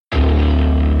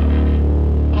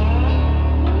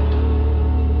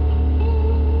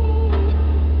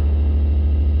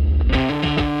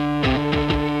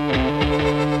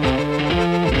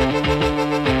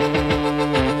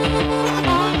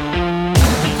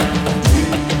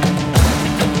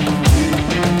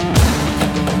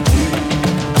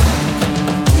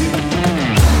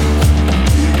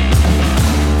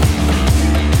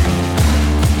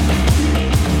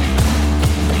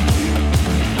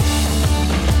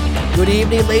Good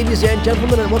evening, ladies and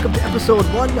gentlemen, and welcome to episode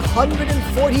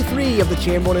 143 of the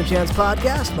Chamberlain and Chance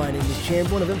podcast. My name is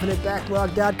Chamberlain of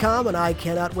InfiniteBacklog.com, and I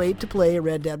cannot wait to play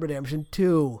Red Dead Redemption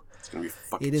 2. It's going to be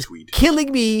fucking It is sweet.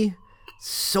 killing me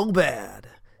so bad.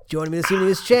 Joining me this evening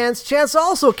is Chance. Chance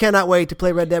also cannot wait to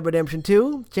play Red Dead Redemption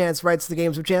 2. Chance writes the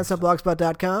games of Chance on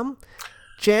Blogspot.com.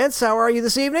 Chance, how are you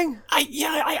this evening?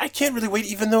 I can't really wait,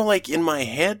 even though, like, in my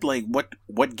head, like,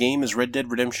 what game is Red Dead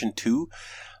Redemption 2?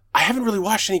 I haven't really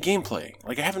watched any gameplay.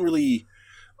 Like, I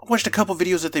watched a couple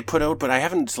videos that they put out, but I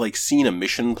haven't, like, seen a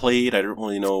mission played. I don't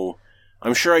really know.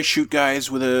 I'm sure I shoot guys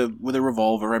with a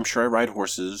revolver. I'm sure I ride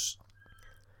horses.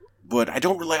 But I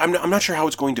don't really, I'm not sure how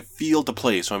it's going to feel to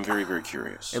play, so I'm very, very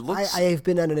curious. I have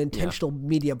been on an intentional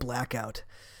media blackout.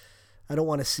 I don't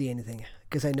want to see anything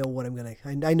because I know what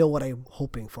I know what I'm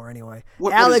hoping for anyway.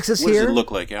 Alex is here. What does it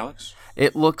look like, Alex?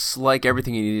 It looks like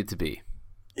everything you need it to be.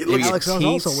 It Maybe looks a Alex was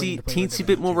also waiting to play Red teensy Dead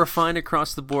bit more Redemption. refined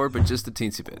across the board, but just a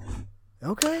teensy bit.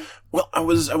 Okay. Well, I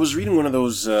was reading one of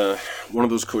those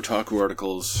Kotaku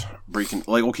articles breaking,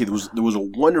 like, okay, there was a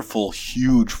wonderful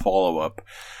huge follow up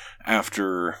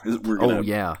after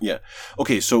yeah.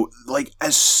 Okay, so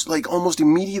almost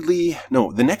immediately,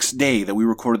 no, the next day that we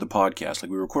recorded the podcast,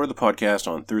 like we recorded the podcast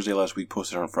on Thursday last week,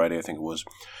 posted on Friday, I think it was.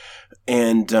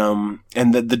 And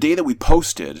the day that we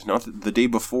posted, not the day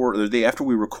before, the day after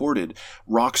we recorded,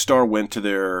 Rockstar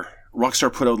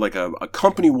put out like a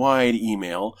company-wide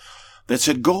email that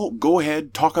said, go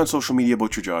ahead, talk on social media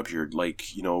about your job here.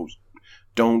 Like, you know,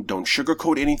 don't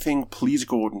sugarcoat anything. Please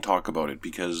go out and talk about it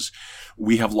because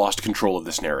we have lost control of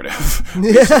this narrative.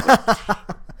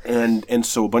 And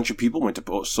so a bunch of people went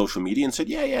to social media and said,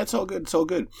 yeah, it's all good.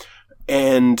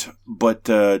 But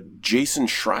Jason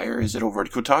Schreier, is it over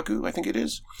at Kotaku? I think it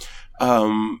is.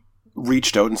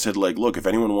 Reached out and said, like, look, if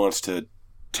anyone wants to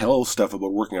tell stuff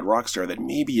about working at Rockstar that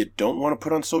maybe you don't want to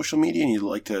put on social media and you'd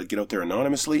like to get out there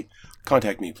anonymously,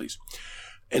 contact me, please.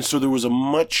 And so there was a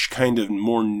much kind of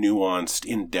more nuanced,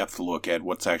 in-depth look at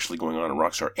what's actually going on in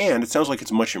Rockstar. And it sounds like it's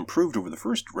much improved over the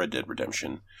first Red Dead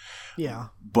Redemption. Yeah.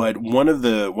 But one of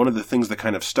the things that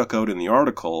kind of stuck out in the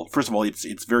article, first of all,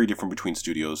 it's very different between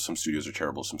studios. Some studios are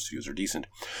terrible, some studios are decent.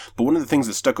 But one of the things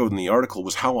that stuck out in the article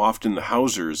was how often the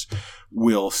housers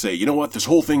will say, you know what, this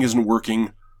whole thing isn't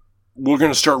working. We're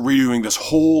going to start redoing this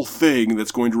whole thing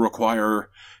that's going to require,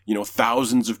 you know,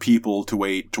 thousands of people to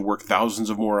work thousands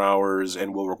of more hours,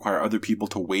 and will require other people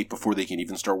to wait before they can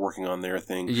even start working on their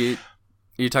thing. You're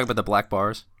talking about the black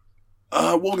bars?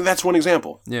 Well, that's one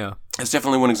example. Yeah. That's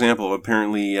definitely one example.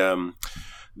 Apparently,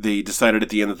 they decided at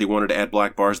the end that they wanted to add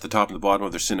black bars at the top and the bottom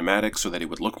of their cinematics so that it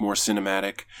would look more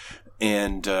cinematic.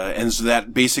 And so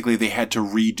that basically they had to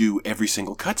redo every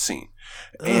single cutscene.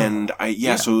 And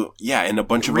and a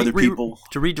bunch of other people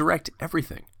to redirect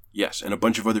everything. Yes, and a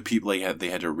bunch of other people they had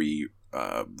to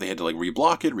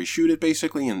reblock it, reshoot it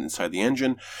basically inside the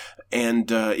engine, and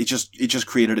it just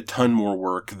created a ton more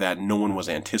work that no one was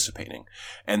anticipating.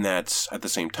 And that's at the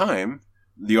same time,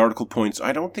 the article points,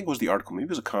 I don't think it was the article, maybe it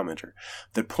was a commenter,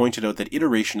 that pointed out that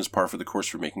iteration is par for the course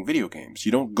for making video games.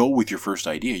 You don't go with your first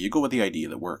idea, you go with the idea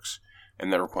that works,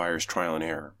 and that requires trial and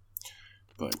error.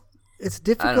 But It's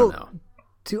difficult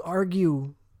to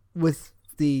argue with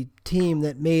the team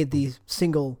that made the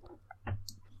single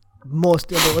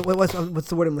most, what's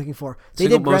the word I'm looking for? They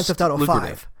did Grand Theft Auto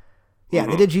 5. Yeah,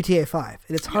 they did GTA 5.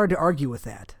 And it's hard to argue with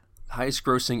that. Highest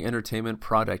grossing entertainment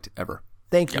product ever.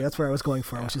 Thank you. That's where I was going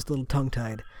for. I was just a little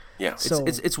tongue-tied. Yeah. So,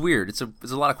 it's weird. It's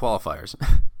a lot of qualifiers.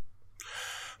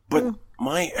 But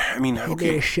He made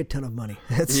a shit ton of money.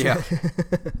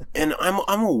 And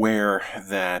I'm aware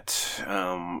that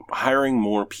hiring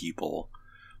more people,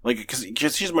 like,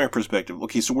 because here's my perspective.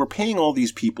 Okay, so we're paying all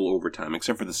these people overtime,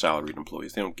 except for the salaried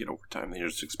employees. They don't get overtime. They're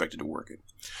just expected to work it.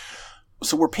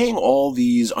 So we're paying all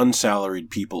these unsalaried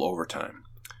people overtime.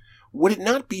 Would it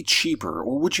not be cheaper,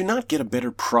 or would you not get a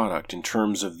better product in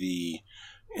terms of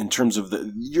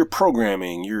your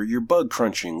programming, your bug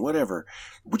crunching, whatever?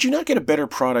 Would you not get a better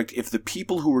product if the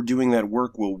people who were doing that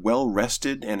work were well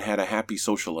rested and had a happy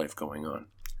social life going on?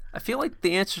 I feel like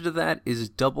the answer to that is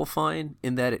Double Fine,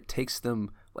 in that it takes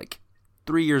them like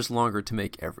 3 years longer to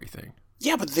make everything.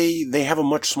 Yeah, but they have a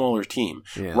much smaller team.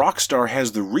 Yeah. Rockstar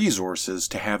has the resources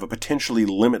to have a potentially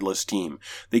limitless team.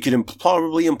 They could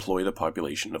probably employ the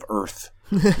population of Earth.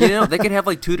 You know, they could have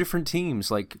like two different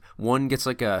teams. Like one gets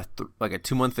like a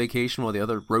 2-month vacation while the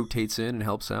other rotates in and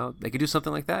helps out. They could do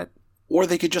something like that. Or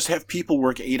they could just have people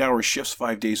work 8-hour shifts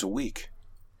 5 days a week.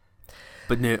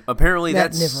 But apparently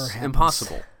That that's never happens.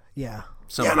 impossible. Yeah.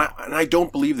 Somehow. Yeah, and I don't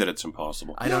believe that it's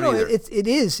impossible. I don't either. It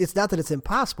is. It's not that it's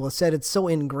impossible. It's that it's so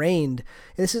ingrained.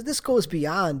 And this goes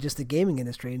beyond just the gaming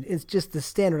industry. It's just the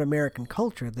standard American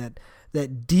culture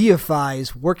that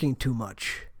deifies working too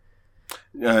much.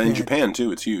 In Japan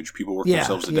too, it's huge. People work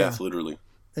themselves to death, literally.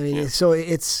 I mean, so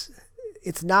it's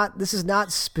not. This is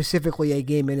not specifically a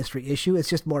game industry issue. It's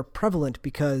just more prevalent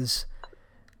because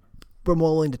we're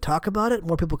more willing to talk about it.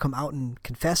 More people come out and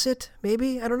confess it.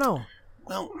 Maybe, I don't know.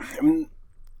 Well, I mean,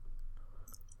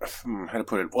 how to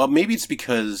put it? Well, maybe it's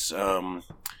because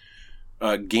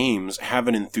games have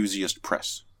an enthusiast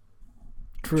press.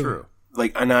 True.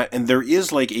 Like, and there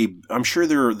is like I'm sure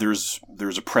there's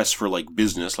a press for like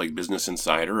Business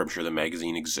Insider. I'm sure the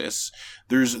magazine exists.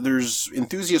 There's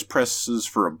enthusiast presses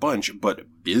for a bunch,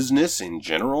 but business in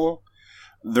general,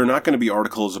 they're not going to be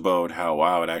articles about how,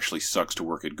 wow, it actually sucks to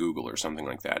work at Google or something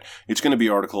like that. It's going to be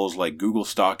articles like Google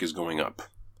stock is going up.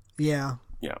 Yeah.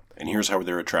 Yeah, and here's how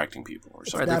they're attracting people or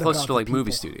something. Right, they're closer to like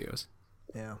movie studios.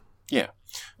 Yeah. Yeah.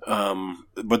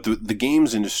 But the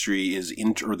games industry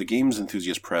or the games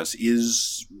enthusiast press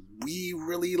we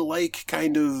really like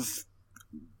kind of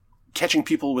catching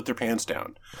people with their pants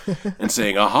down and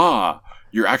saying, aha,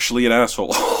 you're actually an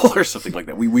asshole or something like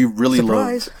that. We really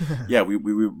Surprise. love, we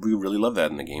really love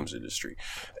that in the games industry.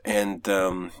 And,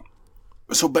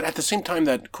 but at the same time,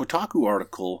 that Kotaku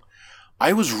article,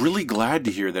 I was really glad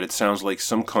to hear that it sounds like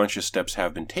some conscious steps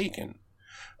have been taken.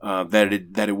 That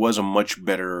it was a much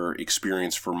better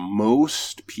experience for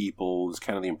most people is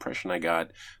kind of the impression I got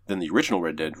than the original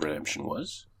Red Dead Redemption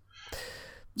was.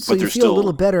 So you feel a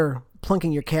little better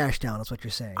plunking your cash down, is what you're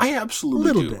saying. I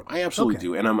absolutely do. I absolutely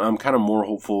do, and I'm kind of more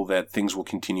hopeful that things will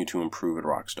continue to improve at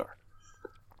Rockstar.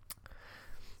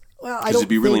 Well, because it'd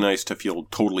be really nice to feel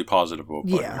totally positive about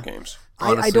playing their games.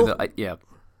 Honestly,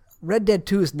 Red Dead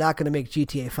 2 is not going to make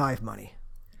GTA 5 money.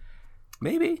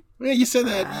 Maybe. Yeah, you said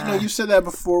that. You said that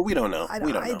before. We don't know. I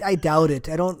doubt it.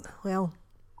 I don't.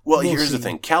 Well, here's the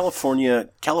thing. California.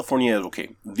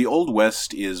 Okay. The Old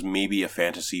West is maybe a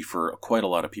fantasy for quite a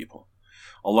lot of people.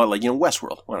 A lot, like,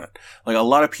 Westworld. Why not? Like, a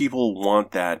lot of people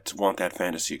want that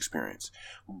fantasy experience,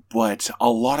 but a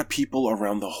lot of people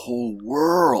around the whole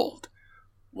world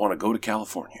want to go to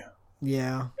California.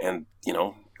 Yeah. And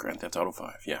Grand Theft Auto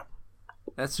 5. Yeah.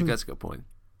 That's a good point.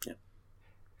 Yeah.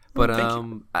 But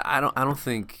I don't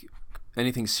think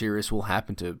anything serious will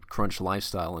happen to Crunch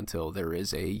Lifestyle until there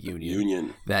is a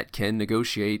union that can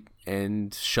negotiate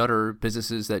and shutter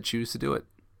businesses that choose to do it.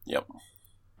 Yep.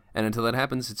 And until that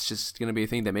happens, it's just going to be a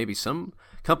thing that maybe some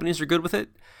companies are good with it,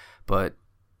 but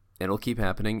it'll keep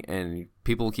happening, and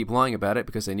people will keep lying about it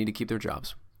because they need to keep their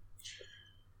jobs.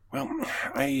 Well,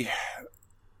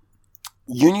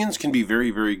 unions can be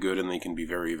very, very good, and they can be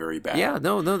very, very bad. Yeah,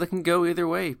 no, they can go either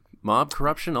way. Mob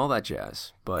corruption, all that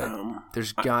jazz. But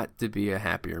there's got to be a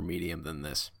happier medium than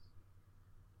this.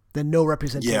 Than no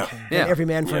representation. Yeah. Every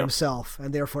man for himself,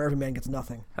 and therefore every man gets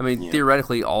nothing. I mean,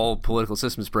 theoretically, all political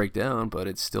systems break down, but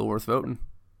it's still worth voting.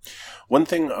 One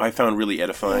thing I found really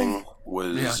edifying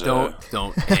was... don't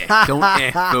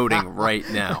voting right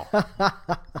now.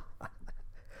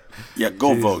 Yeah,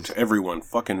 go vote. Everyone,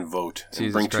 fucking vote.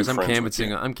 Jesus bring Christ, two friends with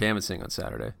you. I'm canvassing on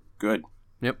Saturday. Good.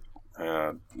 Yep.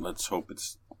 Let's hope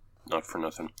it's not for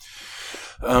nothing.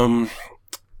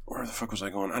 Where the fuck was I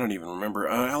going? I don't even remember.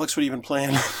 Alex, what have you been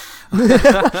playing?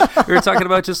 We were talking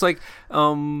about just like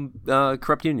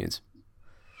corrupt unions.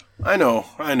 I know.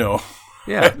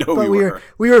 Yeah, I know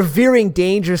we were veering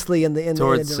dangerously in the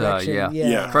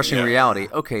direction. Crushing reality.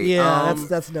 Okay. Yeah,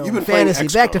 that's no fantasy.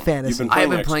 Back to fantasy. I've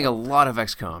been playing a lot of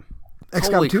XCOM.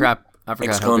 XCOM Holy 2? crap! I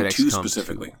forgot how good XCOM 2 XCOM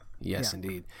specifically. 2. Yes,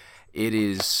 indeed. It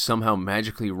is somehow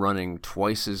magically running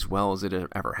twice as well as it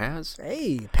ever has.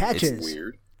 Hey, patches. It's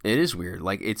weird. It is weird.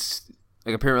 Like, it's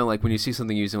like apparently, like when you see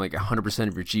something using like 100%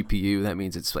 of your GPU, that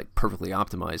means it's like perfectly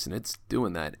optimized, and it's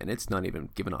doing that, and it's not even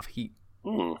giving off heat.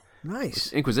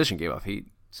 Nice. Inquisition gave off heat,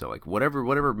 so like whatever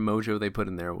mojo they put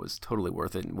in there was totally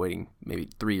worth it. And waiting maybe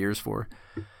 3 years for.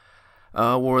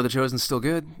 War of the Chosen's still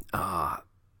good.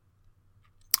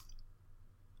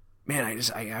 Man,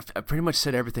 I pretty much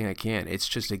said everything I can. It's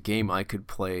just a game I could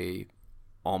play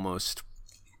almost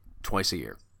twice a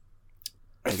year.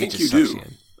 I think you do.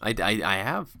 I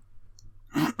have.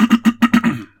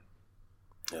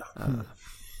 Yeah. All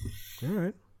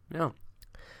right. Yeah.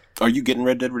 Are you getting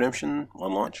Red Dead Redemption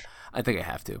on launch? I think I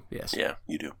have to. Yes. Yeah,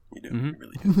 you do. Mm-hmm. You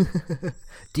really do.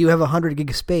 Do you have 100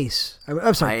 gig space?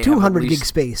 I'm sorry, 200 gig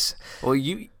space. Well,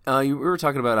 you were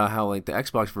talking about how like the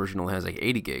Xbox version only has like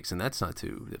 80 gigs, and that's not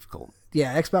too difficult.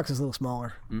 Yeah, Xbox is a little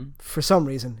smaller. For some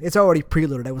reason, it's already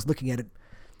preloaded. I was looking at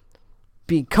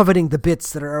it, coveting the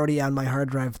bits that are already on my hard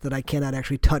drive that I cannot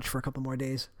actually touch for a couple more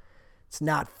days. It's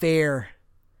not fair.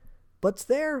 But it's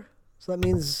there. So that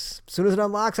means as soon as it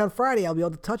unlocks on Friday, I'll be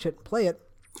able to touch it and play it.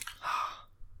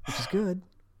 Which is good.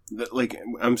 Like,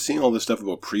 I'm seeing all this stuff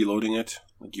about preloading it.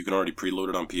 Like, you can already preload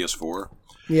it on PS4.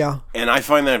 Yeah. And I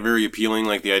find that very appealing.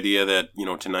 Like, the idea that,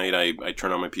 tonight I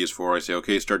turn on my PS4, I say,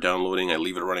 okay, start downloading, I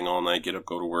leave it running all night, get up,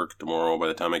 go to work tomorrow. By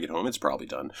the time I get home, it's probably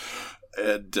done.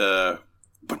 And,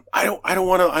 but I don't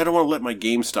want to let my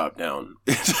game stop down.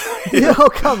 No,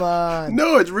 come on.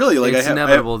 No, it's really like it's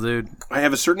inevitable, dude. I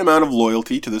have a certain amount of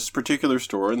loyalty to this particular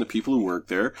store and the people who work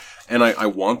there, and I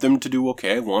want them to do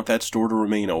okay. I want that store to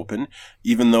remain open,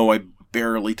 even though I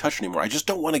barely touch anymore. I just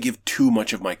don't want to give too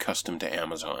much of my custom to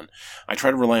Amazon. I try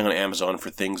to rely on Amazon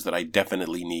for things that I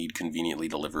definitely need conveniently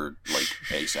delivered, like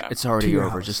ASAP. It's already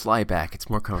over. Just lie back. It's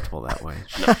more comfortable that way.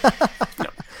 No.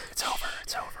 It's over.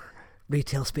 It's over.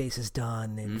 Retail space is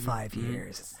done in 5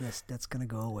 years. That's going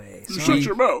to go away. Shut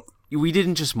your mouth. We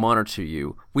didn't just monitor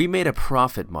you. We made a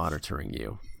profit monitoring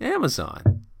you.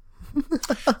 Amazon.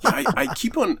 Yeah, I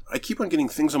keep on getting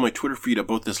things on my Twitter feed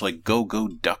about this like Go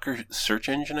Ducker search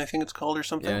engine, I think it's called, or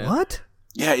something. Yeah. What?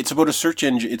 Yeah, it's about a search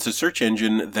engine. It's a search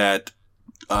engine that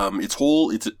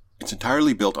it's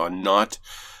entirely built on not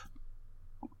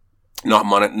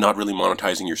really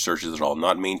monetizing your searches at all,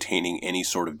 not maintaining any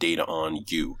sort of data on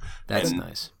you. That's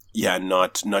nice. Yeah,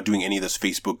 not doing any of this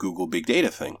Facebook, Google big data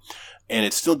thing. And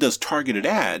it still does targeted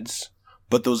ads,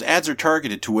 but those ads are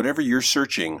targeted to whatever you're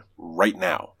searching right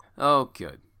now. Oh,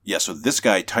 good. Yeah, so this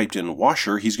guy typed in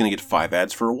washer, he's going to get 5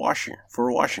 ads for a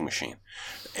washing machine.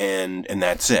 And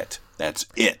that's it. That's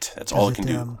it. That's all it can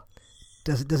do.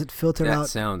 Does it filter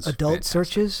out adult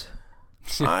searches?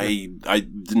 I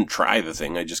didn't try the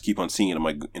thing. I just keep on seeing it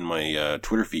in my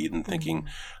Twitter feed and thinking,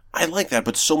 I like that,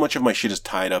 but so much of my shit is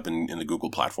tied up in the Google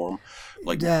platform.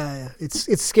 Like, yeah,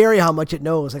 it's scary how much it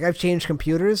knows. Like, I've changed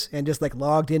computers and just like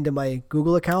logged into my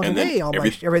Google account and hey,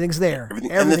 everything's there.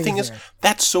 And the thing is,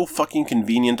 that's so fucking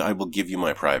convenient. I will give you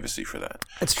my privacy for that.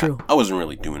 That's true. I wasn't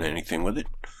really doing anything with it.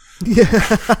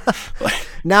 Yeah.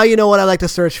 Now you know what I like to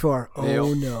search for.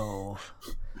 Oh no.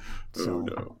 Oh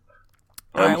no.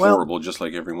 I'm horrible, just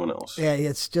like everyone else. Yeah,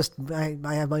 it's just I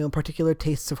have my own particular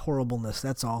tastes of horribleness.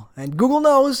 That's all, and Google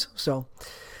knows. So,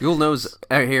 Google knows.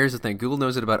 Here's the thing: Google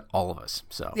knows it about all of us.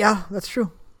 So, yeah, that's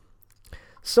true.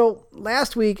 So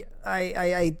last week,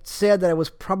 I said that I was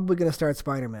probably going to start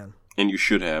Spider-Man, and you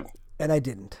should have, and I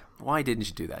didn't. Why didn't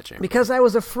you do that, James? Because I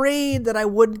was afraid that I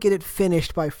wouldn't get it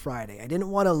finished by Friday. I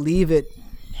didn't want to leave it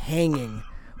hanging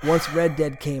once Red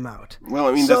Dead came out. Well,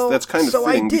 I mean, that's kind of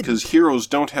fitting because heroes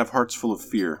don't have hearts full of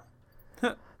fear.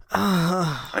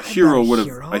 A hero would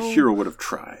have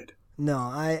tried. No,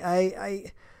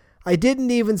 I didn't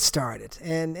even start it,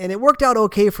 and it worked out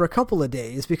okay for a couple of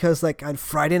days because, like, on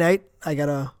Friday night, I got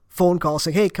a phone call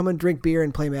saying, "Hey, come and drink beer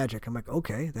and play Magic." I'm like,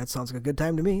 "Okay, that sounds like a good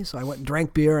time to me." So I went and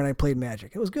drank beer and I played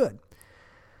Magic. It was good.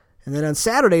 And then on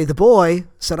Saturday, the boy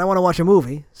said, "I want to watch a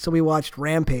movie," so we watched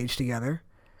Rampage together,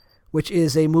 which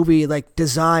is a movie like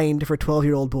designed for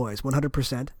 12-year-old boys,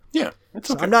 100%. Yeah, it's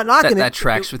okay. So I'm not knocking it. That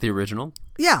tracks with the original.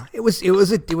 Yeah, it was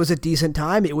a decent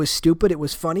time. It was stupid. It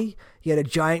was funny. You had a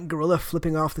giant gorilla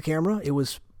flipping off the camera. It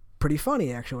was pretty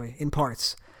funny, actually, in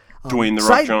parts. Dwayne The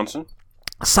Rock Johnson.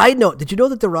 Side note: did you know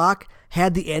that The Rock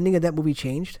had the ending of that movie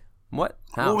changed? What?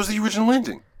 How? What was the original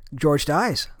ending? George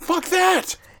dies. Fuck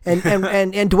that. And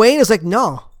Dwayne is like,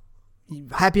 no.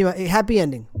 Happy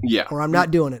ending. Yeah. Or I'm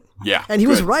not doing it. Yeah. And he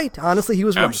was right. Honestly, he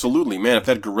was right. Absolutely, man. If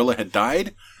that gorilla had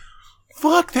died,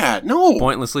 fuck that. No.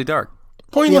 Pointlessly dark.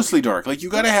 Dark. Like, you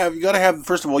gotta have,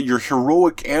 first of all, your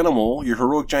heroic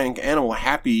giant animal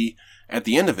happy at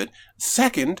the end of it.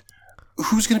 Second,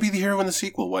 who's gonna be the hero in the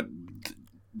sequel? What?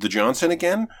 The Johnson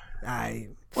again? But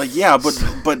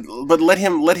let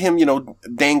him,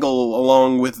 dangle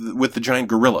along with the giant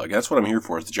gorilla. That's what I'm here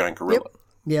for, is the giant gorilla.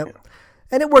 Yep. Yeah.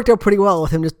 And it worked out pretty well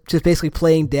with him just basically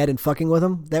playing dead and fucking with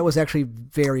him. That was actually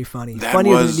very funny.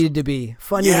 Funnier than it needed to be.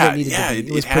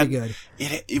 It was pretty good.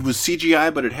 It was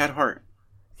CGI, but it had heart.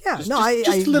 Yeah, just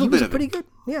a little bit of pretty good.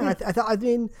 Yeah, I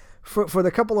mean, for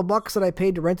the couple of bucks that I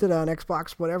paid to rent it on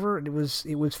Xbox, whatever, it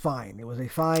was fine. It was a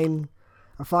fine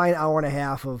hour and a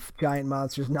half of giant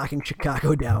monsters knocking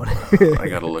Chicago down. I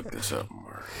gotta look this up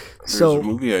more. There's a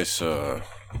movie I saw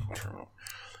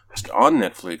on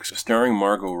Netflix starring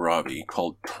Margot Robbie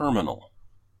called Terminal.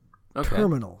 Okay.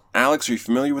 Terminal. Alex, are you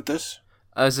familiar with this?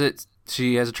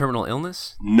 She has a terminal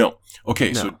illness? No.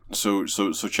 Okay, no. So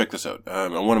check this out. I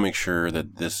want to make sure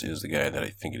that this is the guy that I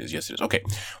think it is. Yes, it is. Okay.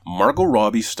 Margot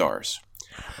Robbie stars.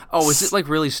 Oh, is it like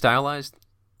really stylized?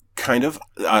 Kind of.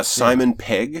 Simon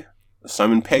Pegg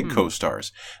Simon Pegg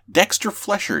co-stars. Dexter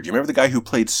Fletcher. Do you remember the guy who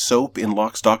played Soap in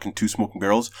Lock, Stock, and Two Smoking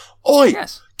Barrels? Oi!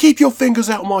 Yes. Keep your fingers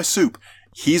out of my soup.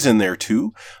 He's in there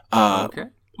too. Okay.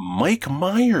 Mike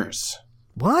Myers.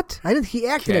 What? I didn't. He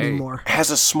acted anymore.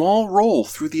 Has a small role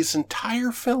through this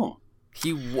entire film.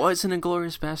 He was in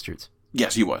Inglourious Basterds.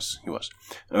 Yes, he was. He was.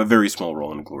 A very small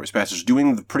role in Inglourious Basterds,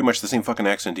 doing pretty much the same fucking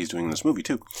accent he's doing in this movie,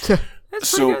 too.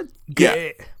 That's pretty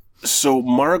good. Yeah. So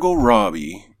Margot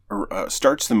Robbie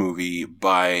starts the movie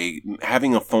by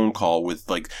having a phone call with,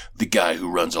 like, the guy who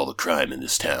runs all the crime in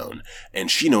this town. And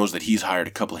she knows that he's hired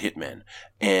a couple of hitmen.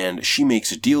 And she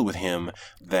makes a deal with him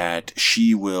that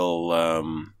she will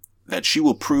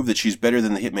prove that she's better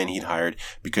than the hitmen he'd hired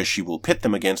because she will pit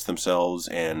them against themselves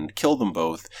and kill them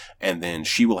both, and then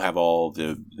she will have all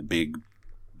the big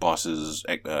boss's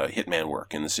hitman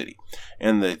work in the city.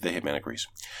 And the hitman agrees.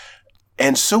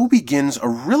 And so begins a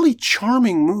really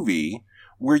charming movie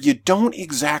where you don't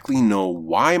exactly know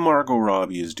why Margot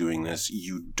Robbie is doing this.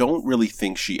 You don't really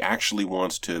think she actually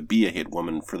wants to be a hit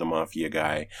woman for the mafia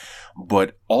guy.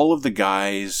 But all of the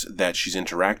guys that she's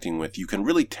interacting with, you can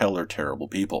really tell are terrible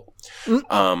people.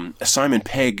 Simon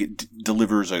Pegg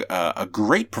delivers a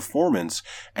great performance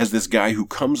as this guy who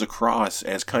comes across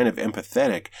as kind of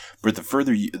empathetic. But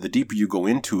the deeper you go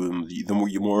into him, the more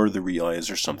you realize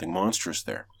there's something monstrous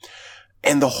there.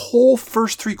 And the whole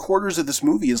first 3/4 of this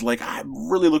movie is like,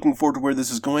 I'm really looking forward to where this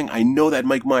is going. I know that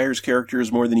Mike Myers' character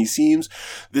is more than he seems.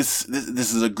 This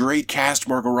is a great cast.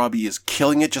 Margot Robbie is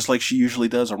killing it just like she usually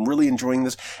does. I'm really enjoying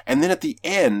this. And then at the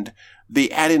end, they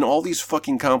add in all these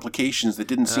fucking complications that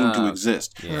didn't seem to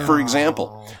exist. Yeah. For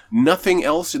example, nothing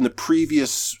else in the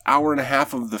previous hour and a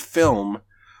half of the film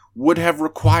would have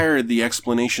required the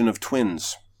explanation of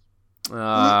twins.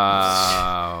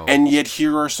 Oh. And yet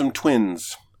here are some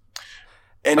twins.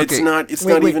 And okay. It's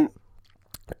not even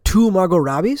two Margot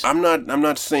Robbies? I'm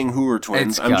not saying who are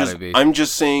twins. I'm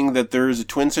just saying that there is a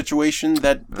twin situation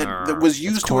that was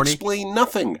used to explain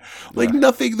nothing. Like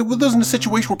nothing. There wasn't a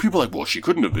situation where people are like, well, she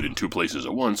couldn't have been in two places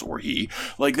at once, or he.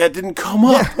 Like that didn't come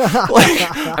up.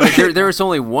 I mean, there is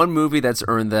only one movie that's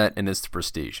earned that, and it's The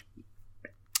Prestige.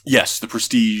 Yes, The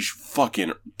Prestige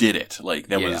fucking did it. Like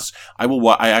that was.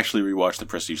 I actually rewatched The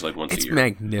Prestige like once a year. It's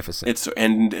magnificent. It's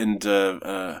and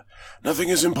nothing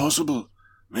is impossible,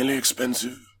 merely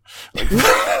expensive. Like,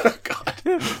 God,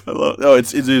 I love. Oh,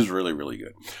 it is really really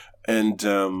good. And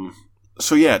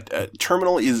so yeah,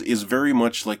 Terminal is very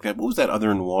much like that. What was that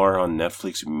other noir on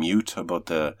Netflix? Mute about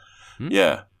the.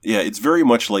 Yeah, it's very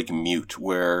much like Mute,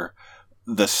 where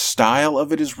the style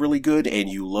of it is really good, and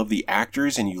you love the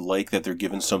actors, and you like that they're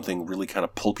given something really kind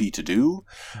of pulpy to do.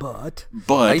 But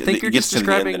I think it gets to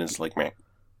the end, and it's like, man.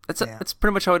 That's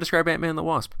pretty much how I describe Ant-Man and the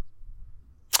Wasp.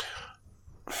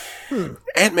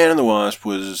 Ant-Man and the Wasp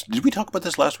was... Did we talk about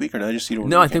this last week, or did I just see it?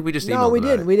 No, I think we just emailed we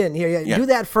didn't. We didn't. Here, do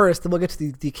that first, then we'll get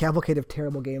to the cavalcade of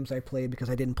terrible games I played because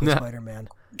I didn't play Spider-Man.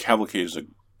 Cavalcade is a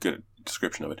good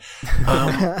description of it.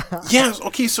 Yeah,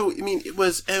 okay, so, I mean, it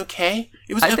was okay.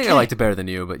 I think I liked it better than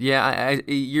you, but yeah,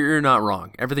 you're not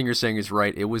wrong. Everything you're saying is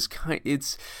right. It was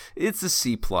it's a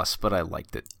C+, but I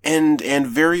liked it. And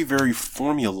very, very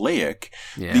formulaic.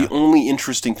 Yeah. The only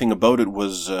interesting thing about it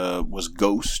was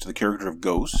Ghost, the character of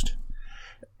Ghost.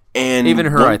 And even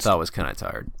her, I thought, was kind of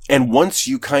tired. And once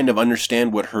you kind of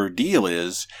understand what her deal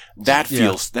is, that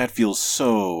feels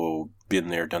so been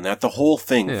there, done that. The whole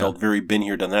thing felt very been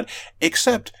here, done that.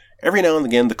 Except every now and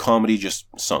again, the comedy just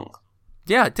sung.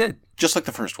 Yeah, it did. Just like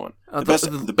the first one.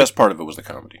 The best part of it was the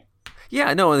comedy.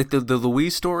 Yeah, no, like the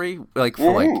Louise story, like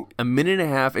for like a minute and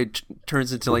a half, it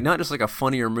turns into like not just like a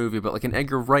funnier movie, but like an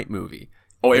Edgar Wright movie.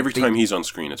 Oh, every time he's on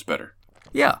screen, it's better.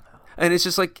 Yeah. And it's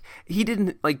just like, he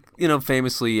didn't, like,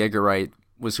 famously Edgar Wright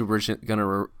was going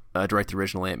to direct the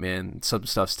original Ant-Man. Some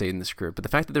stuff stayed in the script. But the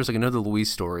fact that there's, like, another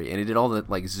Louise story, and he did all the,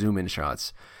 like, zoom-in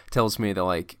shots, tells me that,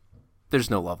 like, there's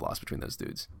no love lost between those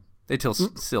dudes. They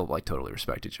still, like, totally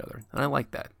respect each other. And I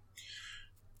like that.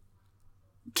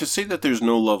 To say that there's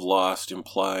no love lost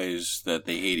implies that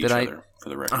they hate each other, for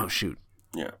the record. Oh, shoot.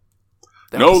 Yeah.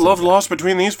 No love lost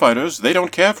between these fighters. They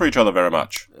don't care for each other very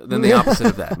much. Then the opposite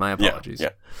of that. My apologies.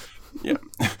 Yeah.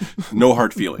 No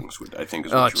hard feelings, I think,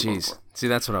 is what you're going for. See,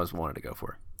 that's what I wanted to go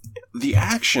for. The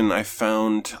action, I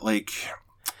found, like...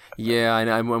 Yeah,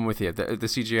 I'm with you. The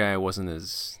CGI wasn't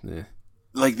as...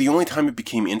 Like, the only time it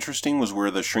became interesting was where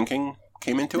the shrinking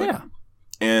came into it. Yeah.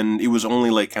 And it was only,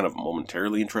 like, kind of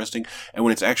momentarily interesting. And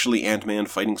when it's actually Ant-Man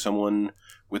fighting someone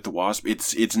with the Wasp,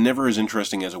 it's never as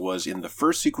interesting as it was in the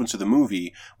first sequence of the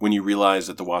movie when you realize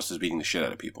that the Wasp is beating the shit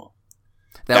out of people.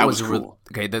 That was cool.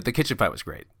 Okay, the kitchen fight was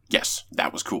great. Yes,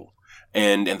 that was cool.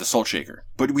 and the salt shaker.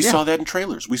 But we saw that in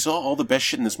trailers. We saw all the best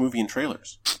shit in this movie in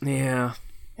trailers. Yeah.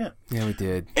 Yeah, we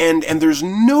did. And there's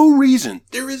no reason.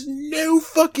 There is no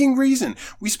fucking reason.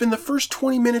 We spend the first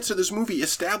 20 minutes of this movie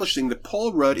establishing that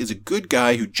Paul Rudd is a good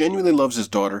guy who genuinely loves his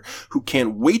daughter, who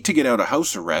can't wait to get out of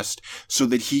house arrest so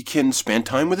that he can spend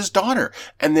time with his daughter.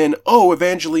 And then,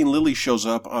 Evangeline Lilly shows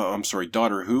up. I'm sorry,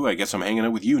 daughter who? I guess I'm hanging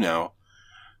out with you now.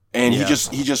 And he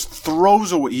just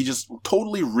throws away, he just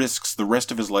totally risks the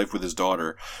rest of his life with his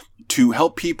daughter to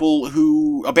help people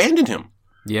who abandoned him.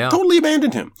 Yeah. Totally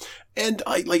abandoned him. And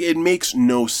it makes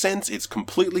no sense. It's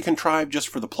completely contrived just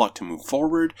for the plot to move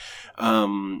forward.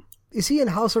 Is he in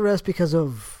house arrest because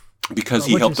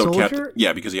he helped out Captain?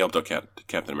 Yeah, because he helped out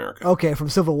Captain America. Okay, from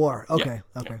Civil War. Okay,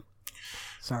 yeah. Okay. Yeah.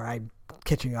 Sorry, I'm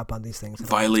catching up on these things.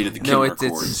 Violated the Kimmer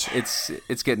Accords.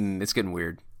 It's getting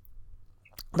weird.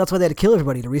 That's why they had to kill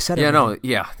everybody to reset it.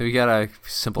 We gotta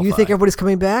simplify. You think everybody's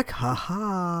coming back? Ha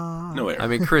ha. No way. I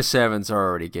mean, Chris Evans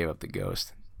already gave up the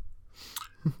ghost.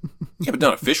 Yeah, but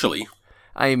not officially.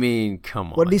 I mean, come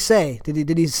on. What did he say? Did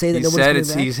he say that nobody's coming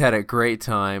back? He's had a great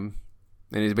time,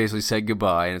 and he's basically said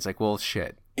goodbye, and it's like, well,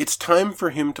 shit. It's time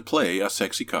for him to play a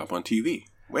sexy cop on TV.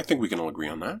 I think we can all agree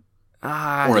on that.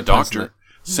 Or a doctor.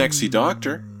 Sexy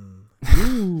doctor.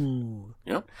 Ooh.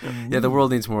 Yeah, the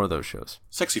world needs more of those shows.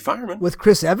 Sexy fireman. With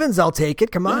Chris Evans, I'll take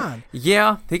it. Come on.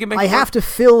 Yeah, he can make I have to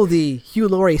fill the Hugh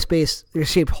Laurie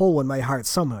shaped hole in my heart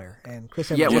somewhere. And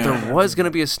Chris Evans. There was going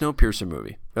to be a Snowpiercer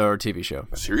movie or TV show.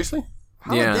 Seriously?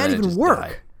 How did that even work?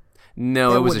 Died.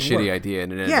 No, it was a shitty idea,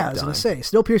 and it ended up I was going to say,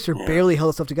 Snowpiercer barely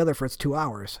held itself together for its 2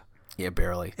 hours. Yeah,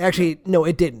 barely. Actually, no,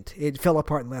 it didn't. It fell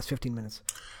apart in the last 15 minutes.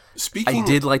 I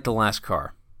did like The Last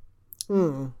Car.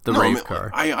 The rave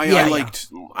car.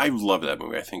 I love that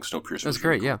movie. I think Snowpiercer was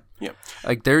great. Cool. Yeah.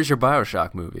 Like, there's your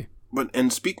BioShock movie.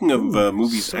 And speaking of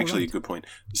movies, actually, a good point.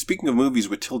 Speaking of movies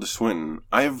with Tilda Swinton,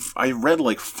 I read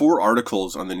like 4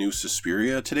 articles on the new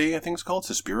Suspiria today. I think it's called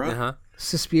Suspiria.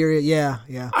 Suspiria,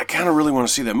 yeah. I kind of really want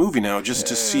to see that movie now, just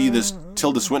to see this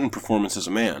Tilda Swinton performance as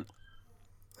a man.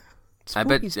 I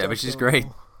bet she's great.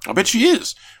 I bet she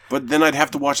is. But then I'd have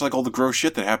to watch like all the gross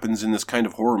shit that happens in this kind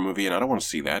of horror movie, and I don't want to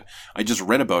see that. I just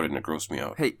read about it and it grossed me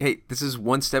out. Hey, this is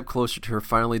one step closer to her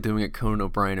finally doing a Conan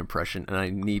O'Brien impression, and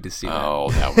I need to see that. Oh,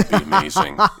 that would be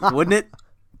amazing. Wouldn't it?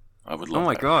 I would love that. Oh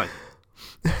my god.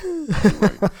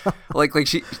 Like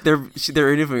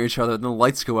they're interviewing each other, and the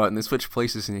lights go out and they switch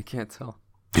places and you can't tell.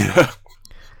 Yeah.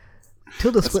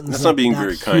 Tilda Swinton's that's not being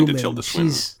very kind to Tilda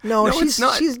Swinton. She's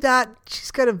not. She's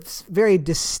got a very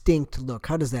distinct look.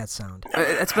 How does that sound?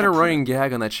 It's been a running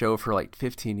gag on that show for like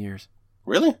 15 years.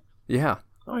 Really? Yeah.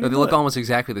 They look almost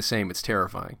exactly the same. It's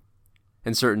terrifying.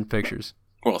 In certain pictures.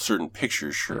 Well, certain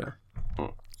pictures, sure. Yeah.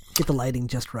 Get the lighting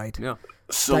just right. Yeah.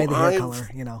 So dye the hair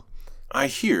color, I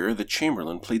hear that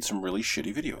Chamberlain played some really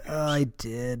shitty video games. I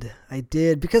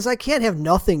did. Because I can't have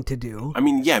nothing to do. I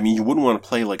mean, you wouldn't want to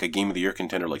play like a Game of the Year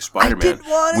contender like Spider-Man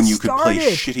when you could play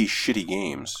shitty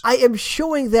games. I am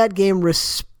showing that game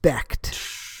respect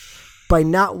by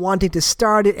not wanting to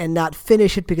start it and not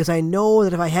finish it, because I know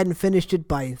that if I hadn't finished it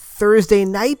by Thursday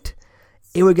night,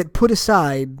 it would get put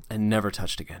aside. And never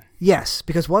touched again. Yes,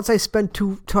 because once I spend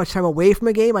too much time away from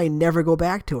a game, I never go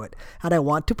back to it. And I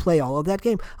want to play all of that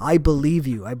game. I believe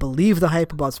you. I believe the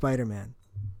hype about Spider-Man.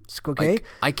 Okay?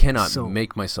 I cannot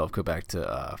make myself go back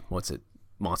to,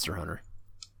 Monster Hunter.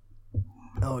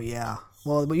 Oh, yeah.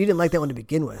 Well, but you didn't like that one to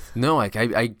begin with. No,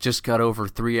 I just got over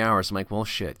 3 hours. I'm like, well,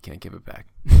 shit, can't give it back.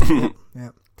 Yeah.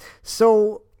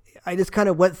 So I just kind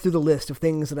of went through the list of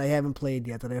things that I haven't played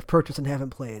yet, that I've purchased and haven't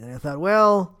played. And I thought,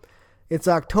 well, it's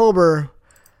October.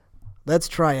 Let's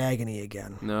try Agony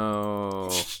again.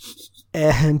 No.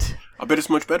 And I bet it's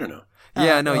much better now.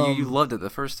 Yeah, no, you loved it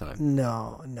the first time.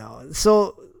 No.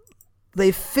 So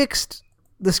they fixed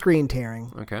the screen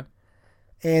tearing. Okay.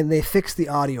 And they fixed the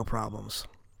audio problems.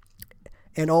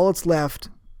 And all it's left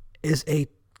is a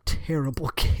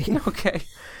terrible game. Okay.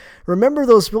 Remember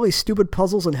those really stupid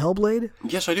puzzles in Hellblade?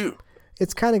 Yes, I do.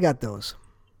 It's kind of got those.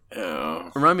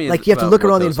 Remind me, like you have to look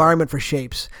around the environment for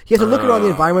shapes. You have to look around the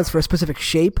environments for a specific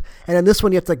shape, and in this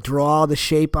one you have to like draw the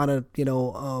shape on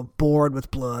a board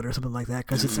with blood or something like that,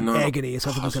 because it's an agony. It's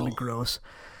something that's gonna be gross.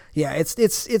 Yeah,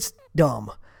 it's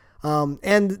dumb.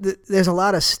 And there's a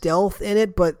lot of stealth in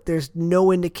it, but there's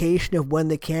no indication of when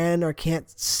they can or can't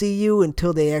see you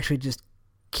until they actually just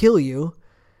kill you.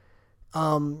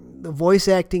 The voice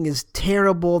acting is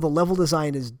terrible. The level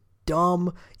design is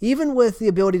dumb. Even with the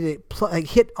ability to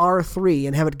hit R3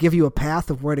 and have it give you a path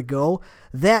of where to go,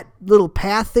 that little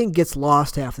path thing gets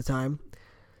lost half the time.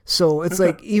 So it's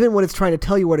like even when it's trying to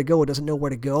tell you where to go, it doesn't know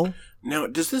where to go. Now,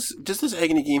 does this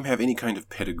Agony game have any kind of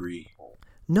pedigree?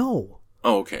 No.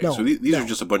 Oh, okay. No, so these are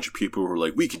just a bunch of people who are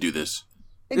like, we could do this.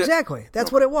 Exactly.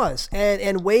 That's what it was.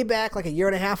 And way back, like a year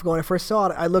and a half ago when I first saw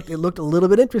it, it looked a little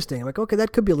bit interesting. I'm like, okay,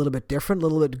 that could be a little bit different, a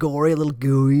little bit gory, a little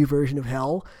gooey version of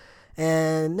hell.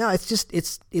 And no,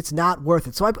 it's not worth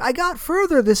it. So I got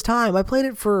further this time. I played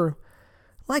it for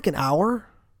like an hour.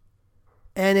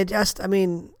 And it just, I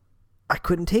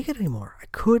couldn't take it anymore. I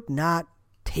could not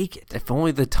take it. If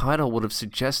only the title would have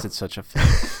suggested such a thing.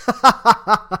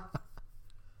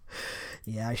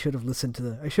 Yeah, I should have listened to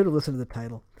the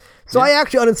title. So I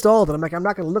actually uninstalled it. I'm like, I'm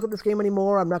not going to look at this game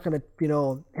anymore. I'm not going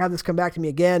to, have this come back to me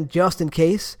again just in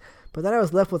case. But then I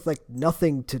was left with like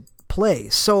nothing to play.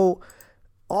 So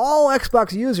all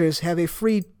Xbox users have a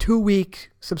free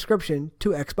 2-week subscription to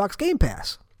Xbox Game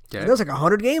Pass. Okay. There's like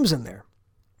 100 games in there.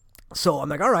 So I'm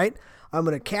like, all right, I'm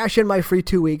going to cash in my free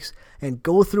 2 weeks and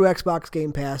go through Xbox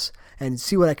Game Pass and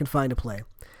see what I can find to play.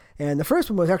 And the first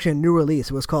one was actually a new release.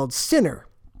 It was called Sinner.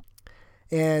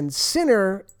 And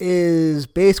Sinner is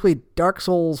basically Dark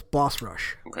Souls boss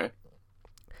rush. Okay.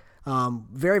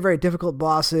 Very, very difficult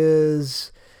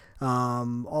bosses.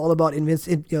 All about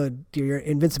your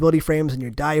invincibility frames and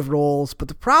your dive rolls. But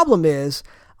the problem is,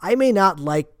 I may not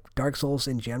like Dark Souls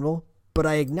in general, but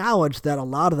I acknowledge that a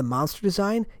lot of the monster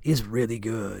design is really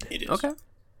good. It is. Okay.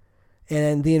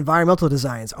 And the environmental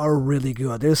designs are really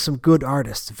good. There's some good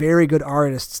artists, very good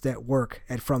artists that work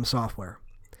at From Software.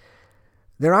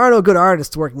 There are no good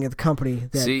artists working at the company,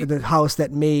 the house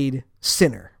that made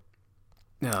Sinner.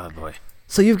 Oh, boy.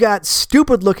 So you've got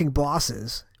stupid-looking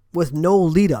bosses with no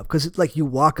lead-up, because it's like you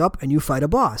walk up and you fight a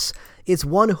boss. Its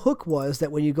one hook was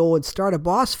that when you go and start a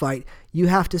boss fight, you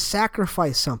have to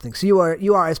sacrifice something. So you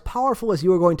are as powerful as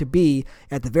you are going to be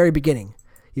at the very beginning.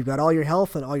 You've got all your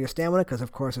health and all your stamina, because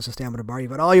of course it's a stamina bar. You've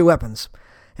got all your weapons.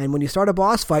 And when you start a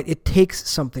boss fight, it takes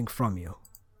something from you.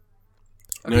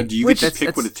 Now, do you get to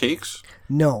pick what it takes?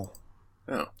 No.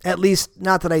 Oh. At least,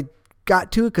 not that I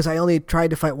got to, because I only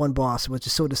tried to fight one boss and was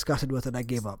just so disgusted with it, I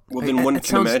gave up. Well, then one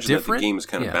can imagine that the game is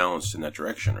kind of balanced in that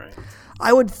direction, right?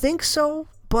 I would think so,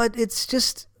 but it's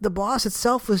just, the boss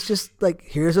itself was just like,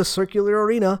 here's a circular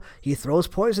arena. He throws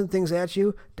poison things at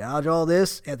you, dodge all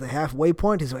this. At the halfway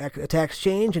point, his attacks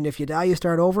change, and if you die, you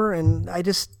start over. And I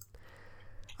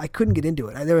couldn't get into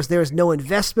it. There was no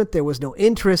investment. There was no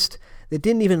interest. It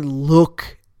didn't even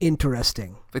look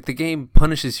interesting. Like the game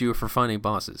punishes you for finding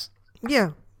bosses.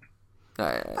 Yeah.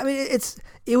 It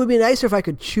would be nicer if I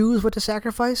could choose what to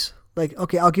sacrifice. Like,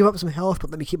 okay, I'll give up some health, but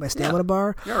let me keep my stamina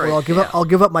bar. Right. Or I'll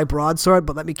give up my broadsword,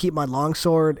 but let me keep my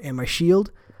longsword and my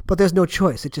shield. But there's no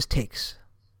choice. It just takes.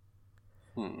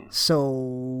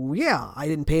 So, yeah, I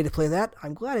didn't pay to play that.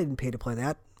 I'm glad I didn't pay to play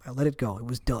that. I let it go. It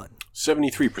was done.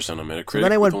 73% on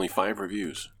Metacritic with only 5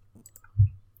 reviews.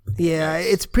 Yeah,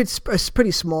 it's a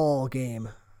pretty small game.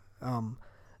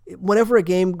 Whenever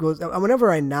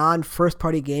a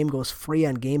non-first-party game goes free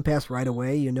on Game Pass right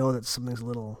away, you know that something's a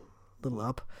little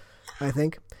up, I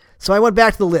think. So I went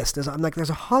back to the list. I'm like, there's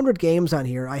 100 games on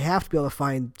here. I have to be able to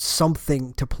find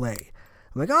something to play.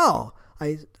 I'm like,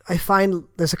 I find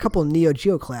there's a couple of Neo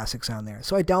Geo classics on there.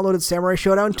 So I downloaded Samurai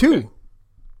Showdown 2. Okay.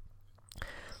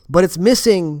 But it's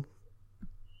missing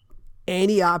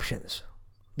any options.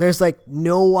 There's like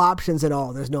no options at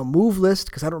all. There's no move list,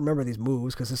 because I don't remember these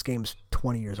moves, because this game's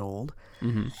 20 years old.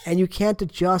 Mm-hmm. And you can't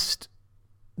adjust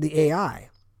the AI.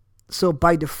 So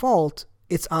by default,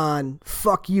 it's on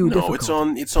fuck you difficulty.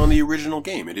 No, it's on the original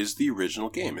game. It is the original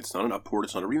game. It's not an upport,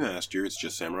 it's not a remaster, it's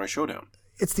just Samurai Showdown.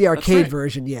 It's the arcade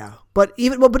version, yeah. But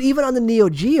even on the Neo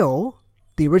Geo,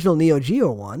 the original Neo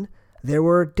Geo one, there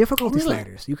were difficulty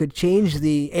sliders. You could change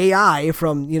the AI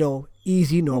from,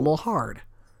 easy, normal, hard.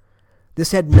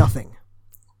 This had nothing.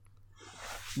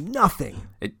 Nothing.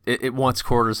 It wants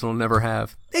quarters it'll never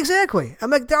have. Exactly. I'm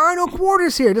like, there are no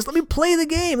quarters here. Just let me play the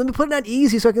game. Let me put it on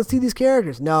easy so I can see these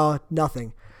characters. No,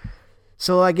 nothing.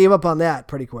 So I gave up on that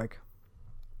pretty quick.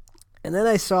 And then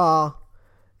I saw,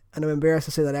 and I'm embarrassed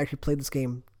to say that I actually played this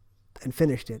game and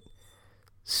finished it,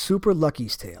 Super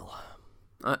Lucky's Tale.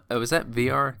 Was that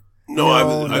VR? No.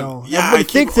 I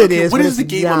think it is. What is the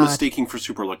game I'm mistaking for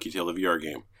Super Lucky Tale, the VR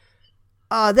game?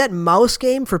 That mouse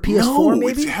game for PS4,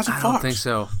 maybe? It has a fox. I don't think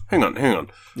so. Hang on.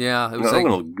 Yeah, I'm going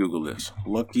to Google this.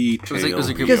 Lucky Tale VR. It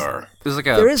was like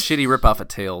a shitty ripoff of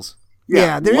Tales.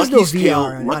 Yeah, there is no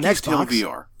VR on Lucky's Xbox. Tale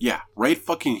VR. Yeah, right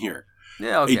fucking here.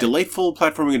 Yeah, okay. A delightful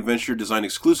platforming adventure designed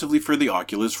exclusively for the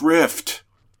Oculus Rift.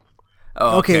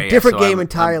 Oh, okay, different game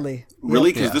entirely.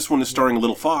 Really? Because this one is starring a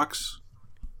little fox.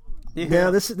 Yeah,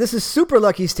 this is Super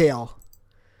Lucky's Tale.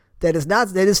 That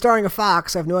is starring a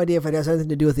fox. I have no idea if it has anything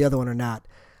to do with the other one or not.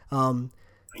 I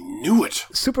knew it.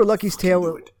 Super Lucky's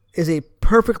Tale is a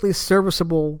perfectly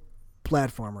serviceable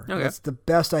platformer. Okay. That's the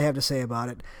best I have to say about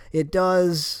it.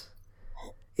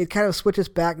 It kind of switches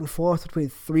back and forth between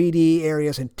 3D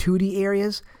areas and 2D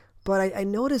areas, but I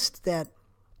noticed that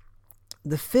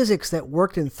the physics that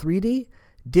worked in 3D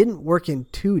didn't work in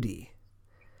 2D.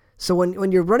 So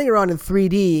when you're running around in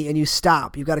 3D and you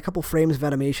stop, you've got a couple frames of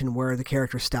animation where the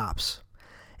character stops.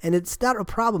 And it's not a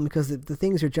problem because the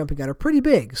things you're jumping at are pretty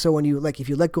big. So when if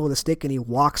you let go of the stick and he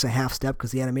walks a half step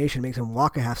because the animation makes him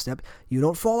walk a half step, you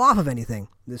don't fall off of anything.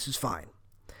 This is fine.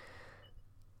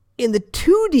 In the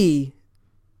 2D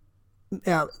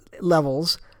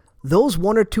levels, those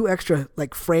 1 or 2 extra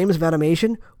frames of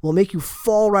animation will make you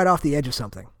fall right off the edge of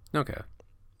something. Okay.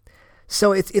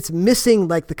 So it's missing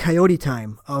the coyote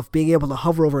time of being able to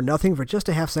hover over nothing for just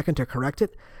a half second to correct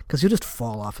it, because you'll just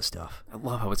fall off of stuff. I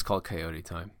love how it's called coyote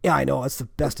time. Yeah, I know. It's the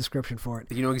best description for it.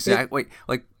 You know exactly.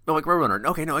 Like Roadrunner.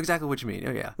 Okay, no, exactly what you mean.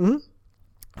 Oh yeah. Mm-hmm.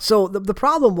 So the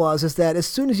problem is that as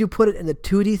soon as you put it in the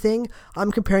 2D thing,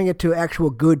 I'm comparing it to actual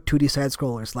good 2D side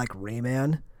scrollers like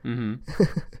Rayman. Mm-hmm.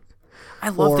 I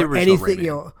love the original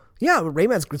Rayman. Yeah,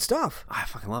 Rayman's good stuff. I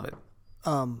fucking love it.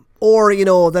 Or,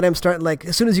 then I'm starting,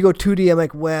 as soon as you go 2D, I'm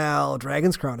like, well,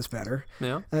 Dragon's Crown is better.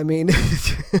 Yeah. I mean,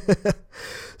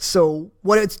 so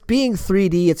when it's being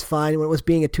 3D, it's fine. When it was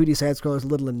being a 2D side-scroller, it's a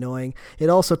little annoying. It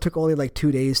also took only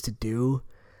 2 days to do.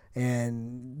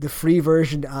 And the free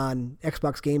version on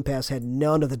Xbox Game Pass had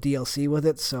none of the DLC with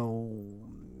it, so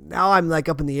now I'm,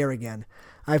 up in the air again.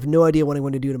 I have no idea what I'm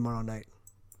going to do tomorrow night.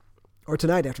 Or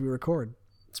tonight after we record.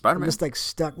 Spider-Man? I'm just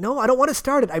stuck. No, I don't want to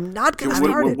start it. I'm not going to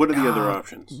start it. What are the other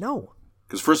options? No.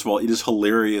 Because first of all, it is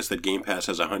hilarious that Game Pass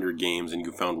has 100 games and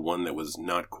you found one that was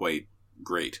not quite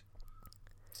great.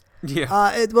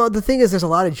 Yeah. Well, the thing is, there's a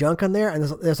lot of junk on there, and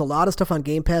there's a lot of stuff on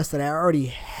Game Pass that I already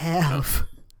have.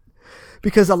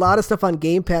 Because a lot of stuff on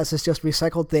Game Pass is just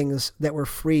recycled things that were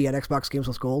free at Xbox Games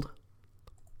with Gold.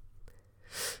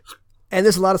 And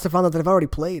there's a lot of stuff on there that I've already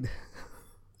played.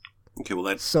 Okay,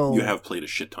 well, you have played a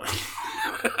shit ton.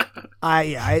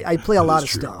 I play a lot of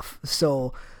stuff.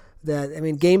 So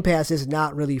Game Pass is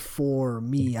not really for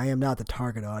me. I am not the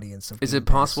target audience of Is it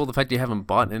possible the fact you haven't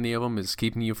bought any of them is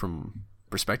keeping you from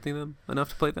respecting them enough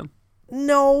to play them?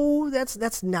 No,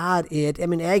 that's not it.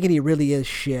 Agony really is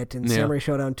shit, and Samurai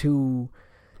Showdown 2.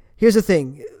 Here's the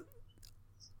thing.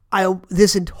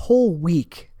 This whole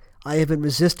week, I have been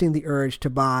resisting the urge to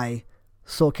buy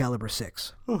Soul Calibur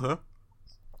 6. Uh-huh.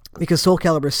 Because Soul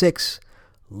Calibur 6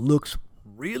 looks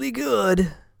really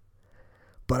good,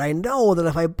 but I know that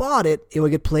if I bought it, it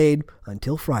would get played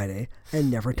until Friday and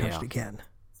never touched again.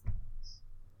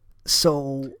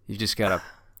 So you just gotta.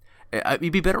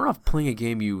 You'd be better off playing a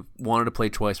game you wanted to play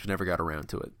twice but never got around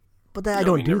to it. But I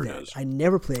don't do that. I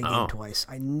never play a game twice.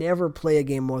 I never play a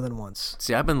game more than once.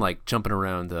 See, I've been jumping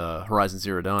around Horizon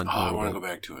Zero Dawn. Oh, I want to go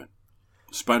back to it.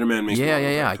 Spider-Man makes me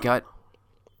I got.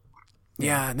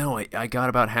 Yeah, no, I got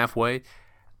about halfway.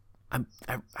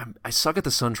 I suck at the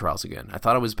Sun Trials again. I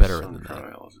thought I was better than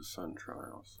that. Sun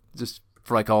Trials. Just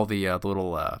for all the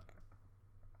little.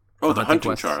 The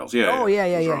hunting trials. Yeah. Oh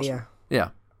yeah. Yeah.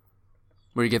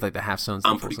 Where you get the half stones.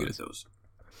 I'm pretty good at those.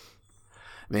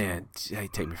 Man, they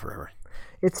take me forever.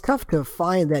 It's tough to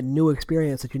find that new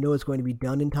experience that you know is going to be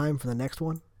done in time for the next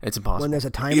one. It's impossible. When there's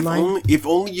a timeline. If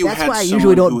only you That's had why I someone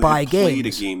usually don't who buy had played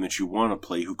games. a game that you want to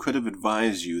play who could have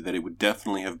advised you that it would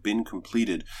definitely have been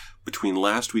completed between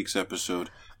last week's episode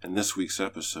and this week's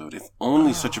episode. If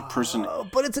only such a person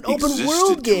but it's an open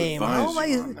world game. How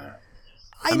am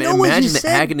I know imagine the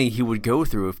agony he would go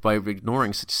through by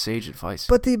ignoring such sage advice.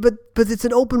 But it's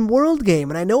an open world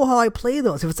game, and I know how I play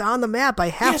those. If it's on the map, I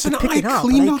have to pick it up.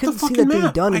 And I couldn't see that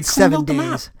being done in 7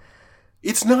 days.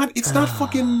 It's not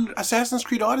fucking Assassin's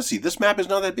Creed Odyssey. This map is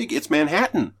not that big. It's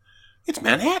Manhattan.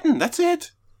 That's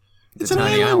it. It's an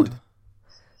island.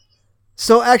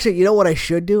 So actually, you know what I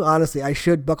should do? Honestly, I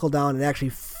should buckle down and actually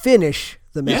finish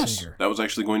The Messenger. Yes, that was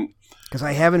actually going... Because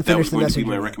I haven't finished The Messenger. That was going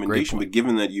to be my recommendation, but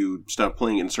given that you stopped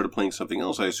playing it and started playing something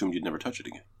else, I assumed you'd never touch it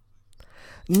again.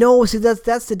 No, see,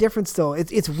 that's the difference, though.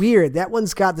 It's weird. That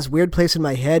one's got this weird place in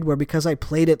my head where because I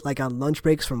played it on lunch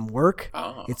breaks from work,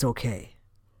 it's okay.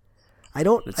 I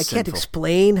can't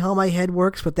explain how my head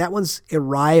works, but that one's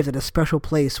arrived at a special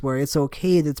place where it's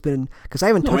okay that it's been... Because I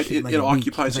haven't touched it in a week,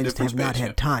 occupies a different space. I just have not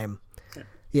had time.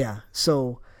 Yeah,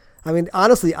 so...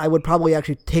 honestly, I would probably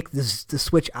actually take the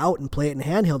Switch out and play it in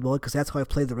handheld mode because that's how I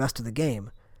played the rest of the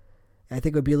game. And I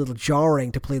think it would be a little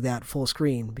jarring to play that full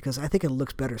screen because I think it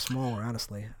looks better smaller,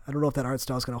 honestly. I don't know if that art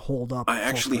style is going to hold up. I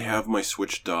actually have my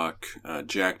Switch dock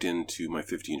jacked into my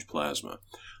 50-inch plasma.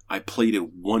 I played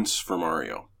it once for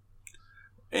Mario.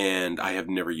 And I have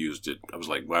never used it. I was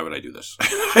like, why would I do this?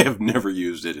 I have never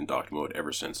used it in docked mode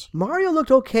ever since. Mario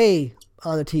looked okay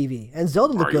on the TV, and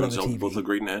Zelda looked good on the TV. Both look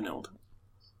great in handheld.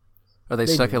 Are they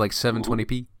stuck at like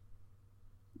 720p?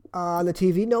 On the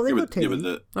TV? No, they look 1080.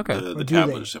 Yeah, but the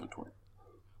tablet is 720.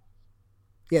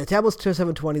 Yeah, the tablet's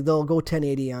 720. They'll go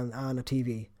 1080 on a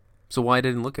TV. So why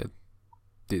didn't it look good?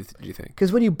 Do you think?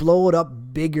 Because when you blow it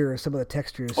up bigger, some of the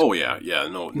textures. Oh yeah,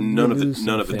 no, none of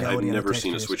it. I've never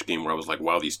seen a Switch game where I was like,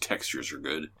 "Wow, these textures are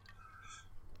good."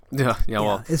 Yeah.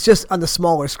 Well, it's just on the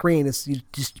smaller screen. It's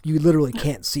you literally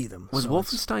can't see them. Was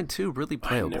Wolfenstein 2 really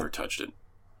playable? I never touched it.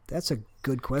 That's a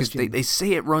good question. They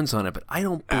say it runs on it, but I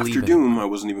don't believe it. After Doom, I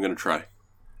wasn't even going to try.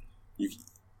 Was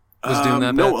Doom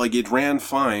that bad? No, like it ran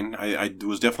fine. There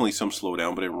was definitely some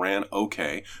slowdown, but it ran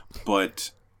okay.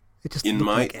 But it just looked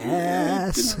like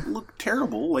ass. It didn't look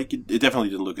terrible. Like it definitely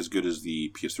didn't look as good as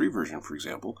the PS3 version, for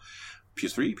example.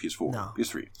 PS3, PS4, no.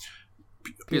 PS3.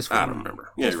 PS4. I don't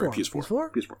remember. Yeah, you're right.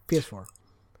 PS4.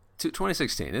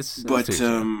 2016.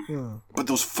 But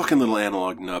those fucking little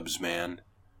analog nubs, man.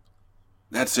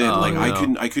 That's it.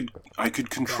 I could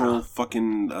control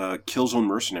fucking Killzone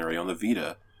Mercenary on the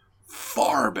Vita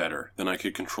far better than I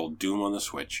could control Doom on the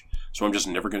Switch. So I'm just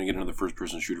never going to get another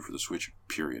first-person shooter for the Switch.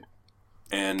 Period.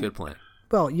 And good plan.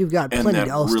 Well, you've got plenty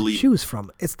else to choose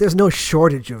from. There's no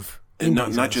shortage of. And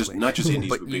not just indies,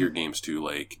 but bigger games too.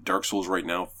 Like Dark Souls right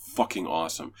now, fucking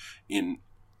awesome.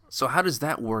 So how does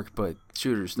that work? But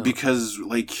shooters don't? Because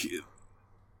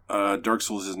Dark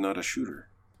Souls is not a shooter.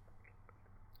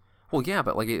 Well, yeah,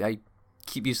 but I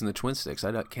keep using the twin sticks.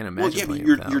 I can't imagine. Well,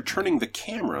 yeah, but you're turning the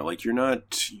camera. Like you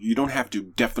don't have to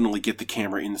definitely get the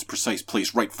camera in this precise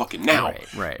place right fucking now.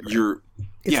 Right.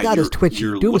 It's not as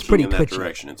twitchy. Doom was pretty twitchy.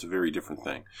 Direction. It's a very different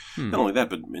thing. Not only that,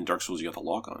 but in Dark Souls you got the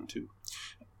lock on too.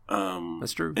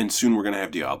 That's true. And soon we're gonna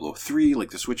have Diablo 3.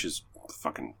 Like the Switch is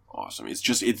fucking awesome. It's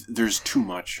just there's too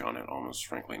much on it almost,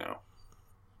 frankly now.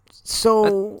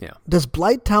 So, does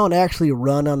Blighttown actually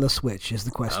run on the Switch, is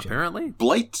the question. Apparently.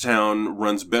 Blighttown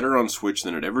runs better on Switch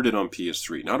than it ever did on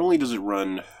PS3. Not only does it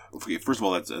run... Okay, first of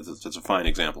all, that's a fine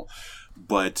example.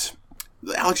 But,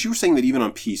 Alex, you were saying that even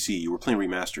on PC, you were playing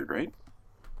Remastered, right?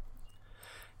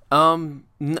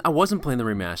 I wasn't playing the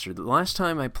Remastered. The last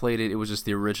time I played it, it was just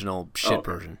the original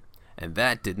version. And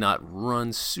that did not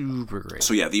run super great.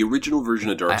 So yeah, the original version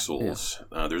of Dark Souls,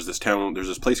 there's this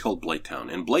place called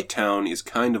Blighttown. And Blighttown is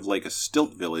kind of like a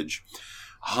stilt village,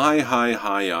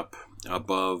 high up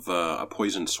above a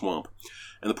poisoned swamp.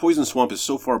 And the poisoned swamp is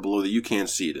so far below that you can't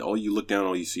see it. All you look down,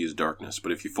 all you see is darkness.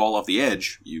 But if you fall off the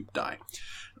edge, you die.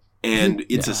 And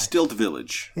it's a stilt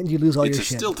village. And you lose all your shit.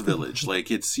 It's a stilt village. Like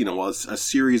it's, it's a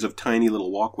series of tiny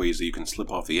little walkways that you can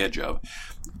slip off the edge of.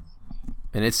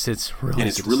 And it's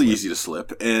really easy to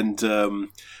slip. And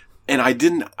I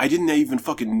didn't even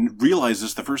fucking realize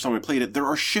this the first time I played it. There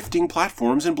are shifting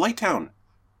platforms in Blighttown.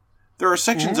 There are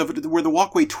sections of it where the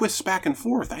walkway twists back and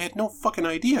forth. I had no fucking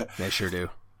idea. They sure do.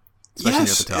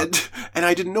 Yes, and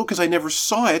I didn't know because I never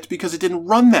saw it because it didn't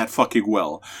run that fucking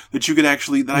well that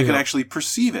I could actually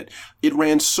perceive it. It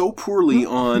ran so poorly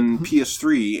on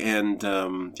PS3 and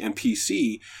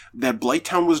PC that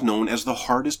Blighttown was known as the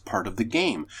hardest part of the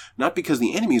game. Not because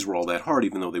the enemies were all that hard,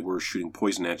 even though they were shooting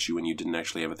poison at you and you didn't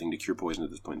actually have a thing to cure poison at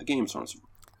this point in the game. So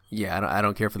yeah, I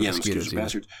don't care for the mosquitoes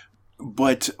bastards.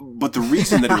 But the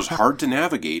reason that it was hard to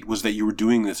navigate was that you were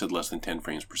doing this at less than 10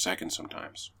 frames per second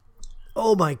sometimes.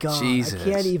 Oh my god! Jesus. I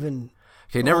can't even.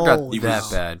 Okay, it never got that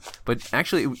bad. But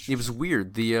actually, it was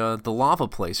weird. The lava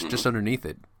place just underneath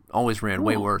it always ran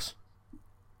way worse.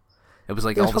 It was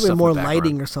like all the stuff. There was probably more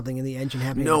lighting or something in the engine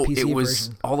happening. No, in the PC it was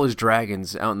version. all those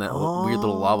dragons out in that weird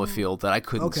little lava field that I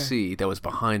couldn't see. That was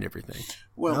behind everything.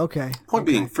 Well, point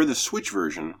being, for the Switch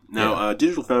version, now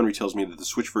Digital Foundry tells me that the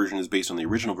Switch version is based on the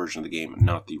original version of the game,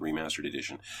 not the remastered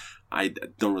edition. I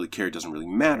don't really care. It doesn't really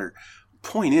matter.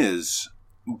 Point is,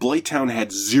 Blighttown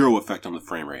had zero effect on the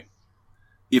frame rate.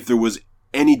 If there was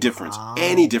any difference,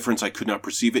 I could not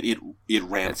perceive it. It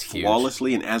ran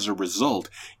flawlessly, and as a result,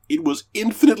 it was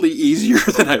infinitely easier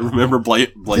than I remember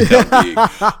Blighttown being.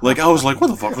 Like, I was like,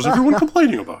 what the fuck was everyone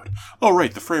complaining about? Oh,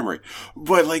 right, the frame rate.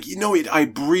 But, I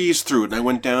breezed through it, and I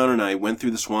went down, and I went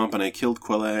through the swamp, and I killed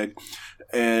Quelaag,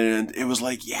 and it was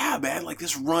like, yeah, man,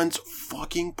 this runs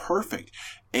fucking perfect.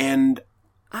 And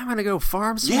I'm gonna go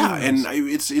farm some. Yeah, and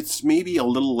it's maybe a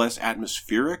little less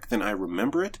atmospheric than I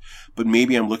remember it, but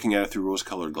maybe I'm looking at it through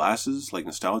rose-colored glasses, like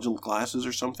nostalgia glasses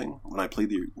or something. When I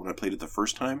played it the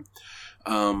first time,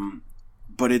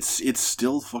 but it's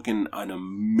still fucking an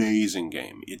amazing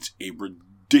game. It's a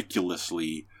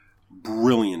ridiculously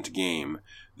brilliant game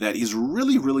that is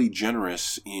really, really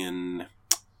generous in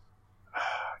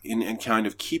in kind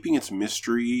of keeping its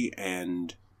mystery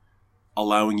and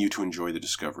allowing you to enjoy the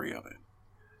discovery of it.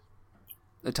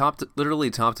 Literally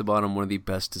top to bottom, one of the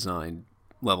best designed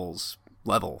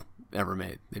level ever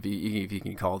made. If you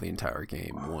can call the entire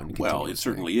game one. Well, it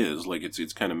certainly is. Like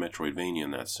it's kind of Metroidvania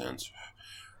in that sense.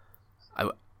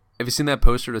 Have you seen that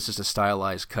poster? That's just a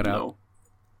stylized cutout. No.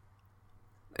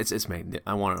 It's made.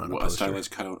 I want it on a poster. A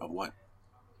stylized cutout of what?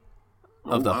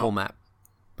 Of the whole map,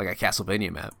 like a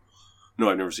Castlevania map. No,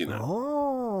 I've never seen that.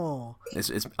 Oh.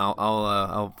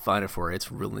 I'll find it for you.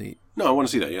 It's really neat. No, I want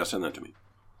to see that. Yeah, send that to me.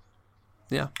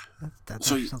 Yeah. That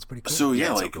sounds pretty cool. So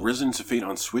yeah, like cool. Resonance of Fate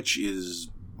on Switch is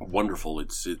wonderful.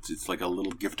 It's like a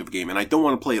little gift of a game, and I don't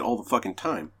want to play it all the fucking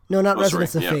time. No, not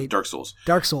Resonance of Fate. Dark Souls.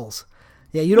 Dark Souls.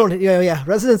 Yeah, you don't. Yeah.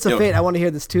 Resonance of Fate. I want to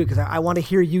hear this too because I want to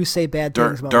hear you say bad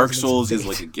things about Dark Souls. Is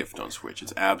like a gift on Switch.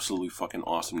 It's absolutely fucking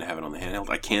awesome to have it on the handheld.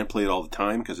 I can't play it all the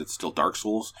time because it's still Dark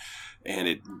Souls, and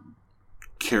it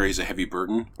carries a heavy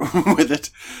burden with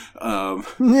it.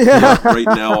 Right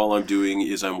now, all I'm doing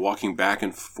is I'm walking back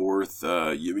and forth.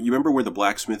 You remember where the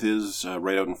blacksmith is?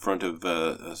 Right out in front of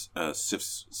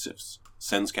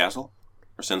Sen's castle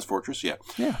or Sen's fortress. Yeah.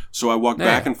 So I walk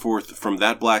back and forth from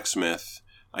that blacksmith.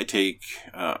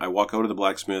 I walk out of the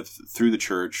blacksmith through the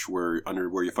church where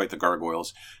you fight the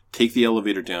gargoyles. Take the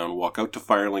elevator down. Walk out to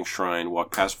Firelink Shrine.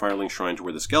 Walk past Firelink Shrine to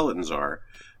where the skeletons are.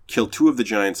 Kill 2 of the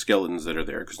giant skeletons that are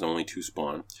there, because only 2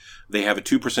 spawn. They have a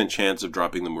 2% chance of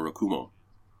dropping the Murakumo,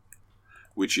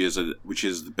 which is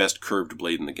the best curved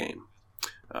blade in the game.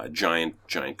 Giant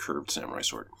curved samurai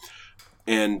sword.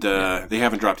 And they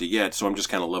haven't dropped it yet, so I'm just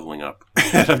kind of leveling up.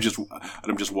 and I'm just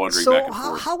wandering back and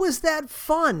forth. So how is that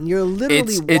fun? You're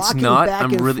literally walking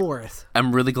back and forth.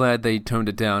 I'm really glad they toned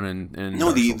it down and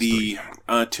no,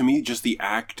 to me, just the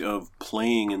act of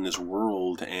playing in this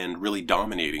world and really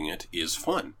dominating it is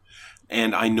fun.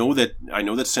 And I know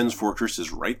that Sen's Fortress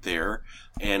is right there,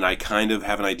 and I kind of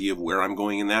have an idea of where I'm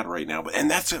going in that right now. And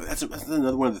that's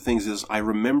another one of the things is I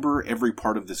remember every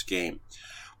part of this game,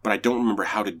 but I don't remember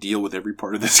how to deal with every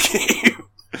part of this game.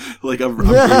 Like I've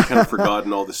really kind of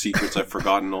forgotten all the secrets. I've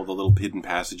forgotten all the little hidden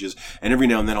passages. And every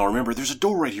now and then I'll remember there's a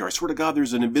door right here. I swear to God,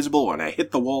 there's an invisible one. I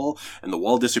hit the wall and the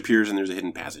wall disappears and there's a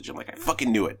hidden passage. I'm like, I fucking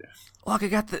knew it. Look,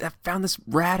 I found this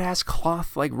rad ass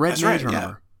cloth like red mage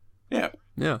armor.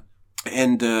 Yeah.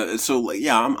 And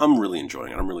I'm really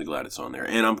enjoying it. I'm really glad it's on there.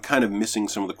 And I'm kind of missing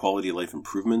some of the quality of life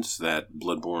improvements that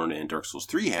Bloodborne and Dark Souls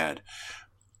 3 had.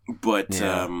 But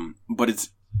it's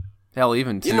hell,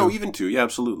 even 2. Even 2, yeah,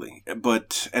 absolutely.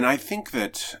 And I think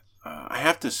that I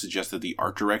have to suggest that the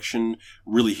art direction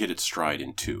really hit its stride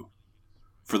in 2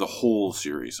 for the whole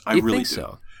series. I really do.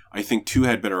 So? I think 2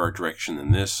 had better art direction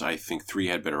than this. I think 3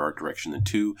 had better art direction than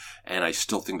 2, and I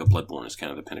still think that Bloodborne is kind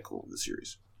of the pinnacle of the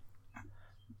series.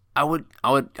 I would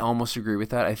almost agree with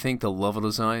that. I think the level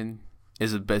design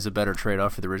is a better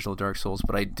trade-off for the original Dark Souls,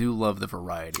 but I do love the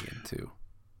variety in 2.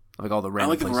 Like all the random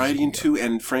I like the variety in 2,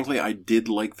 and frankly, I did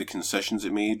like the concessions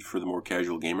it made for the more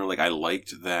casual gamer. Like, I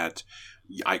liked that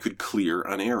I could clear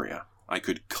an area. I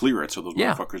could clear it so those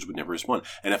motherfuckers would never respawn.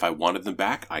 And if I wanted them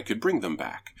back, I could bring them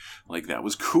back. Like, that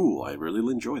was cool. I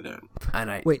really enjoyed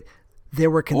that. Wait, there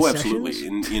were concessions? Oh,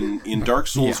 absolutely. In Dark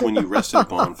Souls, when you rest at a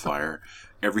bonfire,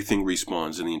 everything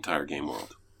respawns in the entire game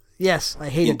world. Yes, I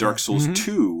hated that. In Dark Souls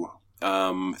 2,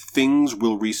 things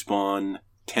will respawn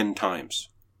 10 times.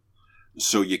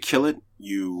 So you kill it,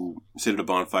 you sit at a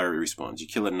bonfire, it respawns. You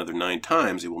kill it another 9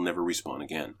 times, it will never respawn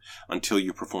again. Until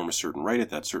you perform a certain rite at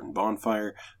that certain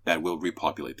bonfire, that will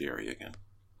repopulate the area again.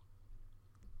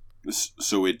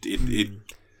 So it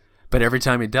But every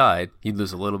time he died, he'd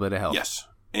lose a little bit of health. Yes.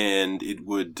 And it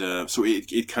would, so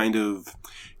it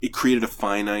created a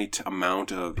finite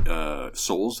amount of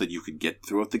souls that you could get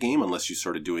throughout the game unless you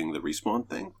started doing the respawn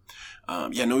thing.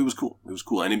 It was cool. It was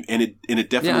cool. And it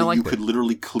definitely, you could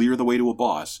literally clear the way to a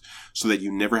boss so that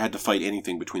you never had to fight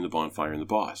anything between the bonfire and the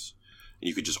boss. And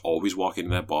you could just always walk into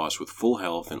that boss with full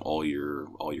health and all your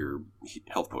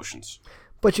health potions.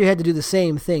 But you had to do the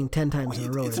same thing 10 times in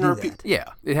a row to do that.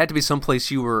 Yeah, it had to be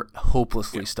someplace you were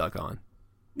hopelessly stuck on.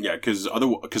 Yeah, because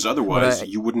otherwise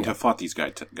you wouldn't have fought these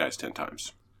guys 10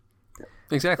 times. Yeah.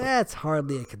 Exactly. That's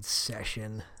hardly a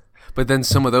concession. But then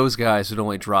some of those guys would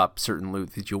only drop certain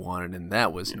loot that you wanted, and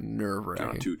that was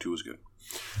nerve-wracking. Yeah, 2 was good.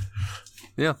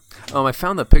 Yeah. I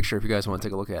found that picture if you guys want to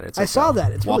take a look at it. I saw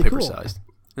that. It's wallpaper really cool. Sized.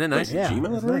 Isn't that nice? Yeah,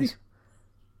 it's nice.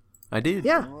 I did.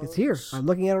 Yeah, it's here. I'm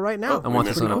looking at it right now. I want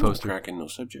this on a poster. Cracking, no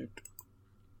subject.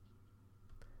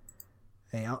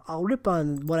 Hey, I'll rip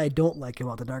on what I don't like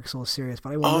about the Dark Souls series,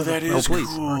 but I will never question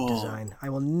the art design. I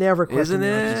will never question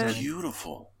the art design.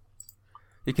 Beautiful.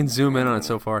 You can zoom in on it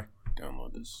so far.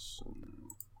 Download this.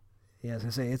 Yeah, as I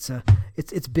say,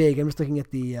 it's big. I'm just looking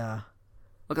at the.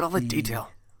 Look at all the detail.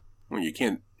 Well, you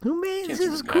can't. Who made this?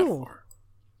 Is cool.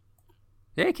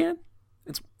 Yeah, you can.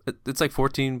 It's like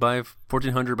 1400 by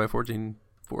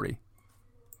 1440.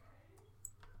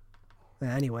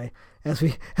 Anyway, as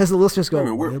the listeners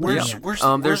go,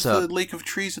 where's the lake of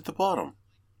trees at the bottom?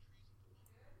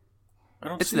 I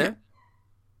don't see it.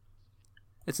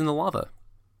 It's in the lava.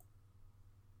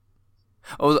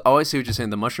 Oh, I see what you're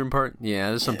saying. The mushroom part? Yeah,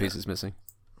 there's some pieces missing.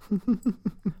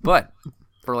 But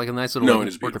for like a nice little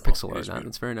work of pixel art,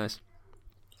 it's very nice.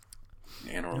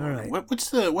 All right. What's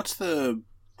the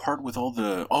part with all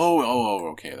the? Oh,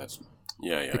 okay. That's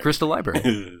the Crystal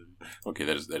Library. Okay,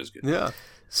 that is good. Yeah.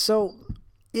 So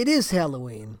it is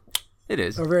Halloween. It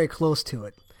is. Or very close to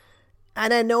it.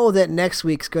 And I know that next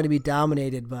week's going to be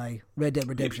dominated by Red Dead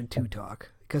Redemption 2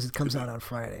 talk because it comes out on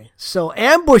Friday. So,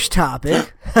 ambush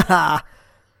topic.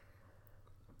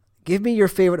 Give me your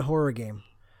favorite horror game.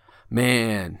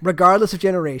 Man. Regardless of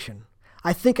generation.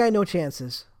 I think I know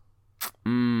chances.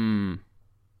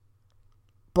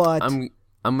 But I'm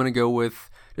going to go with,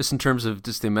 just in terms of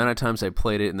just the amount of times I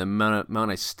played it and the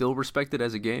amount I still respect it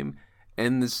as a game,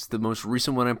 and this is the most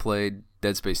recent one I played,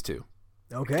 Dead Space 2.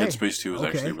 Okay. Dead Space 2 is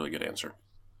actually a really good answer.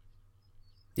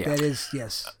 Yeah. That is,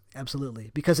 yes, absolutely.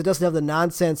 Because it doesn't have the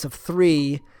nonsense of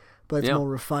 3, but it's more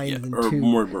refined than 2.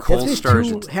 More Dead Space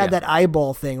 2 had that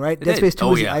eyeball thing, right? Dead Space 2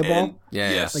 was the eyeball?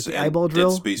 Yes. Like the eyeball drill?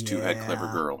 Dead Space 2 had Clever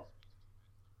Girl.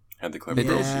 Had the Clever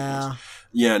Girl sequence.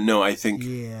 Yeah, no, I think...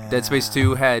 Dead Space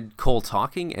 2 had Cole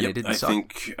talking, and it didn't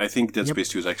suck. I think Dead Space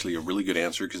 2 is actually a really good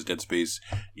answer, because Dead Space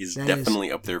is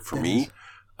definitely up there for me.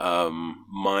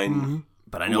 Mine...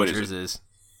 But I know what yours is.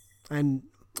 And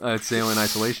it's Alien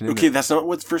Isolation. Okay, that's not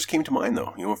what first came to mind,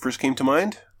 though. You know what first came to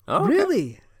mind? Oh, okay.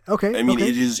 Really? Okay. I mean,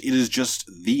 it is just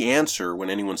the answer when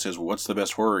anyone says, well, "What's the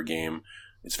best horror game?"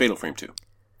 It's Fatal Frame 2.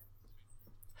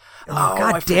 Oh,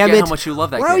 God damn it! How much you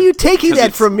love that Why game. are you taking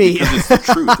that from me? Because it's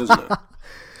the truth, isn't it?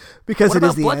 Because it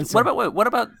is the answer. What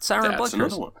about Siren Blood Curse? That's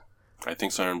another one. I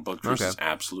think Siren Blood Curse is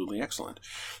absolutely excellent,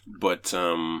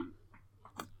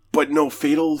 But no,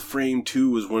 Fatal Frame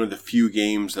 2 was one of the few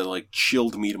games that, like,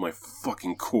 chilled me to my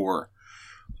fucking core.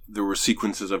 There were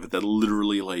sequences of it that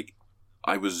literally, like,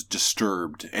 I was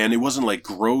disturbed. And it wasn't, like,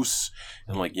 gross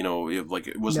and, like, you know, it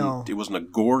wasn't a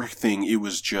gore thing. It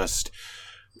was just...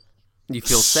 You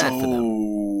feel sad for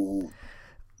them.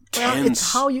 Tense. Well,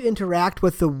 it's how you interact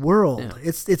with the world.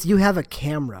 Yeah. It's you have a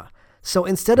camera. So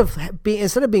instead of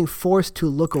being forced to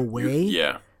look away...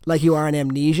 like you are in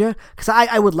Amnesia, because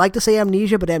I would like to say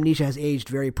Amnesia, but Amnesia has aged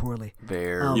very poorly.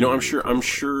 I'm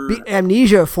sure.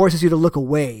 Amnesia forces you to look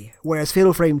away, whereas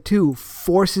Fatal Frame 2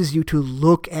 forces you to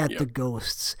look at the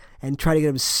ghosts and try to get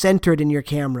them centered in your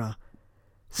camera.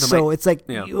 It's like,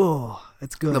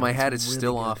 it's good. My hat is really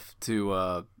still good. off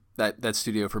to that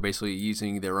studio for basically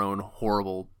using their own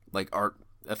horrible like art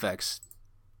effects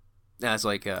as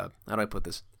like how do I put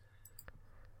this?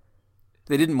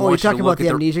 They didn't want you to look at you're talking about the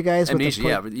Amnesia guys?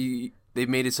 Amnesia, but they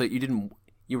made it so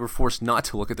you were forced not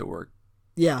to look at their work.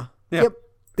 Yeah. Yep.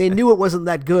 They knew it wasn't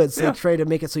that good, so they tried to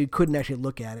make it so you couldn't actually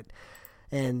look at it.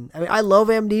 And I mean, I love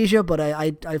Amnesia, but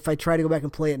I if I try to go back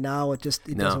and play it now, it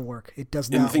doesn't work. It does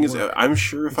not. And the thing work. is, I'm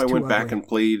sure if I went back and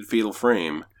played Fatal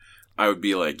Frame, I would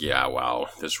be like, yeah, wow,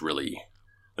 this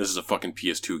is a fucking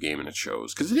PS2 game, and it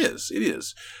shows, because it is. It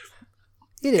is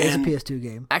a PS2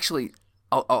 game. Actually,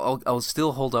 I'll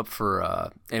still hold up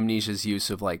for Amnesia's use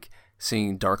of like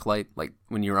seeing dark light, like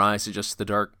when your eyes adjust to the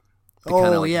dark. The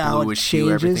kind of like bluish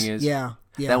hue everything is. Yeah.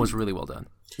 That was really well done.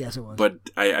 Yes, it was.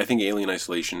 But I think Alien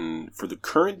Isolation, for the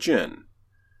current gen,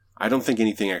 I don't think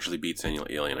anything actually beats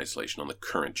Alien Isolation on the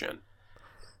current gen.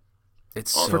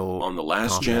 It's on the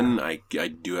last gen, I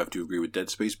do have to agree with Dead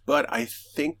Space, but I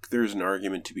think there's an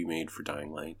argument to be made for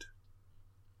Dying Light.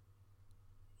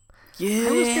 Yeah.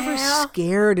 I was never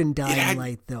scared in Dying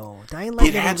Light, though. Dying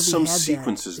Light had some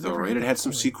sequences, though, right? It had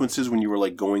some sequences when you were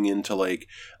like going into like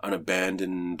an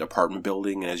abandoned apartment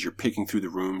building, and as you're picking through the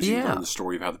rooms, you learn the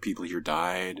story of how the people here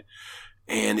died.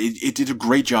 And it did a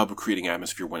great job of creating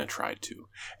atmosphere when it tried to.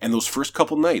 And those first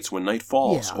couple nights, when night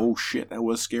falls, oh shit, that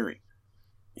was scary.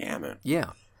 Yeah, man.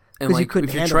 Yeah. And like,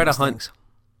 if you try to hunt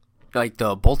like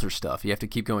the bolter stuff, you have to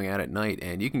keep going out at night,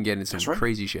 and you can get into some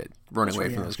crazy shit running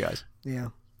away from those guys. Yeah.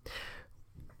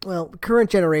 Well,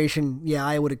 current generation,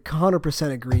 I would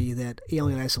 100% agree that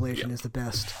Alien Isolation is the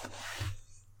best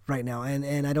right now,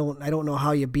 and I don't know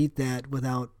how you beat that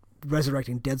without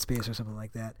resurrecting Dead Space or something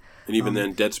like that. And even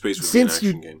then, Dead Space would be an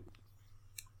action game.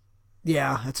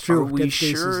 Yeah, that's true. Are we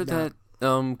sure that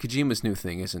Kojima's new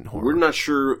thing isn't horror? We're not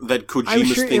sure that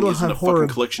Kojima's thing isn't a fucking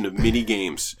collection of mini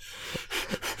games.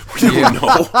 don't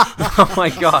know. Oh my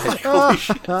god! Holy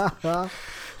shit!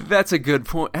 That's a good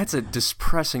point. That's a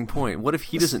depressing point. What if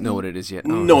he doesn't know what it is yet?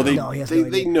 Oh, no, they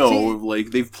know. Like,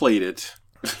 they've played it,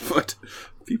 but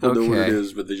people know what it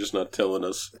is, but they're just not telling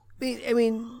us. I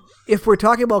mean, if we're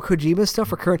talking about Kojima stuff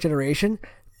for current generation,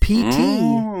 PT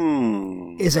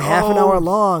is a half an hour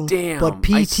long, but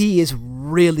PT is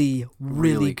really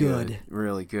good.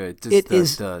 Really good.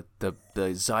 Just the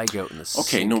zygote and the sink.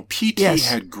 Okay, no, PT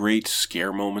had great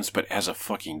scare moments, but as a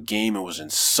fucking game, it was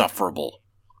insufferable.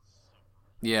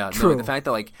 Yeah, true. No, the fact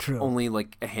that only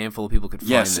a handful of people could find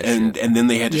this and then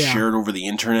they had to share it over the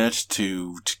internet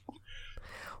to.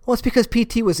 Well, it's because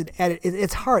PT was an ad.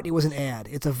 It's hard. It was an ad.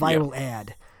 It's a viral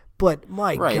ad. But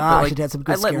my gosh, it had some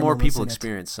good. I let more people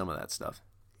experience some of that stuff.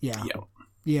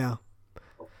 Yeah.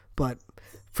 But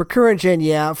for current gen,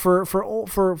 for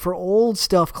old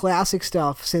stuff, classic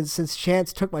stuff. Since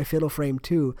Chance took my Fatal Frame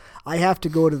 2, I have to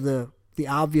go to the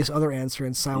obvious other answer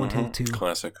in Silent Hill 2.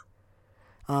 Classic.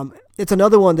 It's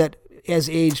another one that has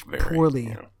aged poorly.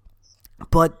 Yeah.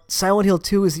 But Silent Hill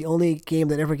 2 is the only game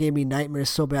that ever gave me nightmares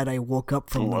so bad I woke up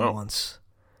from them once.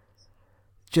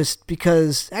 Just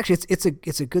because, actually, it's a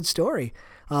good story.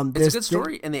 It's a good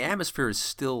story, and the atmosphere is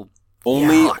still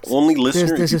only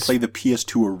listener if you play the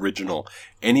PS2 original.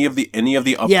 Any of the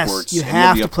upwards, you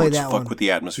have to play that fuck one with the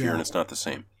atmosphere, and it's not the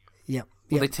same. Yep.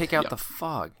 Well, they take out the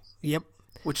fog. Yep.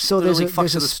 Which there's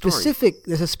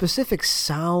a specific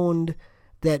sound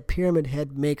that Pyramid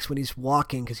Head makes when he's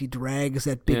walking because he drags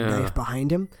that big knife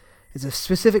behind him. It's a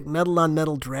specific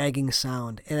metal-on-metal dragging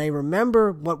sound. And I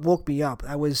remember what woke me up.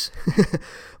 I was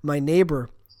my neighbor,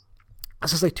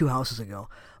 this was 2 houses ago,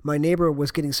 my neighbor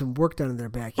was getting some work done in their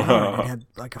backyard and had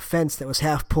a fence that was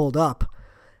half pulled up.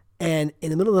 And in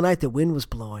the middle of the night, the wind was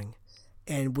blowing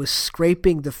and was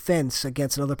scraping the fence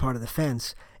against another part of the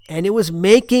fence. And it was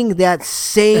making that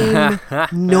same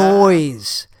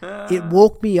noise. It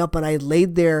woke me up, and I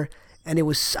laid there, and I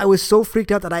was so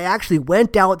freaked out that I actually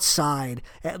went outside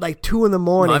at 2 in the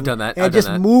morning. I've done that. And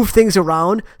just moved things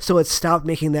around so it stopped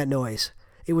making that noise.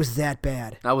 It was that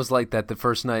bad. I was like that the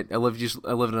first night. I lived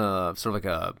in a sort of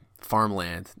a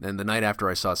farmland, and the night after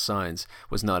I saw Signs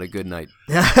was not a good night.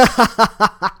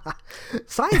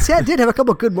 Signs did have a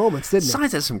couple of good moments, didn't it?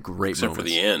 Signs had some great moments. Except for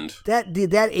the end.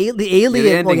 The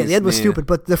alien. The end was stupid,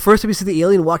 but the first time you see the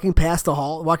alien walking past the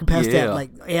hall, that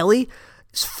alley,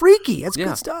 it's freaky. It's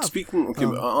good stuff. Speaking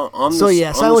on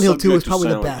Silent Hill 2 is probably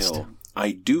the best. Hill,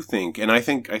 I do think, and I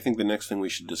think the next thing we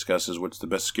should discuss is what's the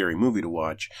best scary movie to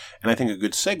watch. And I think a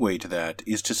good segue to that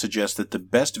is to suggest that the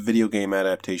best video game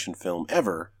adaptation film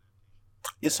ever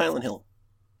is Silent Hill.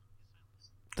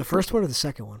 The first one or the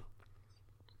second one?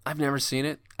 I've never seen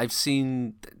it. I've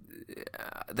seen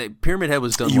the Pyramid Head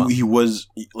was done well. He was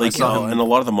and a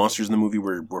lot of the monsters in the movie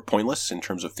were pointless in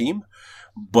terms of theme,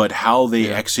 but how they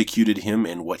executed him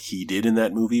and what he did in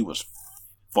that movie was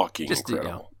fucking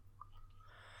incredible.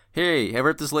 Hey, I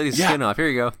ripped this lady's skin off. Here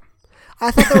you go. I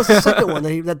thought that was the second one.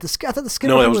 I thought the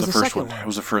skin was the first one. That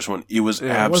was the first one. It was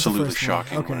absolutely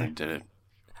shocking when I did it.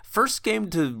 First game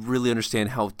to really understand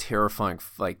how terrifying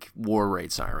war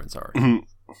raid sirens are.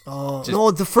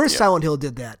 No, the first Silent Hill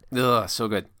did that. Ugh, so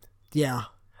good. Yeah.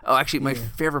 Oh, actually, my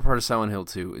favorite part of Silent Hill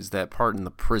 2 is that part in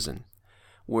the prison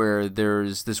where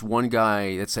there's this one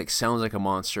guy that's sounds like a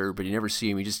monster, but you never see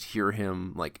him. You just hear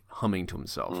him humming to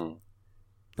himself.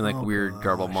 In weird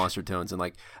garbled monster tones. And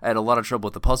I had a lot of trouble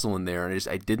with the puzzle in there, and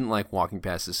I didn't like walking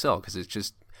past his cell because it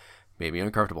just made me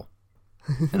uncomfortable.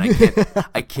 And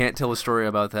I can't tell a story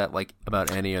about that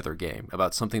about any other game,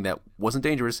 about something that wasn't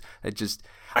dangerous. I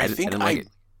didn't like it.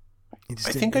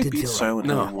 I think I beat Silent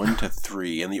Hill 1 to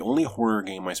 3, and the only horror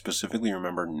game I specifically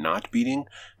remember not beating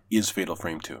is Fatal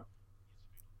Frame 2.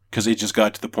 Because it just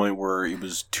got to the point where it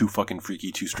was too fucking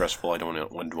freaky, too stressful. I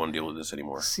don't want to deal with this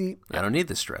anymore. See, I don't need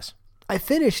this stress. I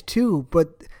finished 2,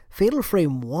 but Fatal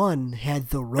Frame 1 had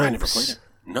the ropes. I never played it.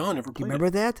 No, I never played it. Do you remember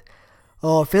that?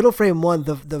 Oh, Fatal Frame 1,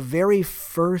 the very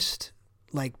first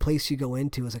place you go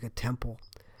into is a temple.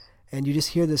 And you just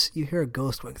hear you hear a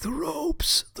ghost going, the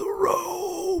ropes.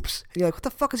 And you're like, what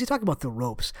the fuck is he talking about, the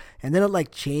ropes? And then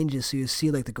it changes, so you see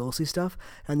the ghostly stuff,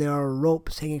 and there are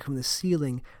ropes hanging from the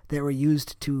ceiling that were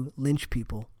used to lynch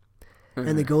people. Mm-hmm.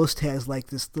 And the ghost has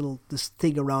this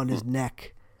thing around his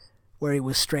neck where he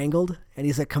was strangled, and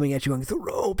he's coming at you going, the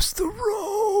ropes.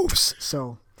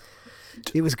 So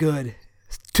it was good.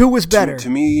 2 was better. To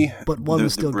me, but 1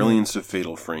 was still the brilliance of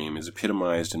Fatal Frame is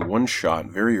epitomized in one shot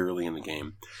very early in the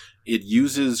game. It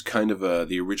uses kind of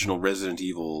the original Resident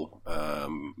Evil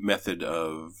method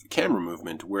of camera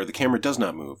movement, where the camera does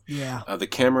not move. Yeah. The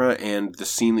camera and the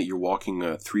scene that you're walking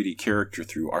a 3D character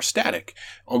through are static,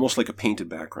 almost like a painted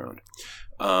background.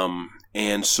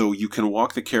 And so you can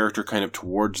walk the character kind of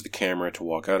towards the camera to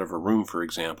walk out of a room, for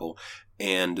example.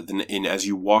 And then as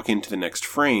you walk into the next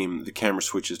frame, the camera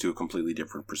switches to a completely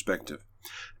different perspective.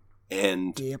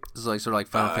 And it's like sort of like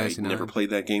Final Fantasy. I never played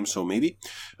that game, so maybe.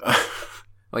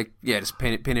 Just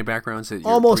painted backgrounds that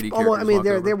almost. I mean,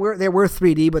 they were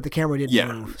 3D, but the camera didn't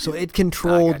move, so it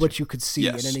controlled what you could see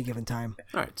at any given time.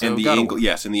 All right, so and the angle,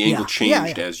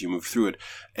 changed as you move through it.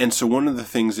 And so one of the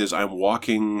things is I'm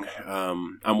walking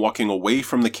away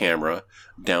from the camera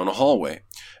down a hallway.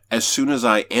 As soon as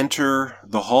I enter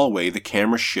the hallway, the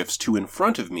camera shifts to in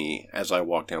front of me as I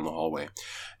walk down the hallway.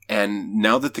 And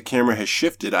now that the camera has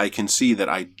shifted, I can see that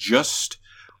I just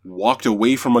walked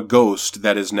away from a ghost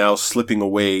that is now slipping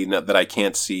away that I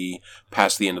can't see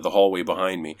past the end of the hallway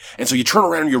behind me. And so you turn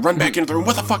around and you run back into the room.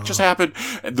 What the fuck just happened?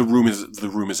 And the room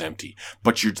is empty.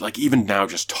 But you're like, even now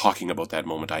just talking about that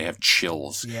moment, I have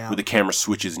chills. Yeah. Where the camera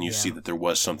switches and you see that there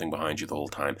was something behind you the whole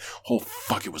time. Oh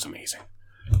fuck, it was amazing.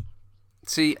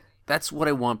 See, that's what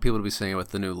I want people to be saying with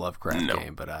the new Lovecraft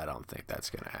game, but I don't think that's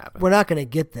going to happen. We're not going to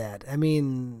get that. I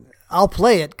mean, I'll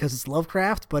play it because it's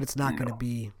Lovecraft, but it's not going to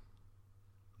be...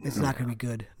 It's not going to be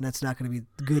good. And that's not going to be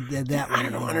good that way. I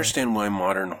don't understand why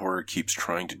modern horror keeps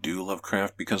trying to do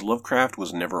Lovecraft, because Lovecraft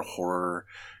was never horror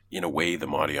in a way the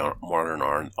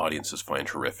modern audiences find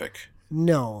horrific.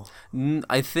 No.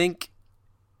 I think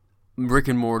Rick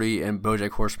and Morty and BoJack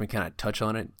Horseman kind of touch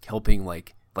on it, helping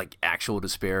like actual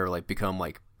despair become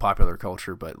popular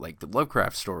culture, but the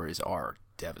Lovecraft stories are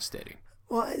devastating.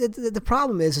 Well, the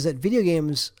problem is that video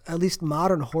games, at least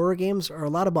modern horror games, are a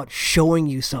lot about showing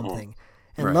you something.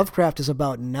 And Lovecraft is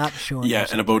about not showing you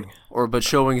something. But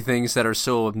showing things that are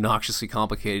so obnoxiously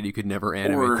complicated you could never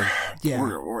animate them.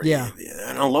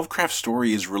 And a Lovecraft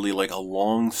story is really like a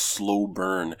long, slow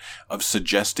burn of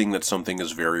suggesting that something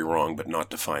is very wrong, but not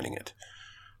defining it.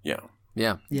 Yeah.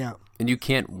 Yeah. And you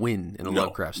can't win in a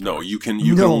Lovecraft story. No, you can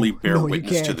only bear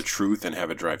witness to the truth and have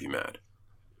it drive you mad.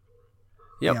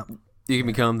 Yep. You can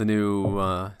become the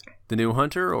new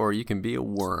hunter, or you can be a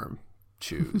worm.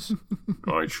 Choose.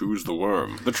 I choose the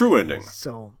worm. The true ending.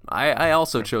 So I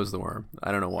also chose the worm.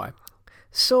 I don't know why.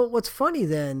 So what's funny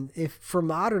then, if for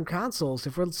modern consoles,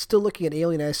 if we're still looking at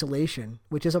Alien Isolation,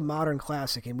 which is a modern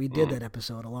classic, and we did that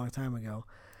episode a long time ago,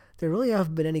 there really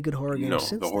haven't been any good horror games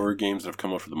since then. Horror games that have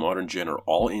come out for the modern gen are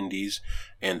all indies,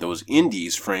 and those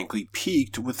indies, frankly,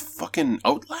 peaked with fucking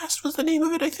Outlast was the name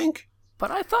of it, I think.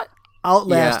 But I thought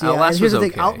Outlast, Outlast and here's was the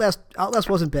thing, okay. Outlast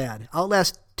wasn't bad.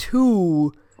 Outlast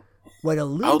 2 went a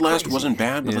little Outlast crazy. wasn't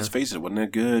bad, but let's face it, wasn't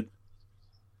that good?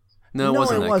 No, it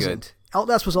wasn't that good.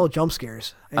 Outlast was all jump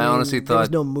scares. I honestly thought there was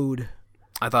no mood.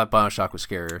 I thought BioShock was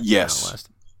scarier. Yes. Than Outlast.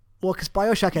 Well, because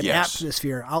BioShock had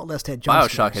atmosphere, Outlast had jump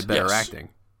scares. BioShock had better acting.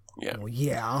 Yeah. Well,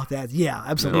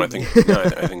 absolutely. No,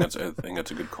 I think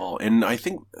that's a good call, and I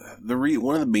think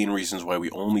one of the main reasons why we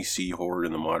only see horror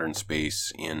in the modern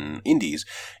space in indies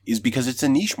is because it's a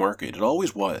niche market. It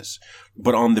always was,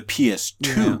 but on the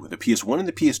PS2, the PS1 and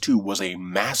the PS2 was a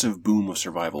massive boom of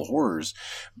survival horrors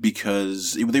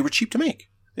because they were cheap to make.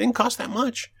 They didn't cost that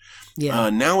much. Yeah.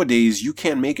 Nowadays, you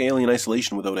can't make Alien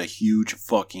Isolation without a huge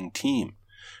fucking team,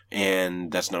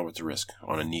 and that's not worth the risk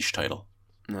on a niche title.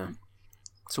 No.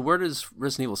 So where does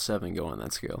Resident Evil 7 go on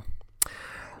that scale?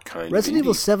 Resident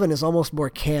Evil 7 is almost more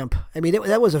camp. I mean,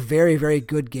 that was a very, very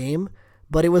good game,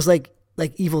 but it was like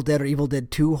Evil Dead or Evil Dead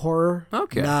 2 horror.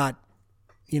 Okay. Not,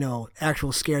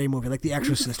 actual scary movie, like The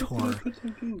Exorcist horror.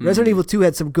 Resident Evil 2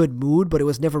 had some good mood, but it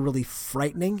was never really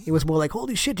frightening. It was more like,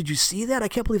 holy shit, did you see that? I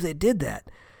can't believe they did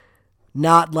that.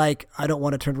 Not like, I don't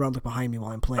want to turn around and look behind me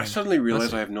while I'm playing. I suddenly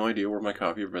realized I have no idea where my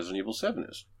copy of Resident Evil 7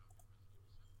 is.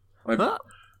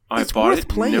 I it's bought worth it.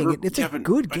 Playing it. It's a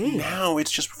good game. Now it's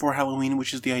just before Halloween,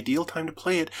 which is the ideal time to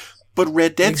play it. But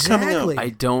Red Dead's coming out. I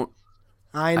don't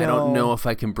know if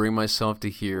I can bring myself to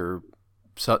hear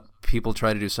people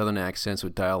try to do Southern accents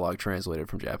with dialogue translated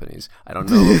from Japanese. I don't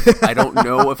know. I don't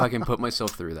know if I can put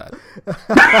myself through that.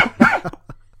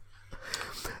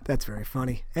 That's very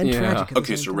funny and tragic.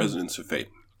 Okay, so Resonance of Fate.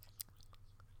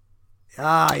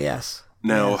 Ah, yes.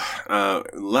 Now,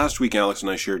 last week Alex and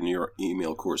I shared an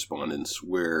email correspondence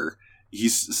where he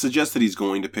suggests that he's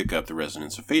going to pick up the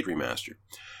Resonance of Fate remaster.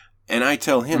 And I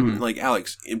tell him,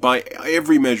 Alex, by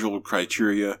every measurable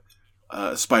criteria,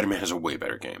 Spider-Man is a way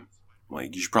better game.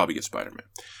 You should probably get Spider-Man.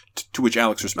 To which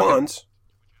Alex responds...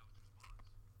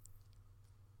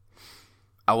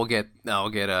 I'll get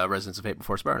Resonance of Fate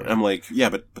before Spider-Man. I'm like, yeah,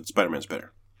 but Spider-Man's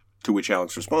better. To which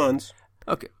Alex responds...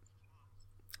 Okay.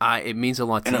 It means a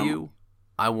lot to you.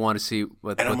 I want to see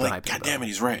what the hype is about. God damn it,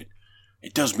 he's right.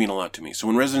 It does mean a lot to me. So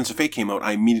when Resonance of Fate came out,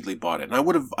 I immediately bought it. And I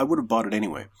would have bought it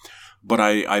anyway. but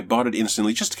I bought it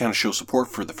instantly just to kind of show support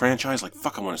for the franchise. Like,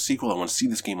 fuck, I want a sequel. I want to see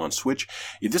this game on Switch.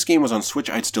 If this game was on Switch,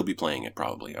 I'd still be playing it,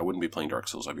 probably. I wouldn't be playing Dark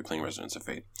Souls. I'd be playing Resonance of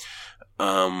Fate.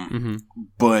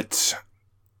 But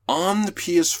on the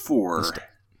PS4,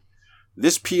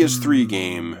 this PS3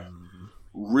 game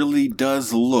really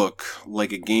does look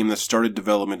like a game that started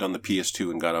development on the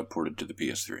PS2 and got upported to the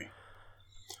PS3.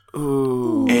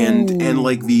 Ooh. And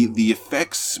like the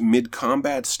effects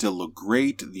mid-combat still look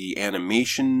great. The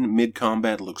animation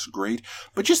mid-combat looks great.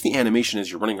 But just the animation as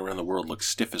you're running around the world looks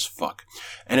stiff as fuck.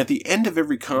 And at the end of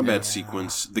every combat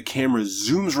sequence, the camera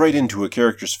zooms right into a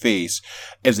character's face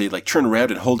as they like turn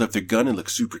around and hold up their gun and look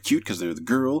super cute because they're the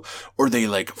girl. Or they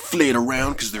like flit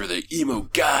around because they're the emo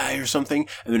guy or something.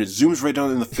 And then it zooms right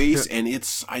down in the face and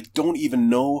I don't even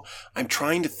know. I'm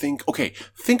trying to think. Okay,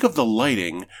 think of the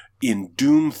lighting in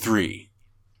Doom 3.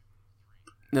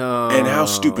 No. And how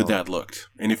stupid that looked.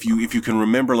 And if you can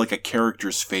remember like a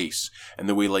character's face and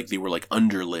the way like they were like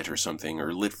underlit or something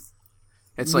or lit.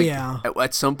 It's like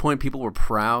at some point people were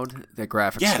proud that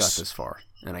graphics got this far.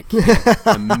 And I can't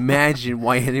imagine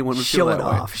why anyone would feel that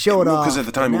way. Show it off. Because at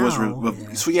the time it was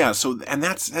and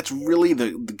that's really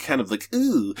the kind of like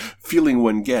feeling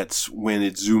one gets when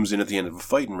it zooms in at the end of a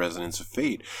fight in Resonance of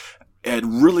Fate. It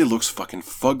really looks fucking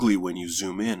fugly when you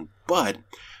zoom in, but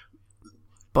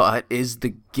is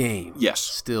the game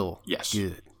still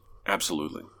good?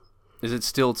 Absolutely. Is it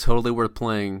still totally worth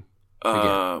playing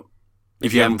again?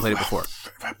 If you haven't played it before.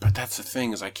 But that's the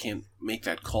thing, is I can't make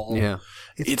that call. Yeah.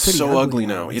 It's so ugly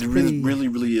now. It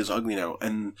really is ugly now.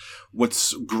 And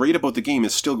what's great about the game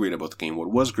is still great about the game.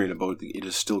 What was great about it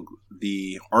is still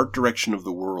the art direction of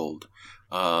the world.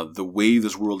 The way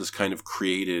this world is kind of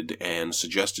created and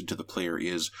suggested to the player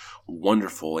is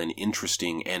wonderful and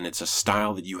interesting, and it's a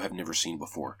style that you have never seen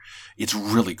before. It's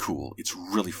really cool. It's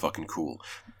really fucking cool.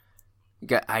 I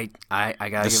gotta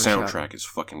give it a shot. The soundtrack is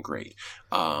fucking great.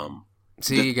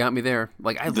 You got me there.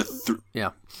 Like one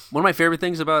of my favorite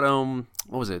things about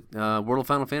what was it? World of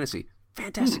Final Fantasy.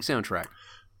 Fantastic soundtrack.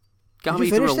 Got me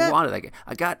through a lot of that game.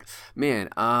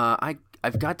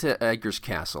 I've got to Edgar's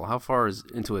Castle. How far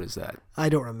into it is that? I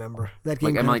don't remember. That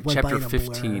game I'm like chapter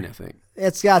 15, I think.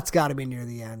 It's got to be near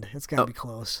the end. It's got to be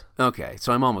close. Okay,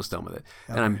 so I'm almost done with it,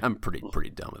 and I'm pretty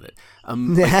done with it.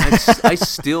 I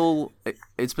still.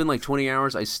 It's been like 20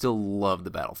 hours. I still love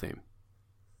the battle theme.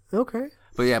 Okay.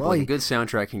 But yeah, a good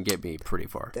soundtrack can get me pretty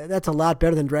far. That's a lot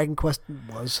better than Dragon Quest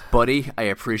was. Buddy, I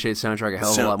appreciate soundtrack a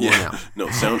hell of a lot more now. No,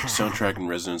 soundtrack in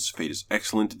Resonance of Fate is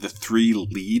excellent. The three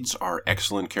leads are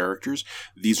excellent characters.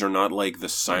 These are not like the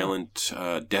silent,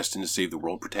 destined to save the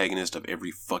world protagonist of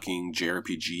every fucking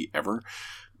JRPG ever.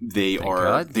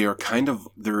 They're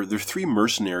three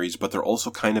mercenaries, but they're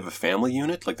also kind of a family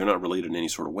unit. Like, they're not related in any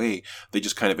sort of way. They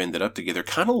just kind of ended up together,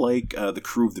 kind of like the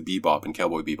crew of the Bebop and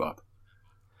Cowboy Bebop.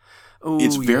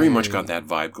 It's very much got that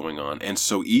vibe going on, and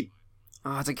so it's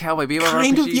a Cowboy Bebop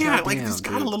kind RPG? of, yeah. Like, it's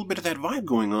got a little bit of that vibe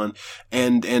going on,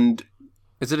 and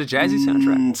is it a jazzy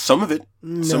soundtrack? Some of it,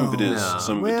 no. some of it is,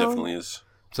 some of it definitely is.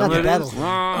 Some of it is.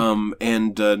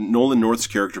 And Nolan North's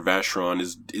character Vacheron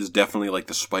is definitely like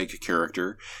the Spike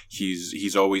character.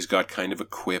 He's always got kind of a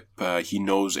quip. He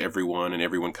knows everyone, and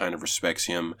everyone kind of respects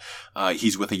him.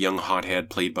 He's with a young hothead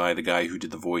played by the guy who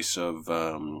did the voice of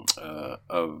Robin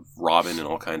and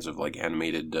all kinds of like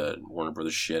animated Warner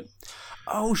Brothers shit.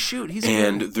 Oh shoot,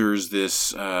 there's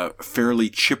this fairly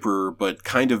chipper but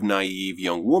kind of naive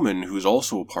young woman who's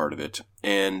also a part of it,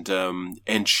 and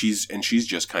she's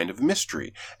just kind of a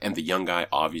mystery. And the young guy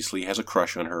obviously has a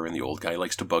crush on her, and the old guy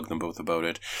likes to bug them both about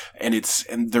it. And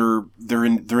they're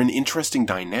an interesting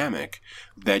dynamic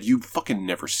that you fucking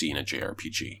never see in a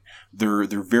JRPG. They're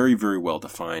very, very well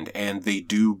defined, and they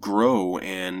do grow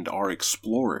and are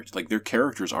explored. Like, their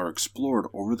characters are explored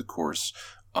over the course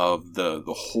of the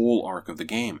whole arc of the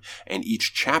game, and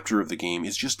each chapter of the game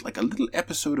is just like a little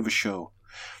episode of a show,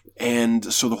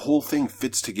 and so the whole thing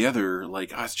fits together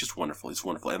like it's just wonderful. It's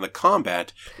wonderful, and the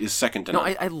combat is second to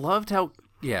none. I loved how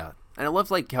and I loved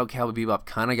like how Cowboy Bebop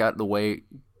kind of got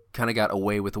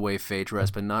away with the way Faye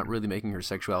dressed, but not really making her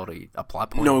sexuality a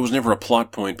plot point. No, it was never a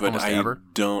plot point, but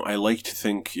I like to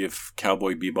think if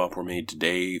Cowboy Bebop were made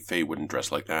today, Faye wouldn't dress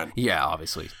like that. Yeah,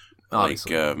 obviously. Like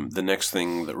the next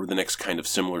thing, or the next kind of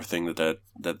similar thing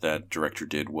that director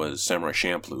did was Samurai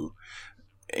Champloo,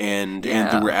 and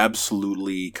there were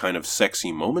absolutely kind of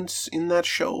sexy moments in that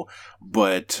show,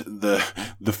 but the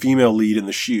female lead in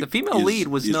the lead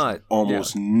was not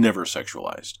almost never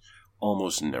sexualized,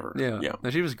 almost never. Yeah. No,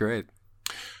 she was great.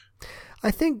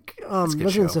 I think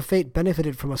Resonance of Fate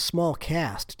benefited from a small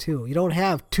cast too. You don't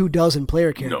have 24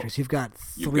 player characters. No. You've got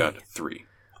 3. You've got 3.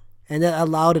 and that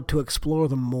allowed it to explore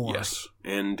them more. Yes,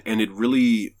 and it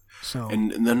really. So.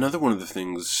 And another one of the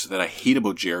things that I hate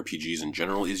about JRPGs in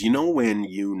general is, when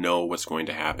you know what's going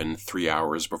to happen 3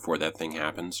 hours before that thing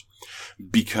happens,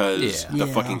 because the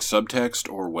fucking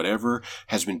subtext or whatever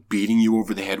has been beating you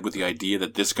over the head with the idea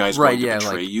that this guy's going to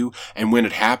betray you, and when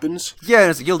it happens,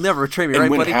 you'll never betray me, and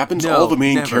right? when buddy? It happens, all the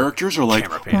main characters are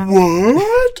like,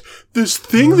 "What? This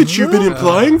thing that you've been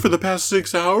implying for the past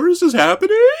 6 hours is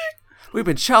happening?" We've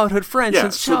been childhood friends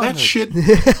since childhood. So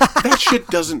that shit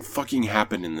doesn't fucking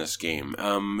happen in this game.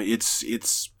 It's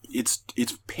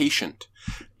patient,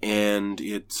 and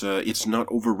it's not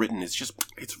overwritten.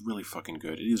 It's really fucking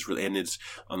good. It is really, and it's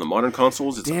on the modern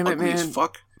consoles. It's ugly as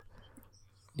fuck.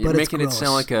 You're making it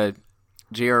sound like a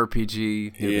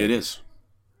JRPG. It is.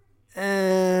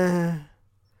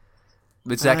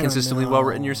 Is that consistently well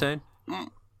written? You're saying?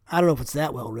 I don't know if it's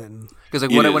that well written. Because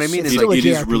what I mean is, it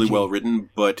is really well written,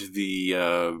 but the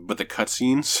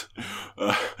cutscenes,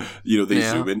 they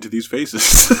zoom into these faces.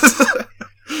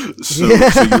 so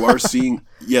you are seeing,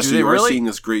 seeing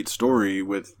this great story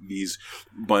with these,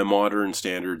 by modern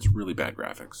standards, really bad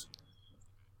graphics.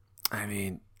 I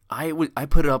mean, I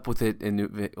put up with it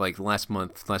in last 2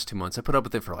 months. I put up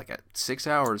with it for 6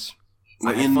 hours.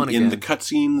 In the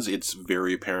cutscenes, it's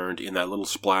very apparent. In that little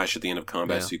splash at the end of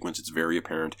combat sequence, it's very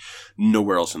apparent.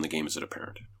 Nowhere else in the game is it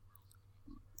apparent.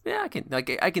 Yeah,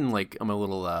 I'm a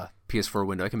little PS4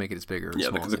 window. I can make it as bigger. Or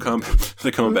small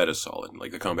the combat is solid.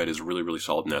 The combat is really, really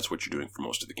solid, and that's what you're doing for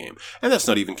most of the game. And that's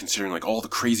not even considering all the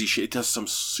crazy shit. It does some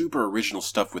super original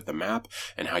stuff with the map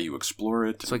and how you explore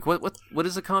it. So what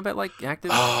is the combat like?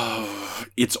 Active?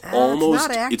 It's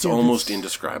almost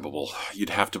indescribable. You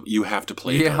have to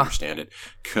play it to understand it.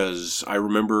 Because I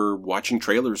remember watching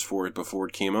trailers for it before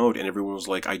it came out, and everyone was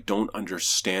like, "I don't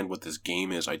understand what this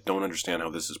game is. I don't understand how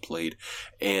this is played,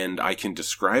 and I can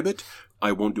describe it.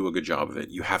 I won't do a good job of it.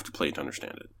 You have to play it to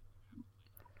understand it."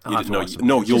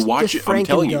 You'll watch it. I'm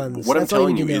telling you. What I'm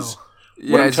telling you is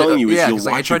you'll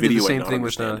watch a video and not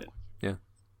understand it. Yeah.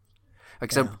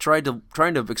 Because I'm trying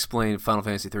to explain Final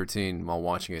Fantasy 13 while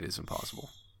watching it is impossible.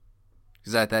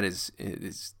 Because that is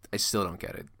I still don't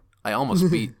get it. I almost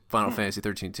beat Final Fantasy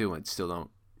 13 too, and still don't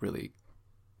really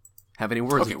have any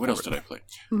words. Okay, what else did I play?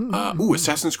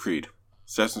 Assassin's Creed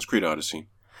Odyssey.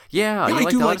 Yeah, I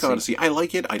do like Odyssey. I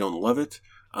like it. I don't love it.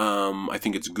 I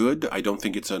think it's good. I don't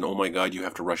think it's an, oh my god, you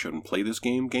have to rush out and play this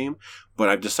game, but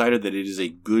I've decided that it is a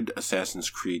good Assassin's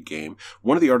Creed game.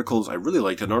 One of the articles I really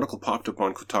liked, an article popped up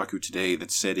on Kotaku today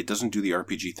that said it doesn't do the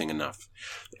RPG thing enough.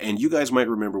 And you guys might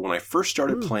remember when I first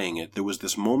started playing it, there was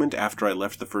this moment after I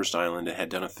left the first island and had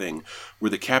done a thing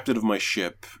where the captain of my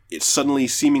ship is suddenly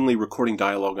seemingly recording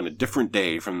dialogue on a different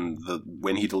day from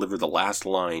when he delivered the last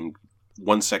line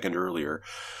 1 second earlier,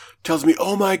 tells me,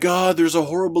 "Oh my god, there's a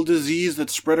horrible disease that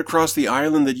spread across the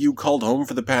island that you called home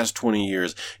for the past 20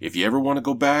 years. If you ever want to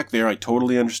go back there, I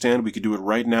totally understand. We could do it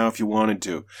right now if you wanted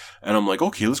to." And I'm like,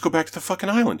 "Okay, let's go back to the fucking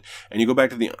island." And you go back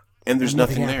to the and there's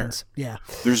nothing there. Yeah.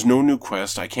 There's no new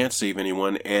quest. I can't save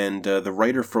anyone. And the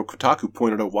writer for Kotaku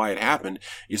pointed out why it happened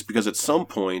is because at some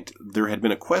point there had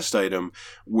been a quest item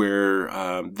where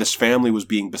this family was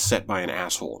being beset by an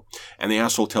asshole. And the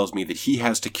asshole tells me that he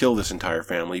has to kill this entire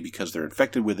family because they're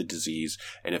infected with a disease.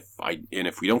 And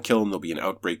if we don't kill them, there'll be an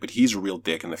outbreak. But he's a real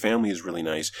dick, and the family is really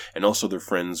nice. And also they're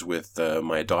friends with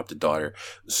my adopted daughter.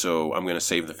 So I'm going to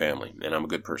save the family, and I'm a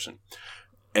good person.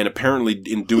 And apparently,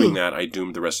 in doing that, I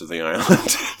doomed the rest of the island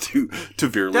to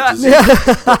virulent disease.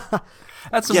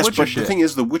 That's some Witcher shit. The thing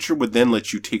is, The Witcher would then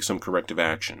let you take some corrective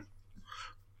action,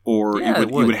 or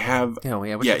it would have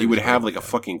a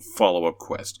fucking follow-up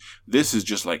quest. This is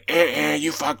just like,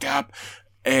 you fucked up,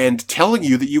 and telling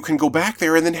you that you can go back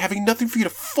there, and then having nothing for you to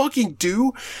fucking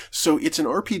do. So it's an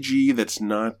RPG that's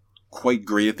not quite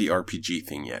great at the RPG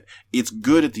thing yet. It's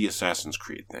good at the Assassin's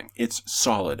Creed thing. It's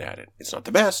solid at it. It's not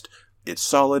the best. It's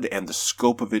solid, and the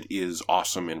scope of it is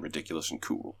awesome and ridiculous and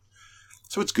cool.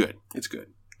 So it's good. It's good.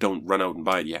 Don't run out and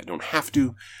buy it yet. Don't have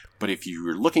to. But if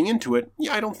you're looking into it,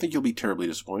 I don't think you'll be terribly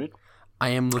disappointed.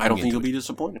 I don't think you'll be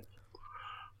disappointed.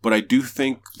 But I do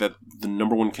think that the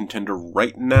number one contender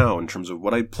right now, in terms of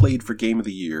what I played for Game of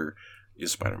the Year,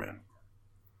 is Spider-Man.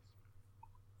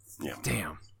 Yeah.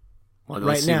 Damn. Well,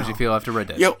 let's see what you feel after Red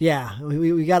Dead. Yeah,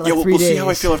 we got 3 days. We'll see how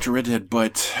I feel after Red Dead,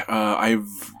 but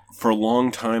for a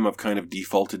long time, I've kind of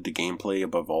defaulted to gameplay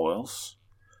above all else.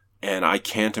 And I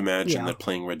can't imagine that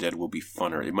playing Red Dead will be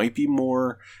funner. It might be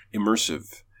more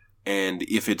immersive. And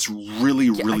if it's really,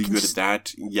 really good at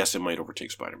that, yes, it might overtake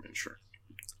Spider-Man, sure.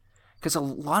 Because a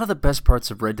lot of the best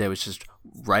parts of Red Dead was just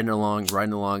riding along.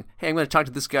 Hey, I'm going to talk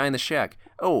to this guy in the shack.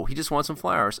 Oh, he just wants some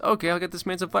flowers. Okay, I'll get this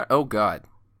man some flowers. Oh, God.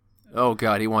 Oh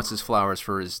God, he wants his flowers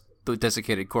for the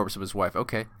desiccated corpse of his wife.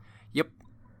 Okay, yep.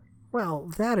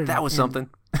 Well, that was something.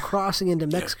 Crossing into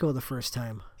Mexico the first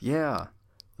time. Yeah,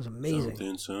 it was amazing.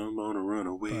 Something on a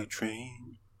runaway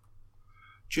train,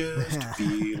 just to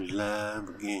feel alive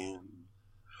again.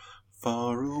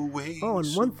 Far away. Oh,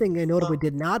 and one thing I notably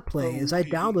did not play is I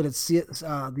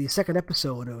downloaded the second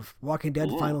episode of Walking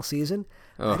Dead final season.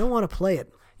 I don't want to play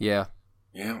it. Yeah.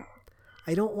 Yeah.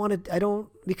 I don't want to. I don't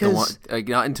because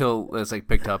not until it's like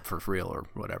picked up for real or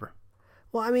whatever.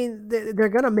 Well, I mean, they're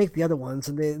gonna make the other ones,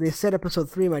 and they said episode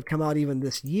 3 might come out even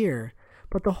this year.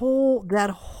 But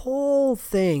that whole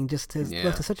thing just has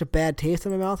left such a bad taste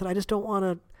in my mouth that I just don't want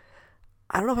to.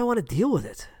 I don't know if I want to deal with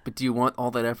it. But do you want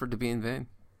all that effort to be in vain?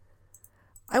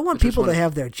 I want people to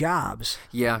have their jobs.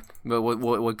 Yeah, but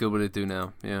what good would it do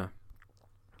now? Yeah.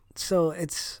 So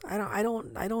it's I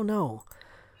don't know.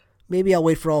 Maybe I'll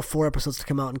wait for all 4 episodes to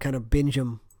come out and kind of binge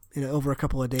them over a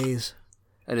couple of days.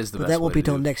 That is the but best. That won't be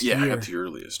till next year. Yeah, at the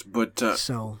earliest. But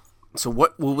so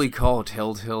what will we call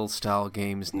Telltale style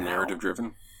games now? Narrative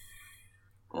driven.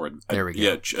 Or there we go.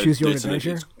 Yeah, choose your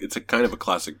adventure. It's a kind of a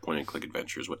classic point and click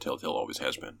adventure, is what Telltale always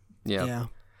has been. Yeah.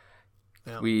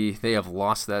 They have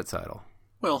lost that title.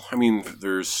 Well, I mean,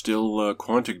 there's still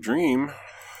Quantic Dream.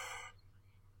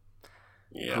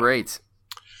 Yeah. Great.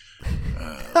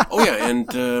 And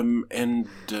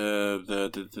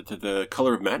the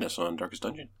Color of Madness on Darkest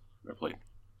Dungeon. I played.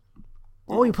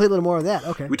 Oh, you played a little more of that.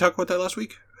 Okay. We talked about that last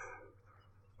week.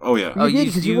 Oh yeah. You did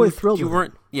because you weren't thrilled. You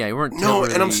weren't. Yeah, you weren't. No,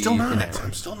 and I'm still not.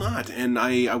 I'm still not. And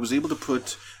I was able to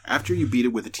put after you beat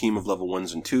it with a team of level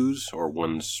 1s and 2s or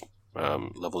ones.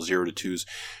 Level 0 to 2s,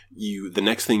 the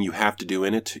next thing you have to do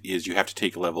in it is you have to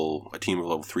take a team of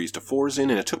level 3s to 4s in,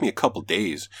 and it took me a couple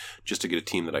days just to get a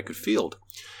team that I could field.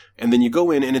 And then you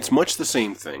go in, and it's much the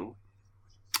same thing,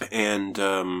 and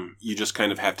you just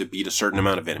kind of have to beat a certain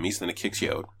amount of enemies, then it kicks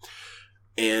you out.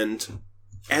 And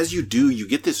as you do, you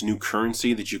get this new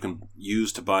currency that you can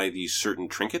use to buy these certain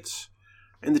trinkets.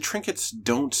 And the trinkets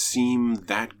don't seem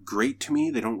that great to me.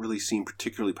 They don't really seem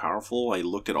particularly powerful. I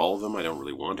looked at all of them. I don't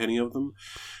really want any of them.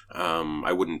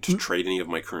 I wouldn't trade any of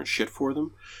my current shit for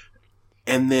them.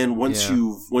 And then once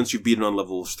you've beaten on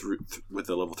levels with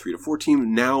the level 3 to 4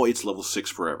 team, now it's level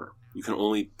 6 forever. You can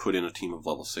only put in a team of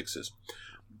level 6s.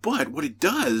 But what it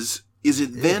does is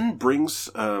it then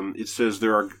brings. It says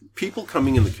there are people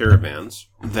coming in the caravans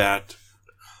that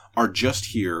are just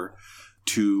here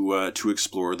to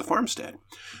explore the farmstead.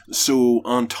 So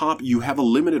on top, you have a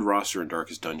limited roster in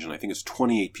Darkest Dungeon. I think it's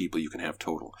 28 people you can have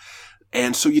total.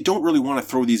 And so you don't really want to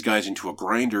throw these guys into a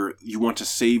grinder. You want to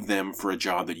save them for a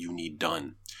job that you need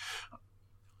done.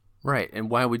 Right, and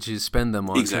why would you spend them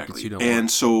on tickets you don't want?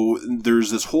 And so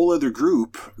there's this whole other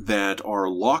group that are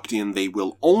locked in. They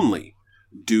will only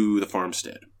do the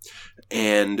farmstead.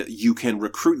 And you can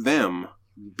recruit them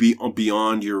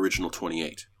beyond your original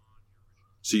 28.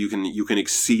 So you can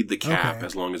exceed the cap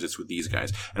as long as it's with these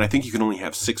guys. And I think you can only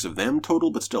have 6 of them total,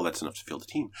 but still that's enough to field a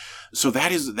team. So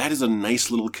that is a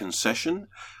nice little concession.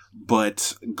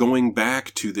 But going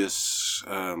back to it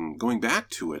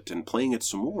and playing it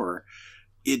some more,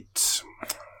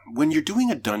 when you're doing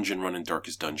a dungeon run in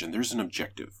Darkest Dungeon, there's an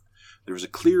objective. There's a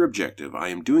clear objective. I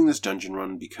am doing this dungeon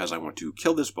run because I want to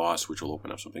kill this boss, which will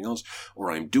open up something else. Or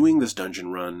I'm doing this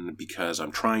dungeon run because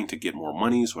I'm trying to get more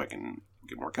money so I can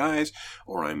get more guys,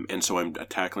 so I'm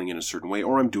tackling it in a certain way,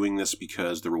 or I'm doing this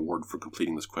because the reward for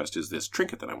completing this quest is this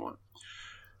trinket that I want.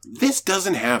 This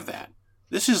doesn't have that.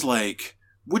 This is like,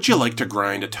 would you like to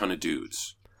grind a ton of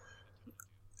dudes?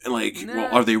 And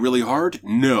well, are they really hard?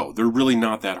 No, they're really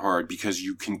not that hard because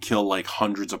you can kill like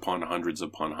hundreds upon hundreds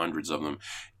upon hundreds of them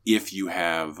if you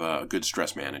have good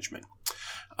stress management.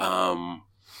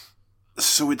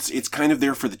 So it's kind of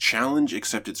there for the challenge,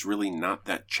 except it's really not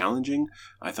that challenging.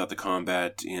 I thought the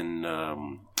combat in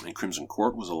Crimson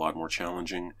Court was a lot more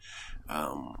challenging.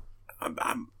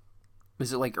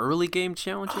 Is it like early game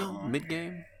challenging, mid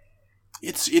game?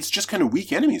 It's just kind of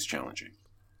weak enemies challenging.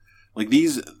 Like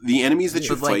the enemies that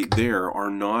you fight there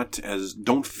are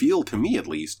don't feel to me at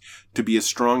least to be as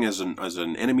strong as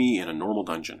an enemy in a normal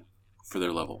dungeon for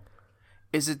their level.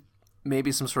 Is it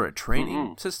maybe some sort of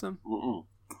training system?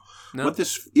 No? What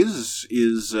this is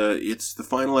it's the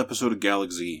final episode of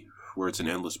Galaxy where it's an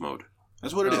endless mode.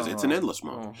 That's what it is. It's an endless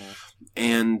mode.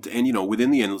 And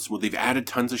within the endless mode, they've added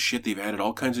tons of shit. They've added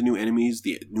all kinds of new enemies.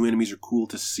 The new enemies are cool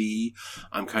to see.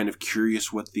 I'm kind of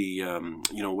curious what the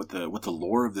what the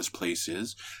lore of this place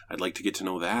is. I'd like to get to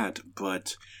know that,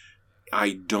 but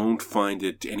I don't find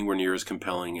it anywhere near as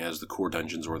compelling as the core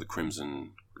dungeons or the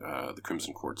Crimson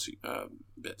Court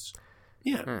bits.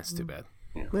 Yeah, that's too bad.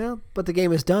 Yeah. Well, but the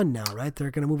game is done now, right?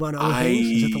 They're going to move on to other things.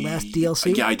 Is it the last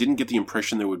DLC? Yeah, I didn't get the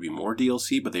impression there would be more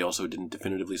DLC, but they also didn't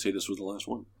definitively say this was the last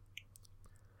one.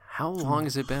 How long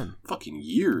has it been? Fucking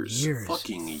years.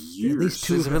 Fucking years. At least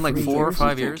 2 Has it been like 4 or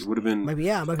 5 years? It would have been. Maybe,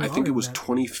 yeah. I think it was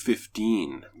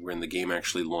 2015 when the game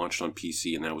actually launched on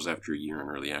PC, and that was after a year in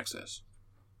early access.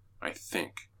 I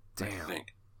think. Damn.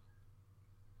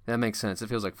 That makes sense. It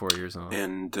feels like 4 years on.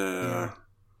 And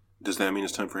does that mean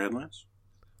it's time for headlines?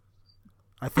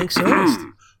 I think so.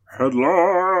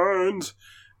 Headlines!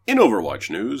 In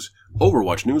Overwatch news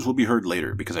will be heard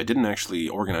later because I didn't actually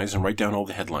organize and write down all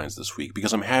the headlines this week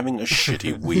because I'm having a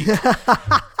shitty week.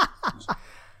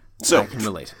 So I can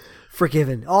relate.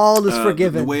 Forgiven. All is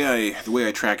forgiven. The way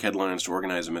I track headlines to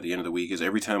organize them at the end of the week is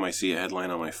every time I see a headline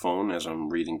on my phone as I'm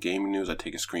reading gaming news, I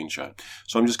take a screenshot.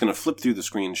 So I'm just going to flip through the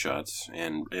screenshots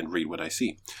and read what I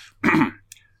see.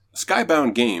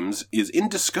 Skybound Games is in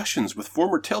discussions with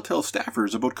former Telltale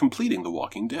staffers about completing The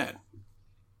Walking Dead.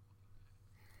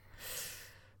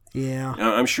 Yeah.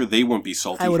 I'm sure they won't be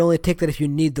salty. I would only take that if you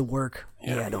need the work.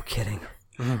 Yeah, no kidding.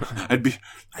 Are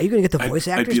you going to get the voice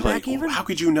actors back even? How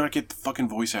could you not get the fucking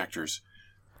voice actors?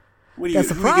 That's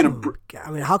the problem.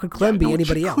 I mean, how could Clem be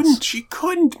anybody else? She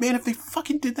couldn't, man. If they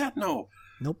fucking did that, no.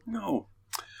 Nope. No.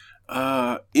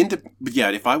 But yeah,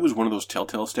 if I was one of those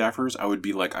Telltale staffers, I would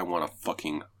be like, I want a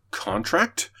fucking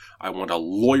contract. I want a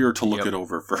lawyer to look it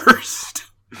over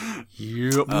first.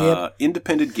 Yep.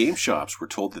 Independent game shops were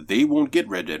told that they won't get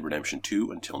Red Dead Redemption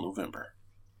 2 until November.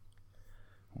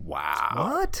 Wow.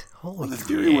 What? Well, the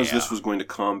theory was this was going to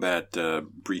combat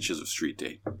breaches of Street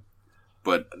Date.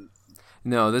 But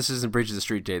no, this isn't breaches of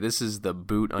Street Date. This is the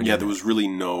boot on. Yeah, there was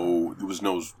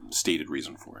no stated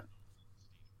reason for it.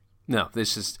 No,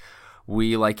 this is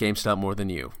we like GameStop more than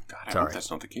you. God, I hope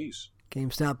that's not the case.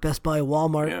 GameStop, Best Buy,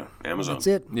 Walmart. Yeah, Amazon. That's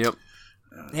it. Yep.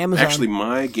 Amazon. Actually,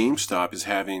 my GameStop is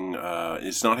having,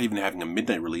 it's not even having a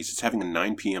midnight release, it's having a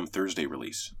 9 p.m. Thursday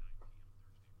release.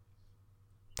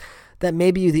 That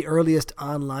may be the earliest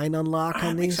online unlock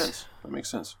on these. That makes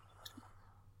sense.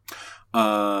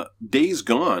 Days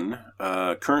Gone,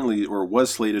 currently, or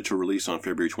was slated to release on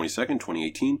February 22nd,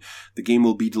 2018. The game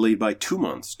will be delayed by 2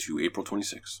 months to April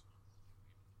 26th.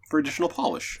 For additional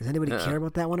polish. Does anybody care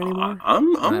about that one anymore?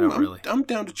 I'm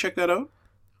down to check that out.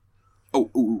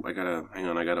 Oh, I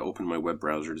gotta open my web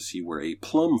browser to see where a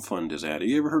Plum Fund is at. Have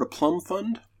you ever heard of Plum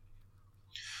Fund?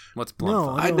 What's Plum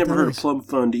Fund? I'd never heard of Plum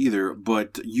Fund either,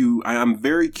 but I'm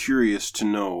very curious to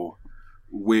know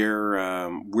where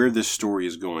this story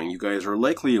is going. You guys are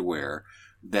likely aware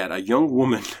that a young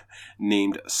woman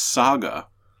named Saga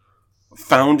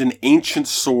found an ancient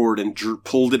sword and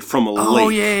pulled it from a lake. Oh,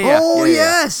 yeah. Oh,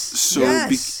 yes. So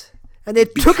yes. And they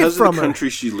took it from her. Because of the country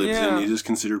she lives in, it is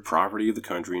considered property of the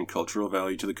country and cultural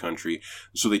value to the country.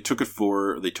 So they took it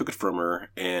from her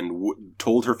and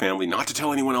told her family not to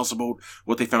tell anyone else about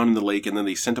what they found in the lake. And then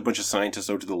they sent a bunch of scientists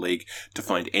out to the lake to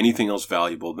find anything else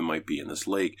valuable that might be in this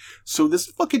lake. So this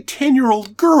fucking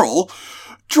 10-year-old girl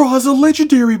draws a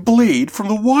legendary blade from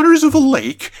the waters of a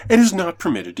lake and is not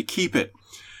permitted to keep it.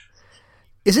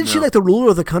 Isn't she like the ruler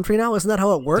of the country now? Isn't that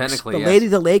how it works? Technically, the lady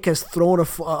of the lake has thrown a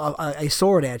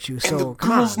sword at you. So and the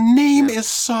girl's name is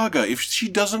Saga. If she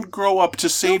doesn't grow up to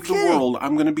save the world,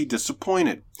 I'm going to be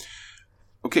disappointed.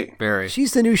 Okay. Barry.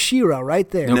 She's the new She-Ra right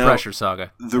there. No pressure,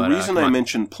 Saga. The reason I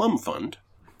mentioned Plum Fund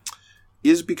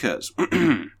is because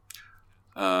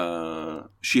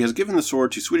she has given the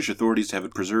sword to Swedish authorities to have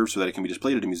it preserved so that it can be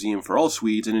displayed at a museum for all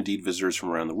Swedes and indeed visitors from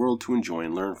around the world to enjoy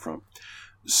and learn from.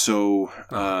 So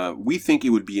we think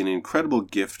it would be an incredible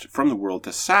gift from the world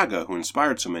to Saga, who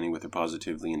inspired so many with her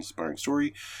positively inspiring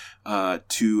story,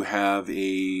 to have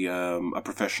a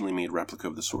professionally made replica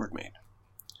of the sword made.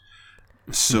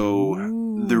 So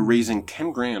they're raising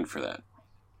 $10,000 for that.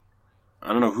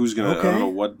 I don't know I don't know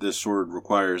what this sword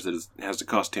requires that it has to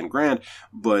cost $10,000,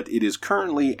 but it is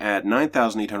currently at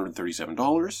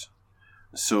 $9,837.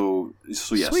 So yeah,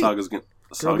 Sweet. Saga's going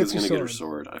to get her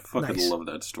sword. I fucking love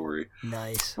that story.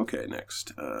 Nice. Okay,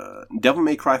 next. Devil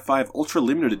May Cry 5 Ultra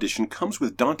Limited Edition comes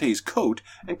with Dante's coat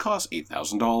and costs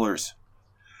 $8,000.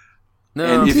 No.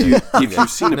 And if you've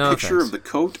seen a picture of the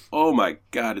coat, oh my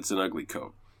god, it's an ugly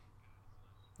coat.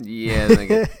 Yeah,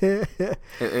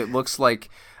 it looks like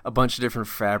a bunch of different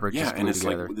fabric just glued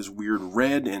together. Like this weird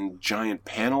red and giant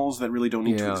panels that really don't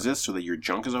need to exist so that your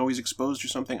junk is always exposed or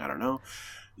something. I don't know.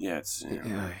 Yeah, it's...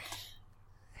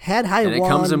 Had I won... it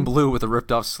comes in blue with a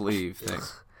ripped-off sleeve thing.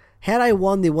 Had I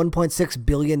won the $1.6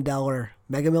 billion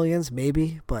Mega Millions,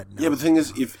 maybe, but no. Yeah, but the thing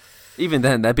is, even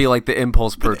then, that'd be like the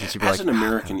impulse purchase. You'd be as an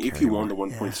American, if you won the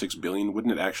 $1.6 billion,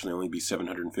 wouldn't it actually only be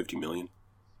 $750 million?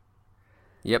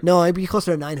 Yep. No, it'd be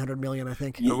closer to 900 million, I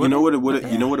think. You know what it would.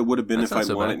 You know what it would have been if I'd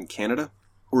won it in Canada,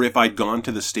 or if I'd gone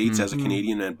to the States as a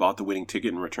Canadian and bought the winning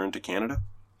ticket and returned to Canada.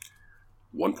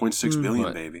 1.6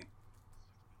 billion, baby.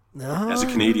 As a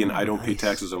Canadian, I don't pay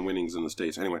taxes on winnings in the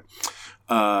States. Anyway,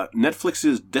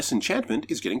 Netflix's Disenchantment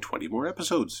is getting 20 more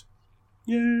episodes.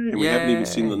 Yay! And we haven't even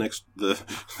seen the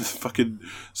fucking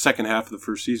second half of the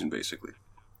first season, basically.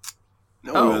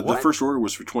 No, the first order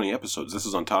was for 20 episodes. This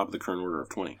is on top of the current order of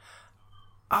 20.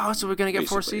 Oh, so we're gonna get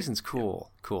 4 seasons. Cool.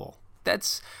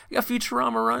 That's a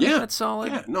Futurama run. Yeah, that's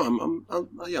solid. Yeah, no,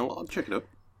 I'll check it out.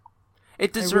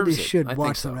 It deserves it. I really it. should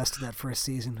watch the rest of that first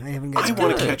season. I haven't got. I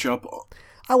want to catch up.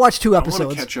 I watched 2 episodes. I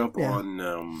want to catch up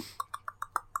on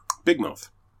Big Mouth.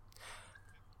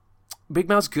 Big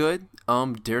Mouth's good.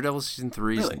 Daredevil season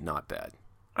 3 is not bad.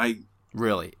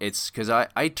 It's because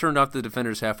I turned off the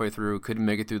Defenders halfway through, couldn't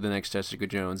make it through the next Jessica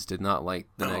Jones, did not like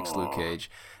the next Luke Cage.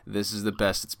 This is the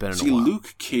best it's been in a while.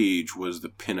 Luke Cage was the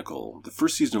pinnacle. The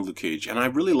first season of Luke Cage, and I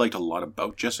really liked a lot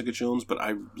about Jessica Jones, but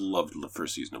I loved the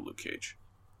first season of Luke Cage.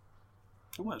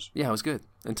 It was. Yeah, it was good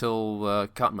until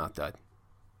Cottonmouth died.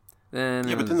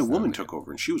 But then the woman took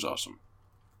over, and she was awesome.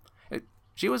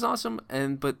 She was awesome,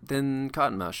 but then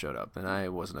Cottonmouth showed up, and I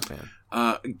wasn't a fan.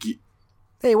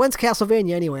 Hey, when's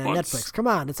Castlevania anyway on Netflix? Come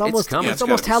on, it's almost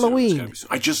Halloween.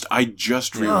 I just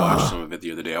rewatched some of it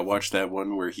the other day. I watched that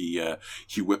one where he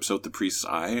whips out the priest's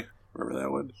eye. Remember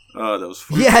that one? Oh, that was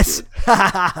fun. Yes.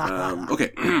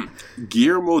 Okay.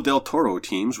 Guillermo del Toro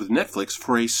teams with Netflix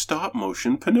for a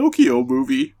stop-motion Pinocchio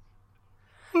movie.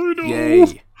 I know.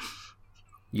 Yay.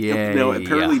 Now,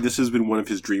 apparently this has been one of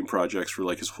his dream projects for,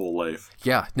 his whole life.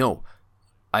 Yeah, no.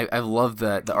 I love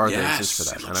the art that exists for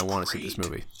that, and I want to see this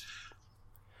movie.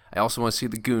 I also want to see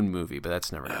the Goon movie, but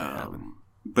that's never going to happen.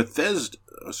 Bethesda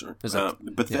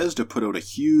put out a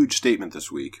huge statement this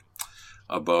week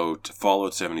about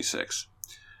Fallout 76.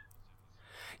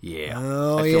 Yeah.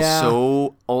 I feel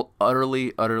so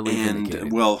utterly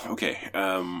vindicated. Well, okay.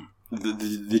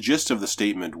 The gist of the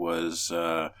statement was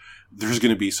there's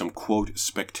going to be some, quote,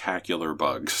 spectacular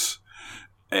bugs.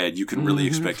 And you can really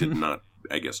expect it not,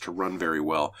 I guess, to run very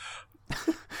well.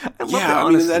 I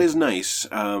mean, that is nice.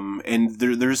 And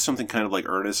there is something kind of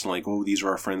earnest and these are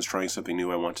our friends trying something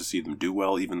new. I want to see them do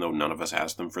well, even though none of us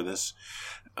asked them for this.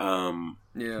 No,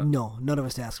 none of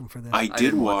us asked them for this. I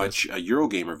did watch a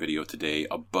Eurogamer video today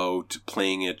about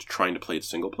trying to play it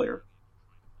single player.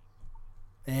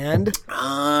 And?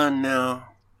 No.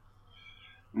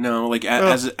 No,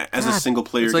 as a single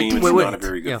player game, it's not a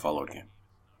very good Fallout game.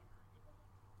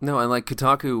 No, and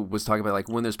Kotaku was talking about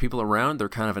when there's people around, they're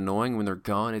kind of annoying. When they're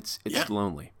gone, it's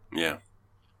lonely. Yeah,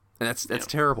 and that's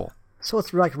terrible. So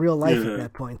it's real life at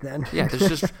that point, then. Yeah, there's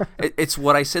just it's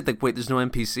what I said. Wait, there's no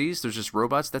NPCs. There's just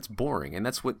robots. That's boring, and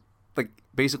that's what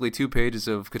basically 2 pages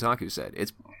of Kotaku said.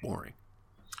 It's boring,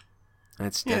 and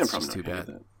that's just too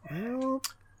bad. No,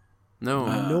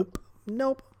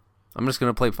 nope. I'm just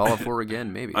gonna play Fallout 4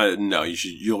 again, maybe. No,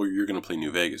 you're gonna play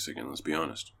New Vegas again. Let's be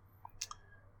honest.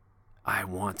 I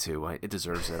want to. It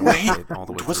deserves it. Wait,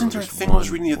 wasn't there a thing I was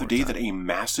reading the other day that a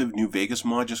massive New Vegas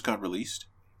mod just got released?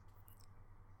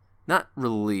 Not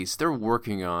released. They're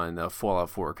working on a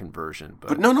Fallout 4 conversion.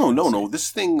 But no.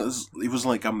 This thing it was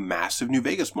a massive New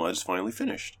Vegas mod is finally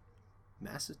finished.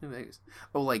 Massive New Vegas?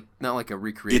 Oh, not a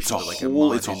recreation. It's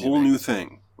a whole new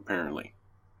thing, apparently.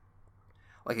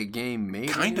 Like a game made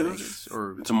kind in of. New Vegas?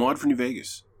 Or it's a mod for New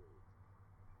Vegas.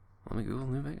 Let me Google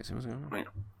New Vegas. See what's going on. Right.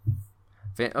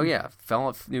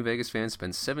 Fallout New Vegas fans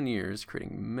spend 7 years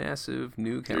creating massive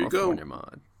new California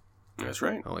mod. That's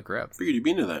right. Holy crap. Figured you'd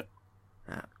be into that.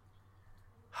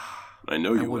 I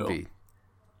know you will. Be.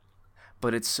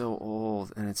 But it's so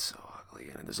old, and it's so ugly,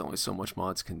 and there's only so much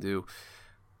mods can do.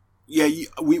 Yeah,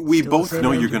 we both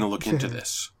know you're going to look into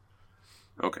this.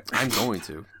 Okay. I'm going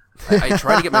to. I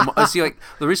tried to get my... See,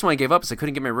 the reason why I gave up is I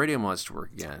couldn't get my radio mods to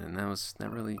work again, and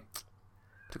that really...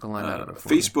 took a line out of it for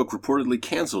Facebook reportedly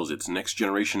cancels its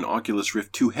next-generation Oculus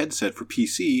Rift 2 headset for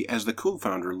PC as the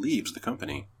co-founder leaves the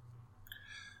company.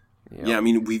 Yep. Yeah, I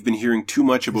mean, we've been hearing too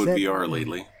much about VR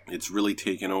lately. It's really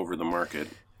taken over the market.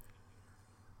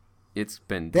 It's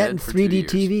been dead for 2 years.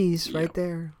 3D TVs right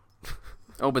there.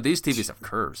 Oh, but these TVs have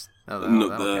curves. You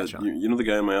know the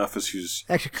guy in my office who's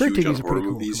actually curved huge TVs on horror are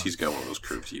pretty movies? Cool. He's got one of those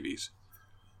curved TVs.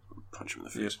 Punch him in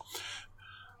the face.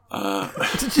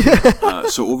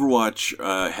 So Overwatch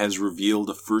has revealed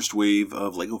the first wave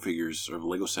of Lego figures or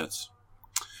Lego sets.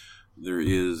 There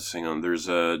is, hang on, there's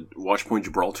a Watchpoint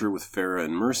Gibraltar with Farah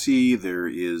and Mercy. There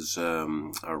is a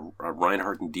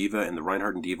Reinhardt and Diva, and the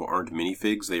Reinhardt and Diva aren't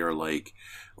minifigs. They are like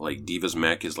Diva's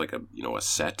mech is like a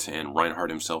set, and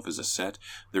Reinhardt himself is a set.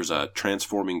 There's a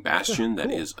Transforming Bastion that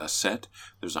is a set.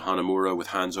 There's a Hanamura with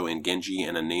Hanzo and Genji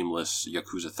and a nameless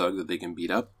Yakuza thug that they can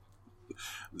beat up.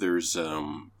 There's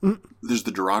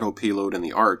the Dorado payload and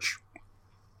the Arch.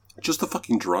 Just the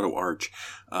fucking Dorado Arch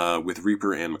with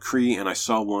Reaper and McCree, and I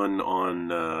saw one on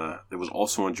that was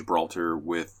also on Gibraltar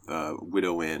with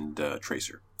Widow and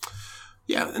Tracer.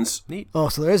 Yeah, and neat. Oh,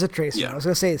 so there is a Tracer. Yeah. I was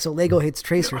gonna say, so Lego hates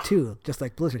Tracer too, just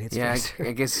like Blizzard hates Tracer.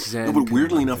 I guess. Zen no, but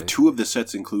weirdly enough, 2 of the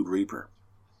sets include Reaper.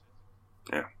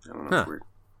 Yeah, I don't know. It's weird.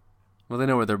 Well, they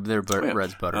know where their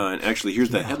bread's butter. And actually,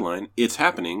 here's the headline: It's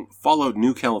happening. Fallout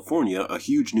New California, a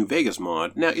huge New Vegas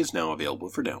mod, is now available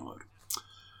for download.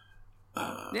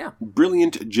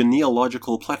 Brilliant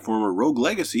genealogical platformer Rogue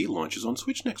Legacy launches on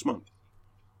Switch next month.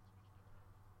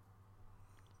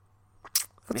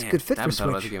 That's a good fit for Switch. I haven't thought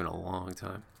about the game in a long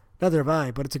time. Neither have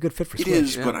I, but it's a good fit for Switch. It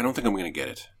is, but I don't think I'm going to get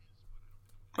it.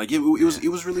 Like it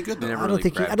was really good though. I don't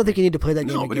think you need to play that game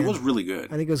again. No, but it was really good.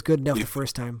 I think it was good enough the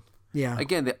first time. Yeah.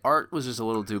 Again, the art was just a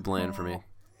little too bland for me.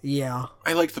 Yeah.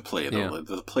 I liked the play though. Yeah.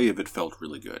 The play of it felt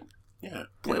really good. Yeah.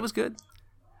 Play was good.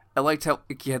 I liked how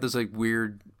he had those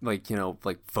weird foam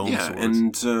swords.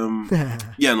 And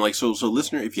and so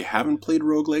listener, if you haven't played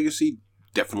Rogue Legacy,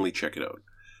 definitely check it out.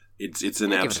 It's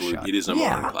an absolute. It is a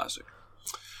modern classic.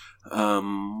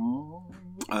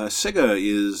 Sega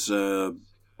is the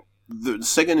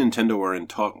Sega and Nintendo are in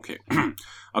talk. Okay,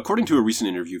 according to a recent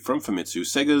interview from Famitsu,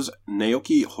 Sega's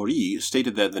Naoki Hori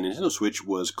stated that the Nintendo Switch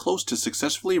was close to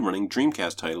successfully running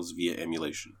Dreamcast titles via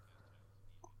emulation.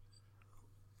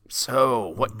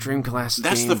 So, what Dreamcast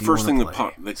That's game the do first you thing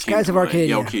play? that Skies of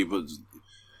Arcadia. Yeah, okay, but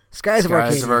Skies of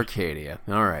Arcadia.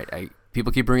 All right,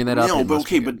 people keep bringing that up. No, but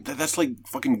okay, but that's like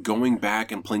fucking going back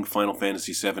and playing Final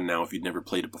Fantasy VII now. If you'd never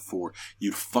played it before,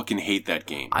 you'd fucking hate that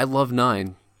game. I love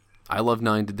 9. I love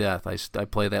 9 to death. I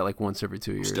play that like once every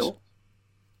 2 years. Still?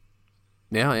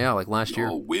 Yeah, like last year.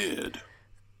 Oh, weird.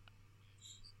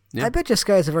 Yeah. I bet you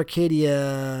Skies of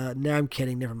Arcadia. No, I'm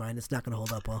kidding. Never mind. It's not going to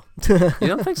hold up well. You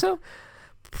don't think so?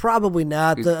 Probably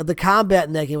not. The combat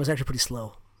in that game was actually pretty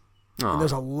slow. And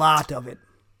there's a lot of it.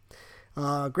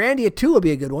 Grandia 2 would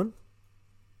be a good one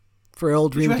for an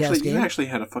old Dreamcast game. You actually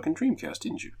had a fucking Dreamcast,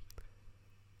 didn't you?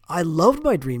 I loved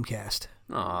my Dreamcast.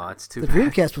 Oh, it's too bad. The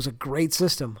Dreamcast was a great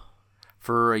system.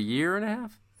 For a year and a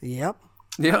half? Yep.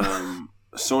 Yeah.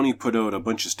 Sony put out a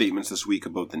bunch of statements this week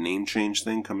about the name change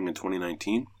thing coming in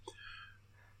 2019.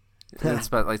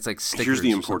 It's like stickers. Here's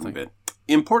the important bit.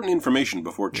 Important information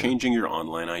before changing your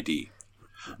online ID.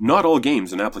 Not all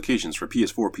games and applications for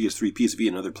PS4, PS3, PSV,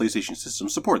 and other PlayStation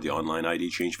systems support the online ID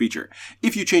change feature.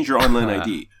 If you change your online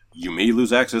ID, you may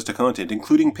lose access to content,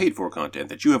 including paid-for content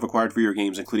that you have acquired for your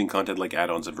games, including content like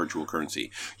add-ons and virtual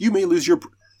currency. You may lose your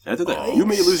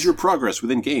progress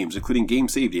within games, including game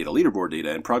save data, leaderboard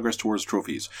data, and progress towards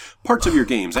trophies. Parts of your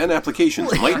games and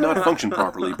applications might not function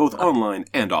properly, both online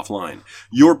and offline.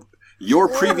 Your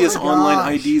previous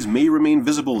online IDs may remain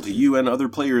visible to you and other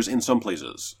players in some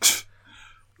places.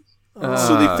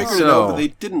 So they figured it out, but they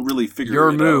didn't really figure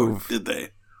it out, did they?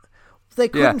 They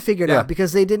couldn't figure it out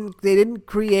because they didn't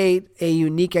create a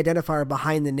unique identifier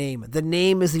behind the name. The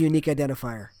name is the unique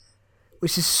identifier,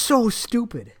 which is so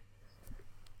stupid.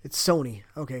 It's Sony.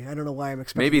 Okay, I don't know why I'm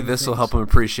expecting. Maybe this will help them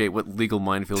appreciate what legal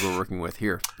minefield we're working with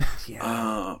here.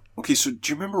 Yeah. Okay, so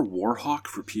do you remember Warhawk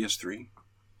for PS3?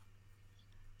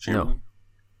 No.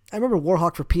 I remember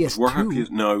Warhawk for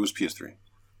PS2. No, it was PS3.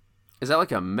 Is that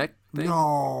like a mech thing?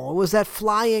 No, it was that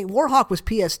flying. Warhawk was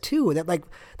PS2.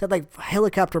 That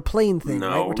helicopter plane thing.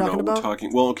 Right? We're talking about.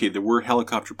 There were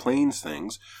helicopter planes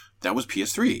things. That was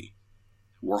PS3.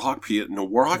 Warhawk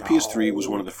PS3 was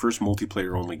one of the first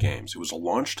multiplayer only games. It was a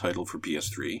launch title for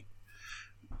PS3.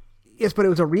 Yes, but it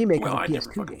was a remake of the PS2 I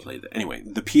never fucking played that. Anyway,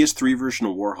 the PS3 version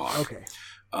of Warhawk. Okay.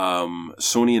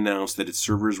 Sony announced that its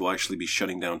servers will actually be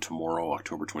shutting down tomorrow,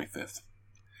 October 25th.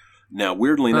 Now,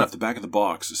 weirdly enough, the back of the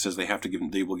box says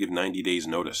they will give 90 days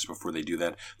notice before they do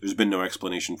that. There's been no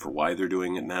explanation for why they're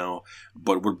doing it now.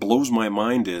 But what blows my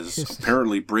mind is,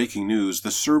 apparently, breaking news,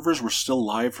 the servers were still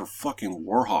live for fucking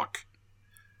Warhawk.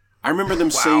 I remember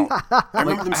them saying they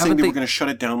were going to shut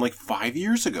it down like 5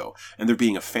 years ago, and there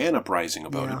being a fan uprising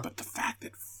about it. But the fact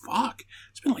that,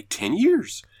 it's been like 10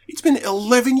 years. It's been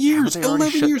 11 years.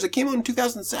 11 years. It came out in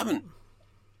 2007.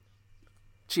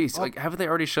 Jeez, haven't they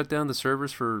already shut down the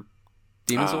servers for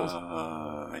Demon's Souls?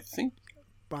 I think.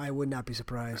 I would not be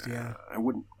surprised. Yeah. I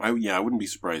wouldn't be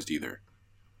surprised either.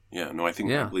 Yeah, no, I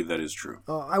believe that is true.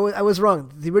 Oh, I was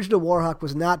wrong. The original Warhawk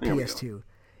was not PS2.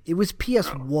 It was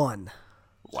PS1.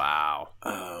 Wow.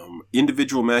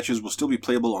 Individual matches will still be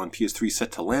playable on PS3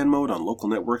 set to LAN mode on local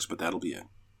networks, but that'll be it.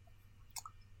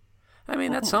 I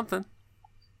mean, that's something.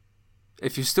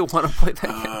 If you still want to play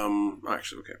that game.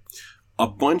 Actually, okay. A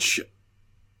bunch...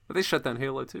 But they shut down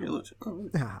Halo 2.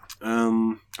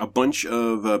 A bunch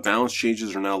of balance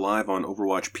changes are now live on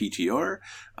Overwatch PTR.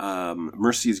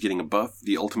 Mercy is getting a buff.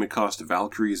 The ultimate cost of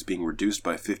Valkyrie is being reduced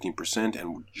by 15%,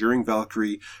 and during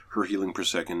Valkyrie, her healing per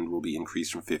second will be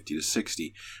increased from 50 to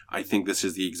 60. I think this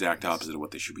is the exact opposite of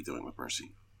what they should be doing with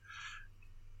Mercy.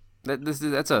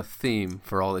 That's a theme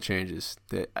for all the changes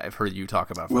that I've heard you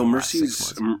talk about. Well,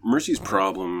 Mercy's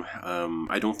problem,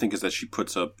 I don't think, is that she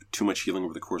puts up too much healing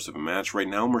over the course of a match. Right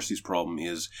now, Mercy's problem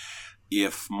is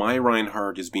if my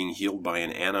Reinhardt is being healed by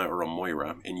an Ana or a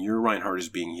Moira, and your Reinhardt is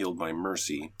being healed by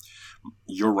Mercy,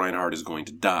 your Reinhardt is going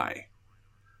to die.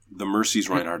 The Mercy's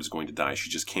Reinhardt is going to die. She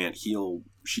just can't heal.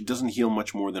 She doesn't heal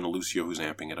much more than a Lucio who's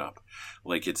amping it up.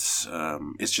 Like, it's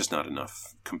just not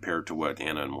enough compared to what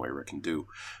Ana and Moira can do.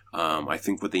 I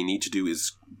think what they need to do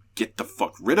is get the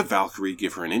fuck rid of Valkyrie,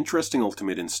 give her an interesting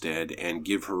ultimate instead, and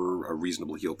give her a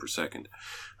reasonable heal per second.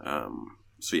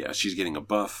 So yeah, she's getting a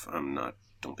buff.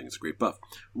 Don't think it's a great buff.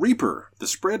 Reaper, the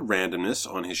spread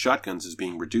randomness on his shotguns is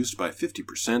being reduced by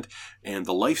 50%, and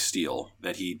the lifesteal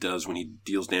that he does when he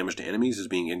deals damage to enemies is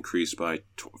being increased by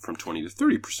from 20 to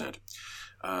 30%.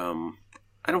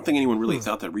 I don't think anyone really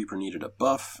thought that Reaper needed a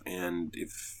buff, and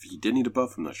if he did need a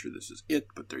buff, I'm not sure this is it,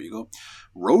 but there you go.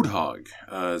 Roadhog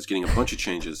is getting a bunch of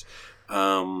changes.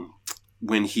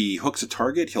 When he hooks a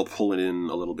target, he'll pull it in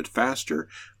a little bit faster.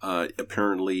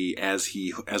 Apparently, as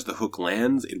the hook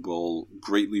lands, it will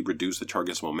greatly reduce the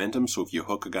target's momentum. So if you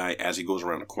hook a guy as he goes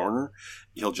around a corner,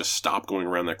 he'll just stop going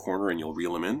around that corner and you'll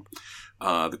reel him in.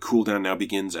 The cooldown now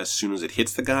begins as soon as it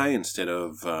hits the guy instead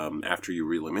of after you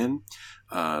reel him in.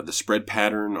 The spread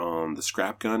pattern on the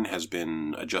scrap gun has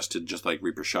been adjusted just like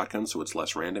Reaper's shotgun, so it's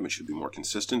less random. It should be more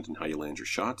consistent in how you land your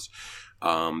shots.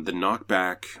 The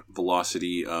knockback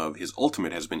velocity of his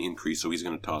ultimate has been increased, so he's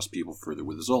going to toss people further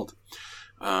with his ult.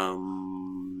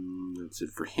 That's it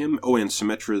for him. Oh, and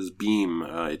Symmetra's beam,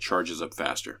 it charges up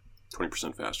faster.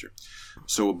 20% faster.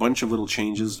 So a bunch of little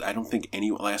changes. I don't think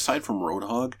anyone, aside from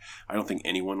Roadhog, I don't think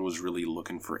anyone was really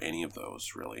looking for any of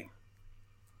those, really.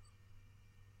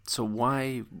 So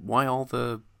why all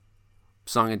the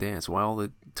song and dance? Why all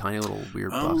the tiny little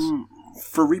weird buffs?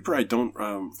 For Reaper, I don't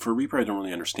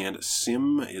really understand.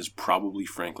 Sim is probably,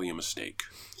 frankly, a mistake.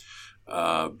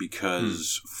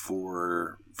 Because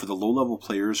for the low level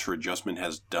players, her adjustment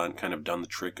has done the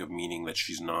trick of meaning that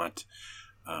she's not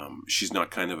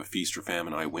kind of a feast or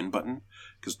famine I win button.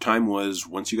 Because time was,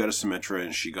 once you got a Symmetra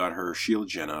and she got her shield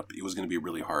gen up, it was going to be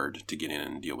really hard to get in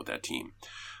and deal with that team.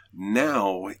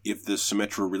 Now, if the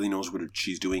Symmetra really knows what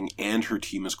she's doing and her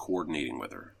team is coordinating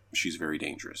with her, she's very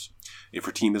dangerous. If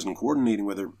her team isn't coordinating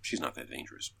with her, she's not that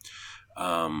dangerous.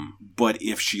 But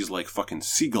if she's like fucking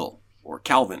Seagull or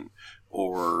Calvin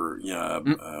or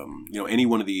any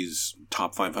one of these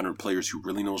top 500 players who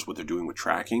really knows what they're doing with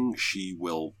tracking, she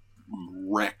will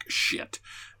wreck shit.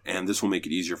 And this will make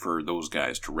it easier for those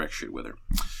guys to wreck shit with her.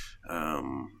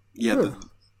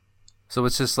 So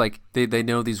it's just like they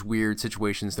know these weird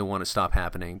situations they want to stop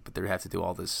happening, but they have to do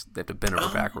all this. They have to bend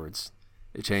over backwards.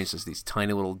 It changes these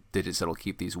tiny little digits that'll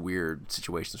keep these weird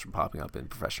situations from popping up in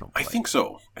professional play. I think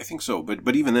so.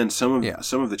 But even then, some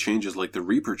of the changes, like the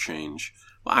Reaper change.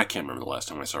 Well, I can't remember the last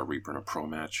time I saw Reaper in a pro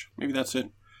match. Maybe that's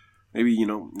it. Maybe,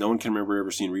 no one can remember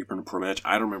ever seeing Reaper in a pro match.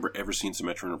 I don't remember ever seeing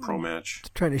Symmetra in a pro match.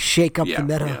 Trying to shake up the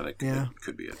meta. Yeah, that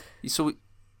could be it. So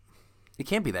it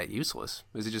can't be that useless.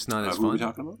 Is it just not as fun? Who are we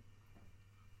talking about?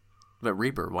 But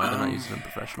Reaper, why are they not using them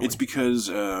professionally? It's because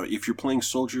if you're playing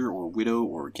Soldier or Widow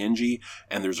or Genji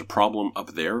and there's a problem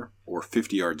up there or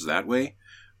 50 yards that way,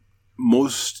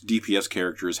 most DPS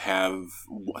characters have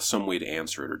some way to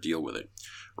answer it or deal with it.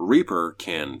 Reaper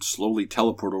can slowly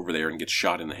teleport over there and get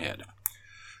shot in the head.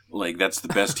 Like, that's the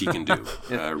best he can do.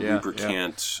 Reaper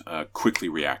can't quickly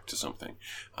react to something.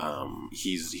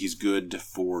 He's good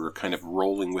for kind of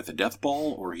rolling with a death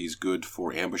ball, or he's good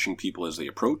for ambushing people as they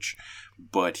approach,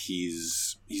 but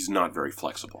he's not very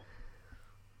flexible.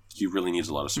 He really needs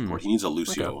a lot of support. He needs a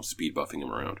Lucio speed buffing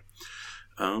him around.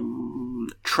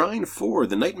 Trine 4,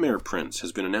 The Nightmare Prince,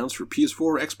 has been announced for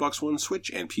PS4, Xbox One,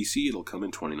 Switch, and PC. It'll come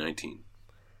in 2019.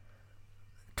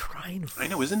 Trine 4? I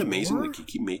know, isn't it amazing that you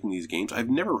keep making these games? I've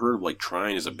never heard of,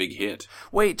 Trine is a big hit.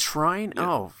 Wait, Trine? Yeah.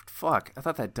 Oh, fuck. I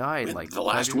thought that died, the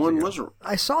last one ago. was...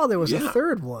 I saw there was a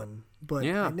third one, but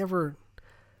I never...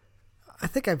 I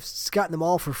think I've gotten them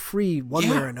all for free one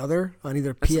way or another on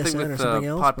either PSN or something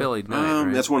else. Pot-bellied Knight,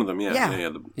 right? That's one of them.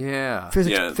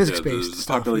 Physics-based. The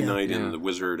Pot-bellied Knight and the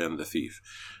Wizard and the Thief.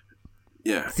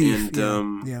 Yeah, and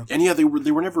they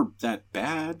were never that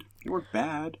bad. They weren't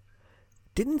bad.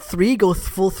 Didn't 3 go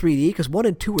full 3D? Because 1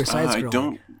 and 2 were side-scrolling. I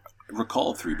don't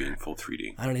recall 3 being full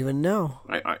 3D. I don't even know.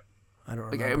 I don't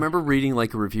remember. I remember reading a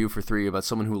review for 3 about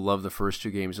someone who loved the first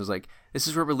 2 games. It was like, this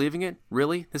is where we're leaving it?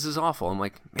 Really? This is awful. I'm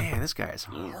like, man, this guy is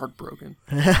heartbroken.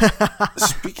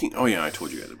 Speaking... Oh, yeah, I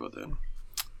told you guys about that.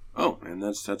 Oh, and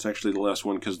that's actually the last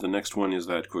one, because the next one is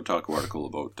that Kotaku article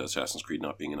about Assassin's Creed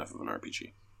not being enough of an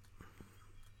RPG.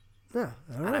 Yeah,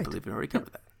 all right. I believe we already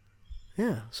covered that.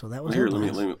 Yeah, so that was here.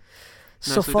 Let me.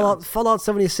 So Fallout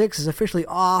 76 is officially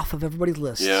off of everybody's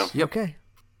list. Yeah. Yep. Okay.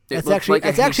 That's actually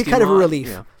kind of a relief.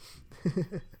 Yeah.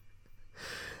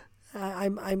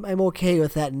 I'm okay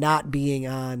with that not being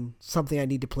on something I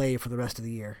need to play for the rest of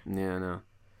the year. Yeah, no.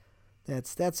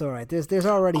 That's all right. There's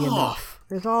already enough.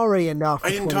 There's already enough. I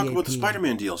didn't talk about the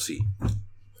Spider-Man DLC.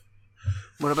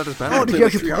 What about the Spider-Man? Oh, did you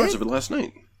actually 3 hours of it last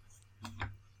night?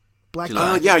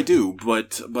 Yeah, I do,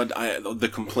 but the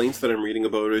complaints that I'm reading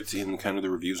about it in kind of the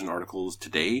reviews and articles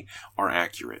today are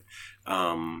accurate.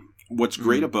 What's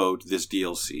great about this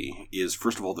DLC is,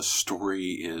 first of all, the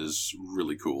story is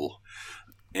really cool.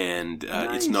 And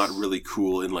It's not really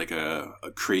cool in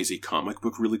a crazy comic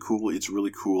book really cool. It's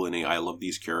really cool in I love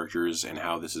these characters and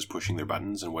how this is pushing their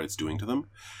buttons and what it's doing to them.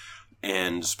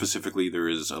 And specifically, there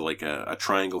is a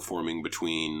triangle forming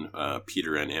between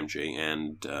Peter and MJ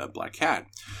and Black Cat.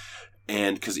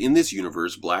 And because in this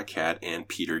universe, Black Cat and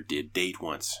Peter did date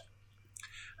once.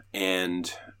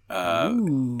 And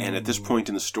at this point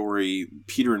in the story,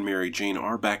 Peter and Mary Jane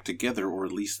are back together, or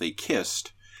at least they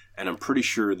kissed. And I'm pretty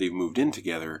sure they've moved in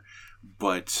together.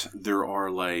 But there are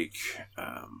I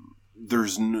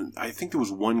think there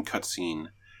was one cutscene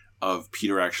of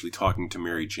Peter actually talking to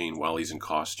Mary Jane while he's in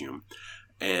costume.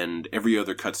 And every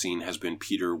other cutscene has been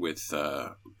Peter with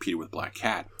Black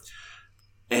Cat.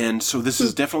 And so this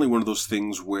is definitely one of those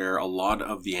things where a lot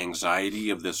of the anxiety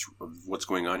of what's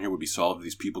going on here would be solved if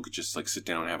these people could just sit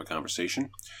down and have a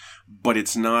conversation. But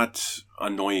it's not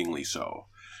annoyingly so.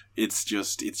 It's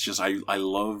just I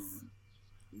love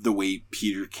the way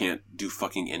Peter can't do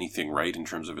fucking anything right in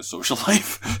terms of his social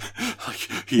life.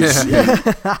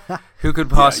 Who could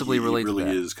possibly relate to that? He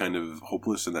really is kind of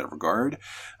hopeless in that regard.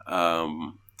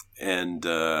 And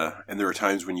there are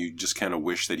times when you just kind of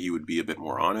wish that he would be a bit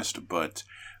more honest, but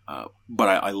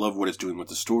I love what it's doing with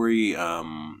the story.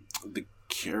 I'm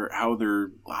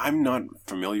not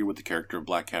familiar with the character of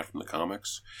Black Cat from the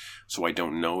comics, so I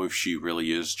don't know if she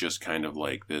really is just kind of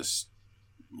like this,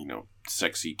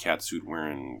 sexy catsuit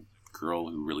wearing girl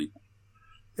who really,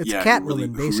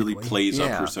 Catwoman, who really plays up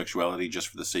her sexuality just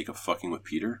for the sake of fucking with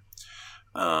Peter.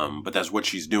 But that's what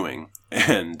she's doing,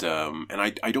 and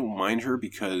I don't mind her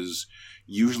because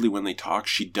usually when they talk,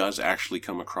 she does actually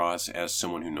come across as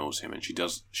someone who knows him, and she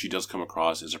does come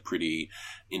across as a pretty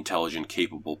intelligent,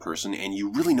 capable person, and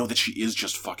you really know that she is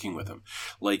just fucking with him.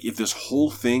 If this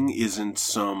whole thing isn't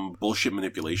some bullshit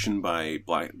manipulation by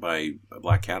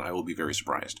Black Cat, I will be very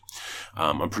surprised.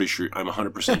 I'm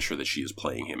 100% sure that she is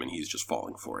playing him, and he's just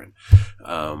falling for it.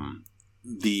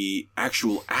 The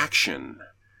actual action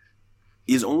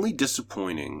is only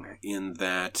disappointing in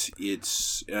that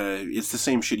it's the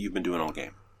same shit you've been doing all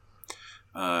game.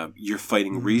 You're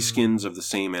fighting reskins of the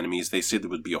same enemies. They said there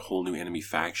would be a whole new enemy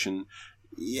faction.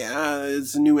 Yeah,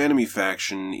 it's a new enemy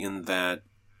faction in that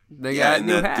they got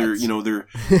new hats.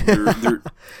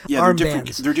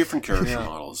 They're different character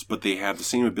models, but they have the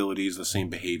same abilities, the same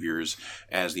behaviors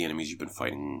as the enemies you've been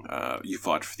fighting. You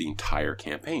fought for the entire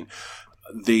campaign.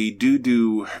 They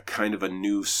do kind of a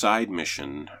new side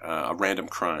mission, a random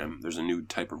crime. There's a new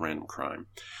type of random crime.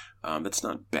 That's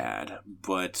not bad,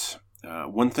 but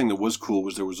one thing that was cool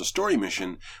was there was a story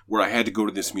mission where I had to go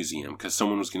to this museum because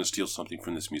someone was going to steal something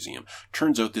from this museum.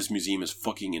 Turns out this museum is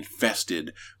fucking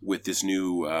infested with this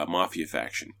new mafia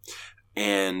faction.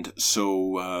 And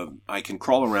so I can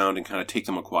crawl around and kind of take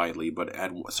them out quietly, but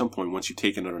at some point, once you've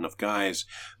taken out enough guys,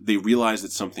 they realize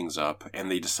that something's up, and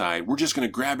they decide, we're just going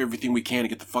to grab everything we can and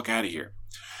get the fuck out of here.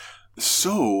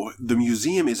 So the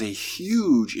museum is a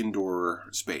huge indoor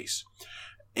space.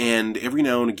 And every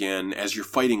now and again, as you're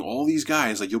fighting all these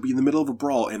guys, you'll be in the middle of a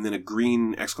brawl, and then a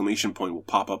green exclamation point will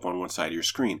pop up on one side of your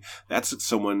screen. That's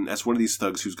one of these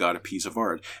thugs who's got a piece of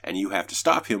art, and you have to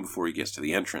stop him before he gets to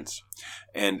the entrance.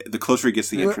 And the closer he gets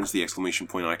to the entrance, the exclamation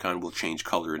point icon will change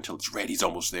color until it's red. He's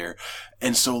almost there.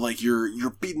 And so, like, you're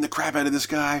beating the crap out of this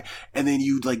guy, and then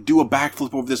you, like, do a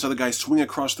backflip over this other guy, swing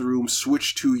across the room,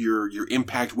 switch to your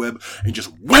impact web, and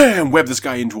just wham! Web this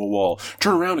guy into a wall.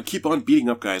 Turn around and keep on beating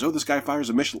up guys. Oh, this guy fires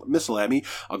a missile at me.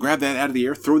 I'll grab that out of the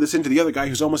air, throw this into the other guy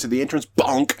who's almost at the entrance.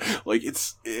 Bonk! Like,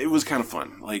 it was kind of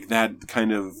fun. Like, that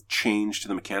kind of change to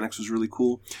the mechanics was really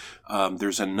cool.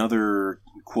 There's another,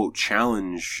 quote,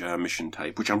 challenge mission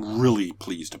type, which I'm really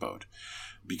pleased about.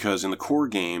 Because in the core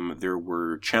game, there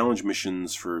were challenge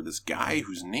missions for this guy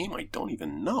whose name I don't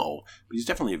even know, but he's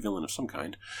definitely a villain of some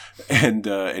kind. And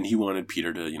he wanted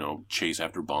Peter to, chase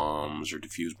after bombs or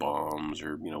defuse bombs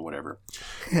or, whatever.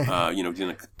 Get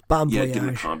in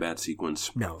a combat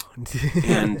sequence. No.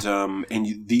 and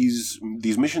these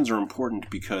missions are important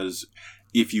because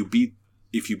if you beat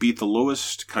the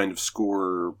lowest kind of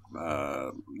score,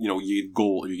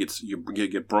 you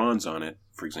get bronze on it,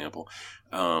 for example,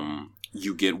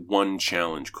 you get 1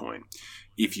 challenge coin.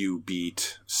 If you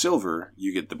beat silver,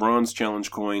 you get the bronze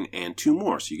challenge coin and 2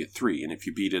 more, so you get 3. And if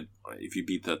you beat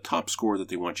the top score that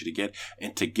they want you to get,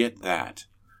 and to get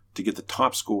the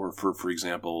top score for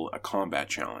example, a combat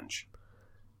challenge,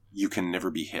 you can never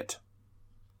be hit.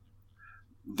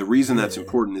 The reason that's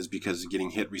important is because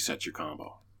getting hit resets your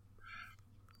combo.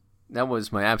 That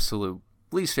was my absolute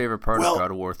least favorite part of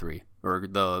God of War 3. God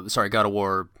of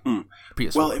War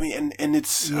PS4. Well, I mean, and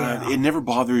it's it never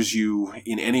bothers you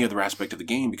in any other aspect of the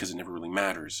game because it never really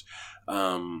matters.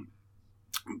 But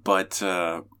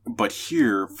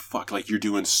here, fuck, like, you're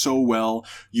doing so well.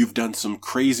 You've done some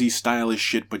crazy stylish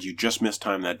shit, but you just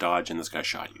mistimed that dodge and this guy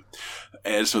shot you.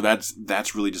 And so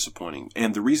that's really disappointing.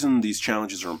 And the reason these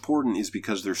challenges are important is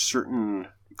because there's certain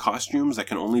costumes that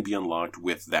can only be unlocked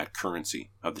with that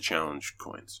currency of the challenge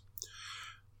coins.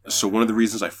 So one of the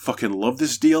reasons I fucking love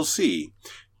this DLC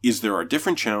is there are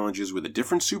different challenges with a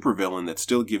different supervillain that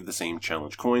still give the same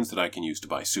challenge coins that I can use to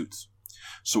buy suits.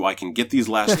 So I can get these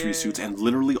last 3 suits, and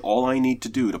literally all I need to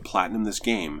do to platinum this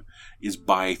game is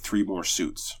buy 3 more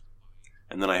suits.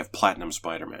 And then I have Platinum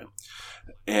Spider-Man.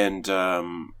 And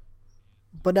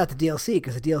but not the DLC,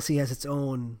 because the DLC has its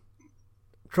own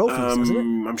trophies, doesn't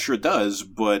it? I'm sure it does,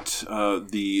 but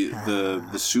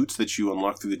the suits that you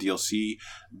unlock through the DLC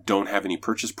don't have any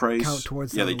purchase price. Count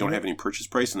towards they don't have any purchase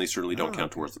price, and they certainly don't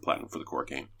count towards the platinum for the core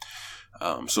game.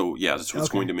 So that's what's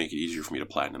going to make it easier for me to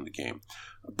platinum the game.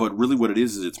 But really what it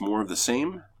is it's more of the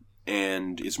same,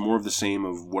 and it's more of the same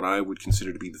of what I would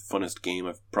consider to be the funnest game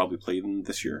I've probably played in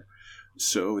this year.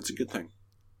 So it's a good thing.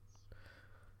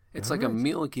 It's like a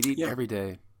meal you could eat every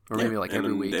day. Or maybe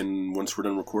every week. And once we're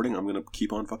done recording, I'm going to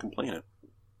keep on fucking playing it.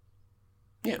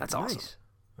 Yeah. That's awesome. Nice.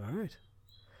 All right.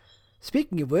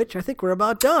 Speaking of which, I think we're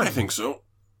about done. I think so.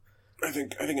 I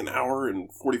think an hour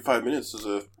and 45 minutes is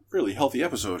a fairly healthy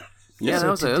episode. Yeah, that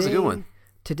was a good one.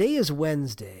 Today is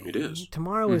Wednesday. It is.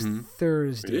 Tomorrow is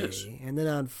Thursday. It is. And then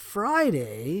on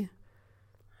Friday,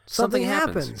 something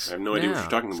happens. I have no idea what you're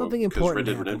talking about. Something important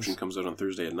because Red Dead Redemption comes out on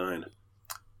Thursday at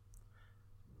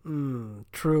 9.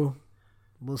 True.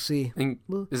 We'll see.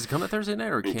 Does it come at Thursday night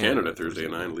or in Canada? Thursday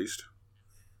at 9 at least.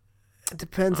 It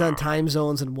depends on time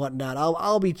zones and whatnot.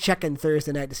 I'll be checking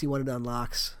Thursday night to see when it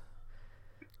unlocks.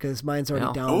 Because mine's already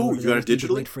downloaded. Oh, you got it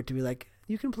digitally? Wait for it to be like,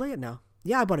 you can play it now.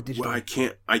 Yeah, I bought it digitally. Well,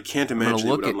 I can't imagine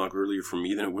it would unlock earlier for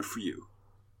me than it would for you.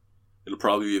 It'll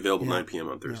probably be available 9 p.m.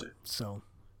 on Thursday. Yeah, so.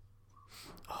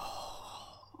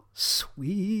 Oh,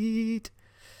 sweet.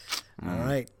 All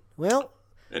right. Well.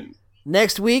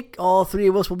 Next week, all 3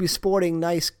 of us will be sporting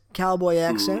nice cowboy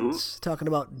accents, talking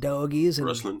about doggies and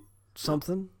wrestling.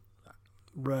 Something.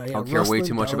 Right, I don't care way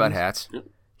too much about hats.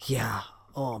 Yeah.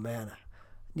 Oh, man. I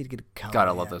need to get a cowboy God,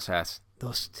 I love those hats.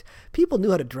 Those people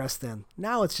knew how to dress then.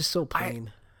 Now it's just so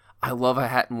plain. I love a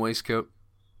hat and waistcoat.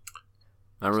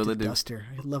 I really do. Duster.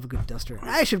 I love a good duster.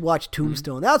 I should watch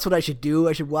Tombstone. That's what I should do.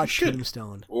 I should watch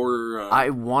Tombstone. Or I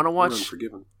want to watch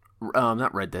Unforgiven.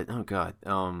 Not Red Dead. Oh God.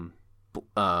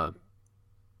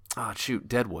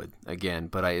 Deadwood again.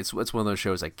 But it's one of those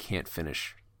shows I can't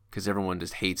finish because everyone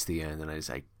just hates the end, and I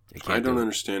can't. I don't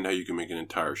understand how you can make an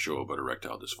entire show about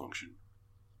erectile dysfunction.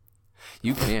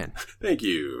 You can. Thank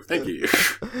you.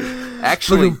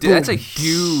 Actually, that's a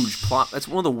huge plot. That's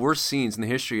one of the worst scenes in the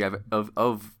history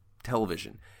of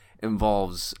television.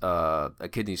 Involves a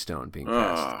kidney stone being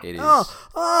passed. It is.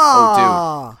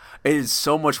 Oh, dude, it is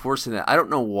so much worse than that. I don't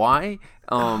know why.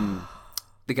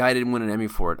 The guy didn't win an Emmy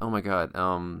for it. Oh my God.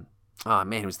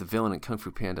 Man, he was the villain in Kung Fu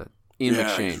Panda. Ian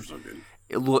McShane. So good.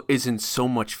 is in so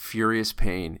much furious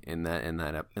pain in that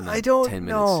I don't 10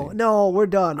 minutes. No, we're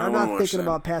done. I'm not thinking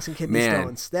about passing kidney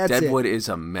stones. That's Deadwood it. is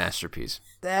a masterpiece.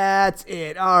 That's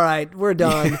it. All right, we're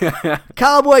done.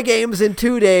 Cowboy games in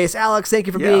 2 days. Alex, thank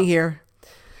you for being here.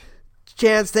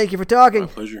 Chance, thank you for talking. My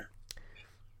pleasure.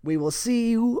 We will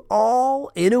see you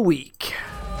all in a week.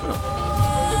 Oh.